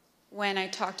when I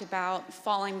talked about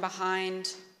falling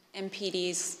behind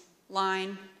MPD's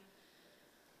line,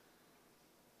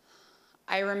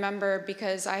 I remember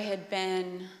because I had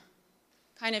been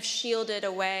kind of shielded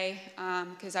away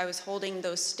because I was holding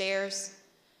those stairs,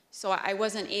 so I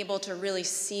wasn't able to really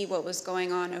see what was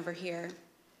going on over here.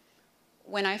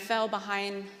 When I fell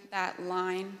behind that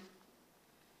line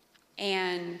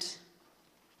and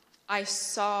I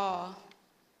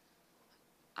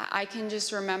can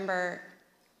just remember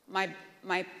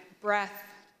my breath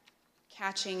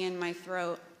catching in my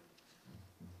throat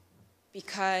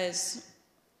because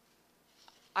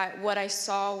what I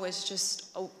saw was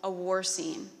just a war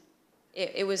scene.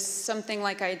 It was something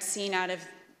like I'd seen out of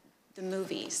the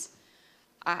movies.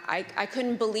 I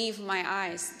couldn't believe my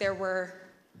eyes. There were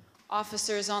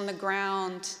officers on the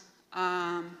ground,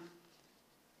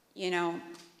 you know,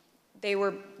 they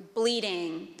were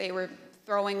bleeding, they were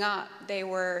throwing up, they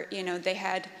were, you know, they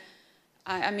had,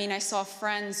 I mean, I saw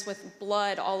friends with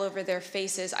blood all over their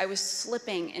faces. I was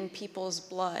slipping in people's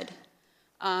blood.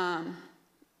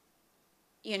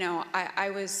 You know, I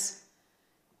was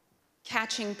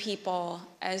catching people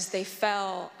as they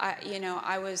fell.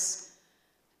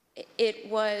 It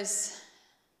was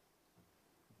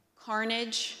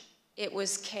carnage. It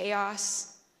was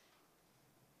chaos.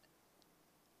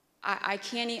 I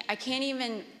can't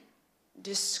even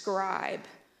describe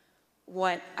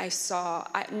what I saw.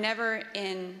 Never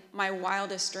in my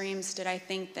wildest dreams did I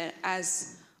think that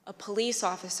as a police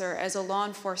officer, as a law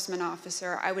enforcement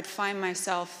officer, I would find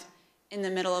myself in the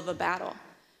middle of a battle.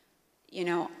 You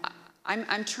know,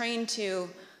 I'm trained to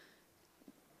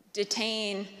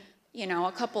detain, you know,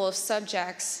 a couple of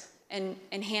subjects and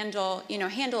handle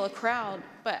a crowd,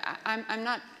 but I'm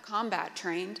not combat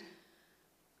trained.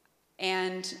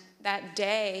 And that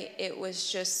day, it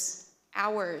was just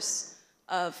hours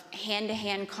of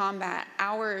hand-to-hand combat,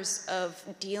 hours of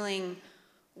dealing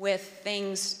with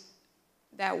things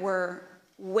that were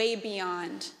way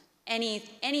beyond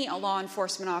any law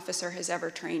enforcement officer has ever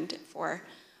trained for.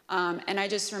 And I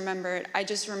just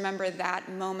remember that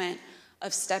moment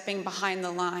of stepping behind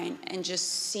the line and just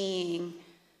seeing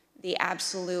the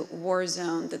absolute war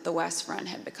zone that the West Front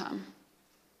had become.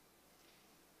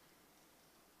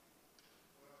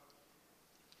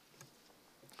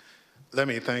 Let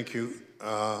me thank you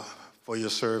for your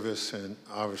service and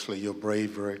obviously your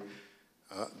bravery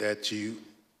that you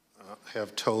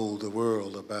have told the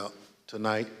world about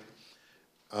tonight.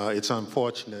 It's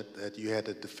unfortunate that you had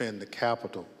to defend the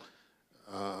Capitol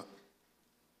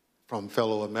from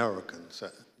fellow Americans.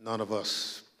 None of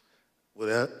us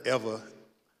would ever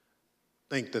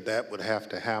think that that would have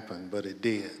to happen, but it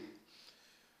did.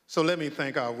 So let me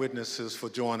thank our witnesses for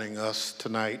joining us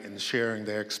tonight and sharing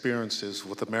their experiences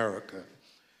with America.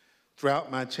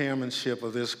 Throughout my chairmanship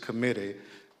of this committee,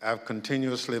 I've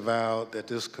continuously vowed that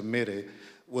this committee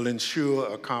will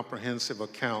ensure a comprehensive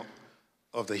account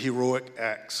of the heroic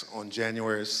acts on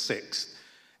January 6th,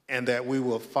 and that we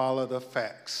will follow the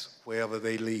facts wherever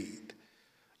they lead.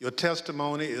 Your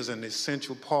testimony is an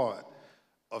essential part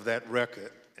of that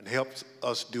record and helps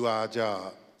us do our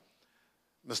job.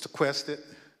 Mr. Quested,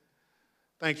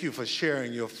 thank you for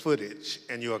sharing your footage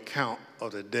and your account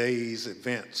of the day's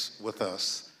events with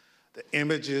us. The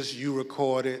images you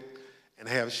recorded and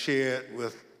have shared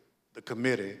with the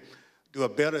committee do a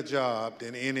better job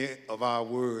than any of our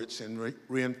words in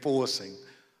reinforcing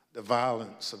the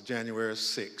violence of January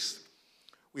 6th.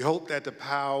 We hope that the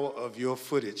power of your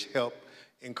footage help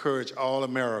encourage all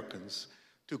Americans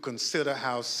to consider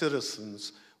how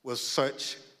citizens with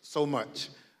so much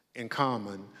in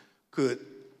common could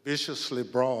viciously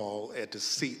brawl at the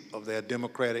seat of their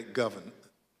democratic government.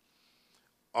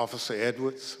 Officer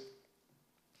Edwards,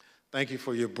 thank you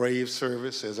for your brave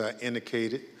service, as I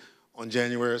indicated, on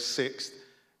January 6th,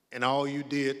 and all you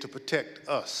did to protect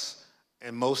us,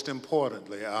 and most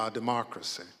importantly, our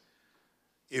democracy.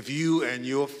 If you and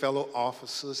your fellow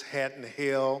officers hadn't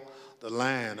held the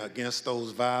line against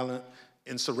those violent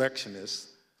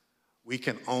insurrectionists, we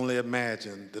can only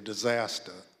imagine the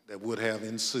disaster that would have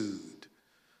ensued.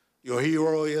 Your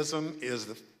heroism in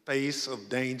the face of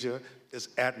danger is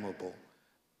admirable,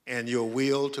 and your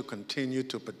will to continue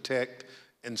to protect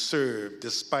and serve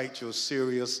despite your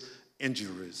serious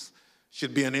injuries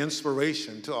should be an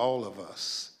inspiration to all of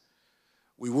us.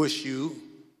 We wish you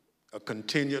a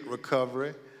continued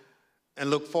recovery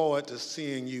and look forward to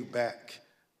seeing you back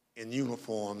in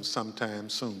uniform sometime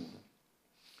soon.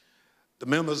 The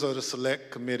members of the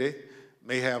Select Committee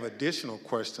may have additional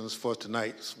questions for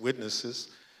tonight's witnesses,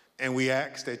 and we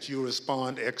ask that you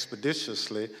respond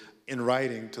expeditiously in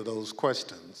writing to those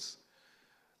questions.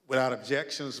 Without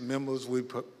objections, members will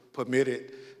be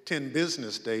permitted 10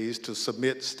 business days to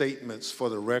submit statements for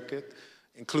the record,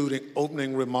 including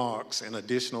opening remarks and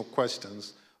additional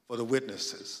questions for the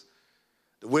witnesses.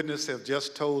 The witnesses have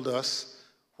just told us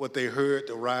what they heard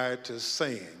the rioters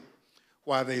saying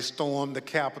while they stormed the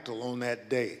Capitol on that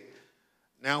day.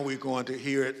 Now we're going to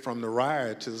hear it from the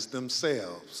rioters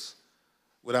themselves.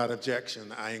 Without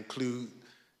objection, I include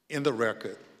in the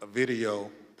record a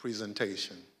video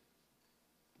presentation.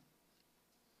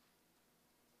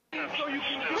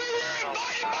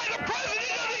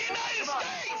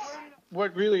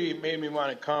 What really made me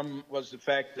want to come was the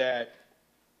fact that,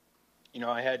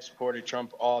 I had supported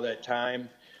Trump all that time.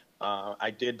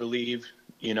 I did believe,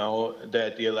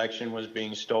 that the election was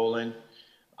being stolen.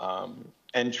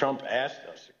 And Trump asked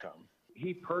us to come.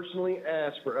 He personally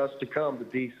asked for us to come to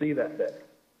D.C. that day.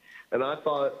 And I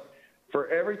thought, for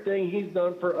everything he's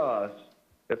done for us,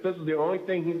 if this is the only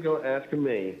thing he's going to ask of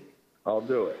me, I'll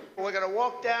do it. We're going to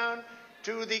walk down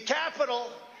to the Capitol.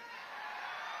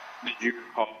 Did you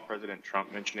recall President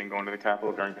Trump mentioning going to the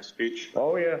Capitol during his speech?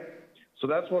 Oh, yeah. So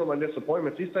that's one of my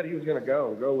disappointments. He said he was going to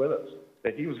go with us,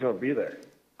 that he was going to be there.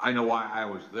 I know why I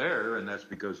was there, and that's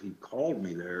because he called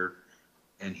me there,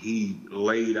 and he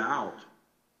laid out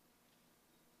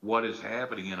what is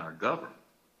happening in our government.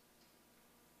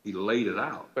 He laid it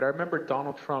out. But I remember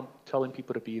Donald Trump telling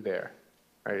people to be there,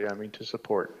 right? To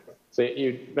support. So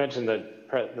you mentioned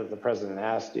that the president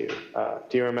asked you.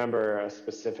 Do you remember a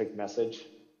specific message?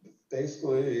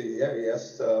 Basically, yeah, he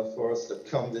asked for us to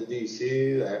come to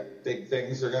D.C., that big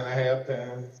things are going to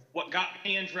happen. What got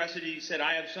me interested, he said,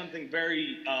 I have something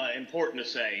very important to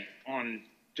say on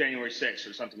January 6th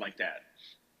or something like that,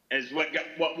 is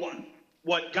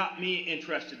what got me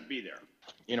interested to be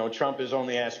there. Trump has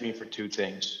only asked me for two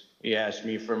things. He asked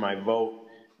me for my vote,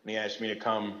 and he asked me to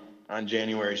come on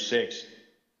January 6th.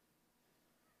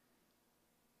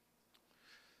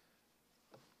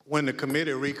 When the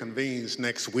committee reconvenes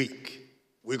next week,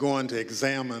 we're going to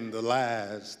examine the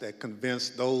lies that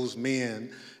convinced those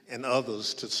men and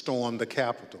others to storm the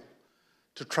Capitol,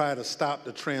 to try to stop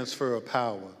the transfer of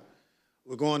power.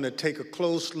 We're going to take a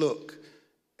close look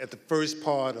at the first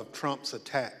part of Trump's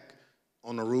attack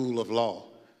on the rule of law,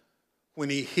 when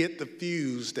he hit the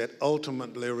fuse that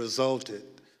ultimately resulted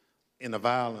in the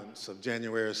violence of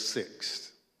January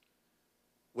 6th.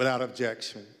 Without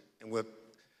objection, and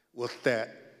with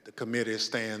that, the committee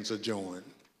stands adjourned.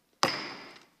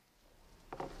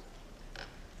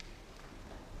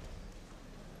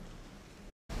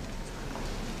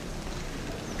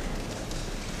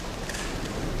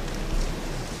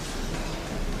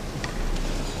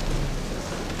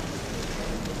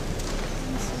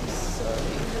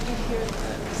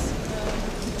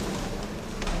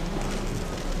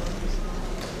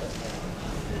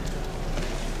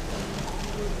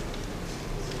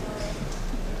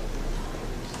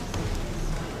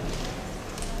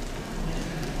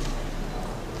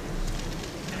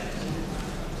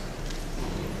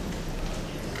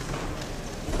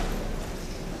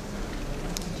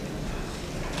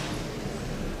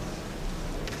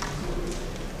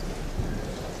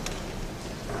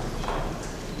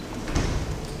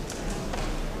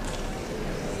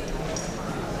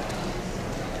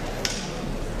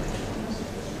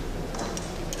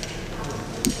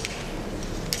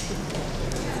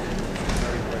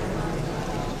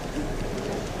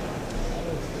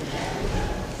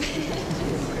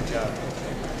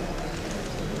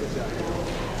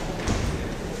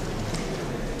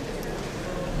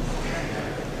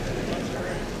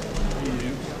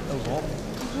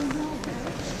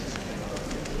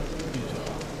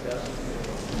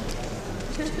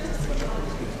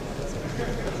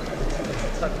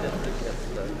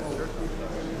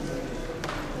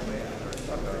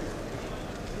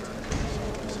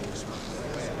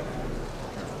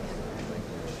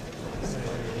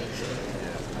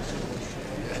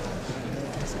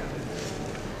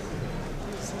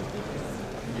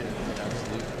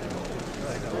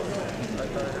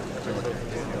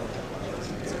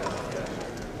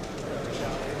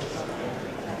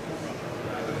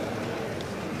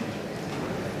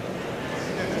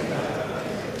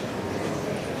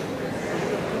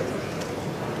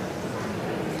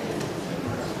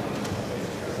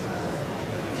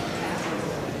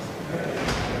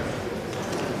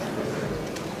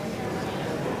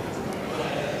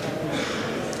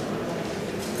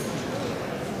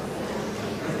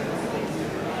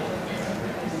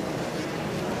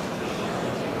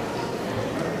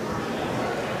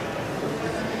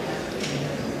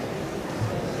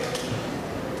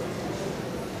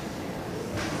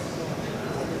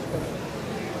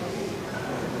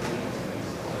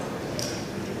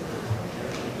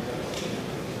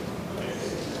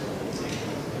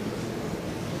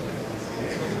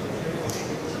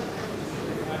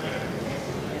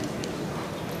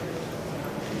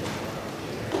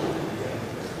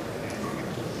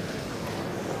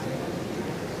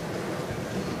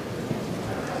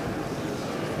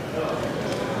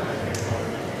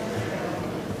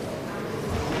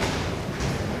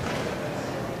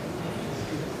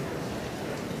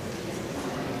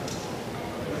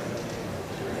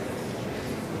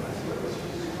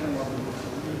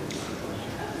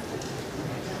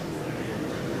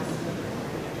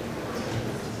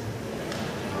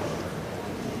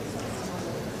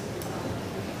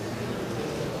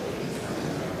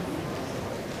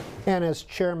 And as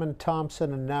Chairman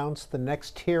Thompson announced, the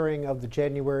next hearing of the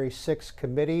January 6th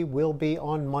committee will be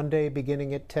on Monday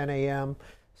beginning at 10 a.m.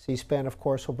 C-SPAN, of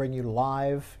course, will bring you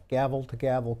live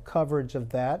gavel-to-gavel coverage of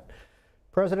that.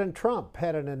 President Trump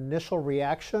had an initial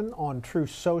reaction on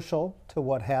Truth Social to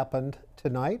what happened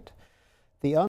tonight.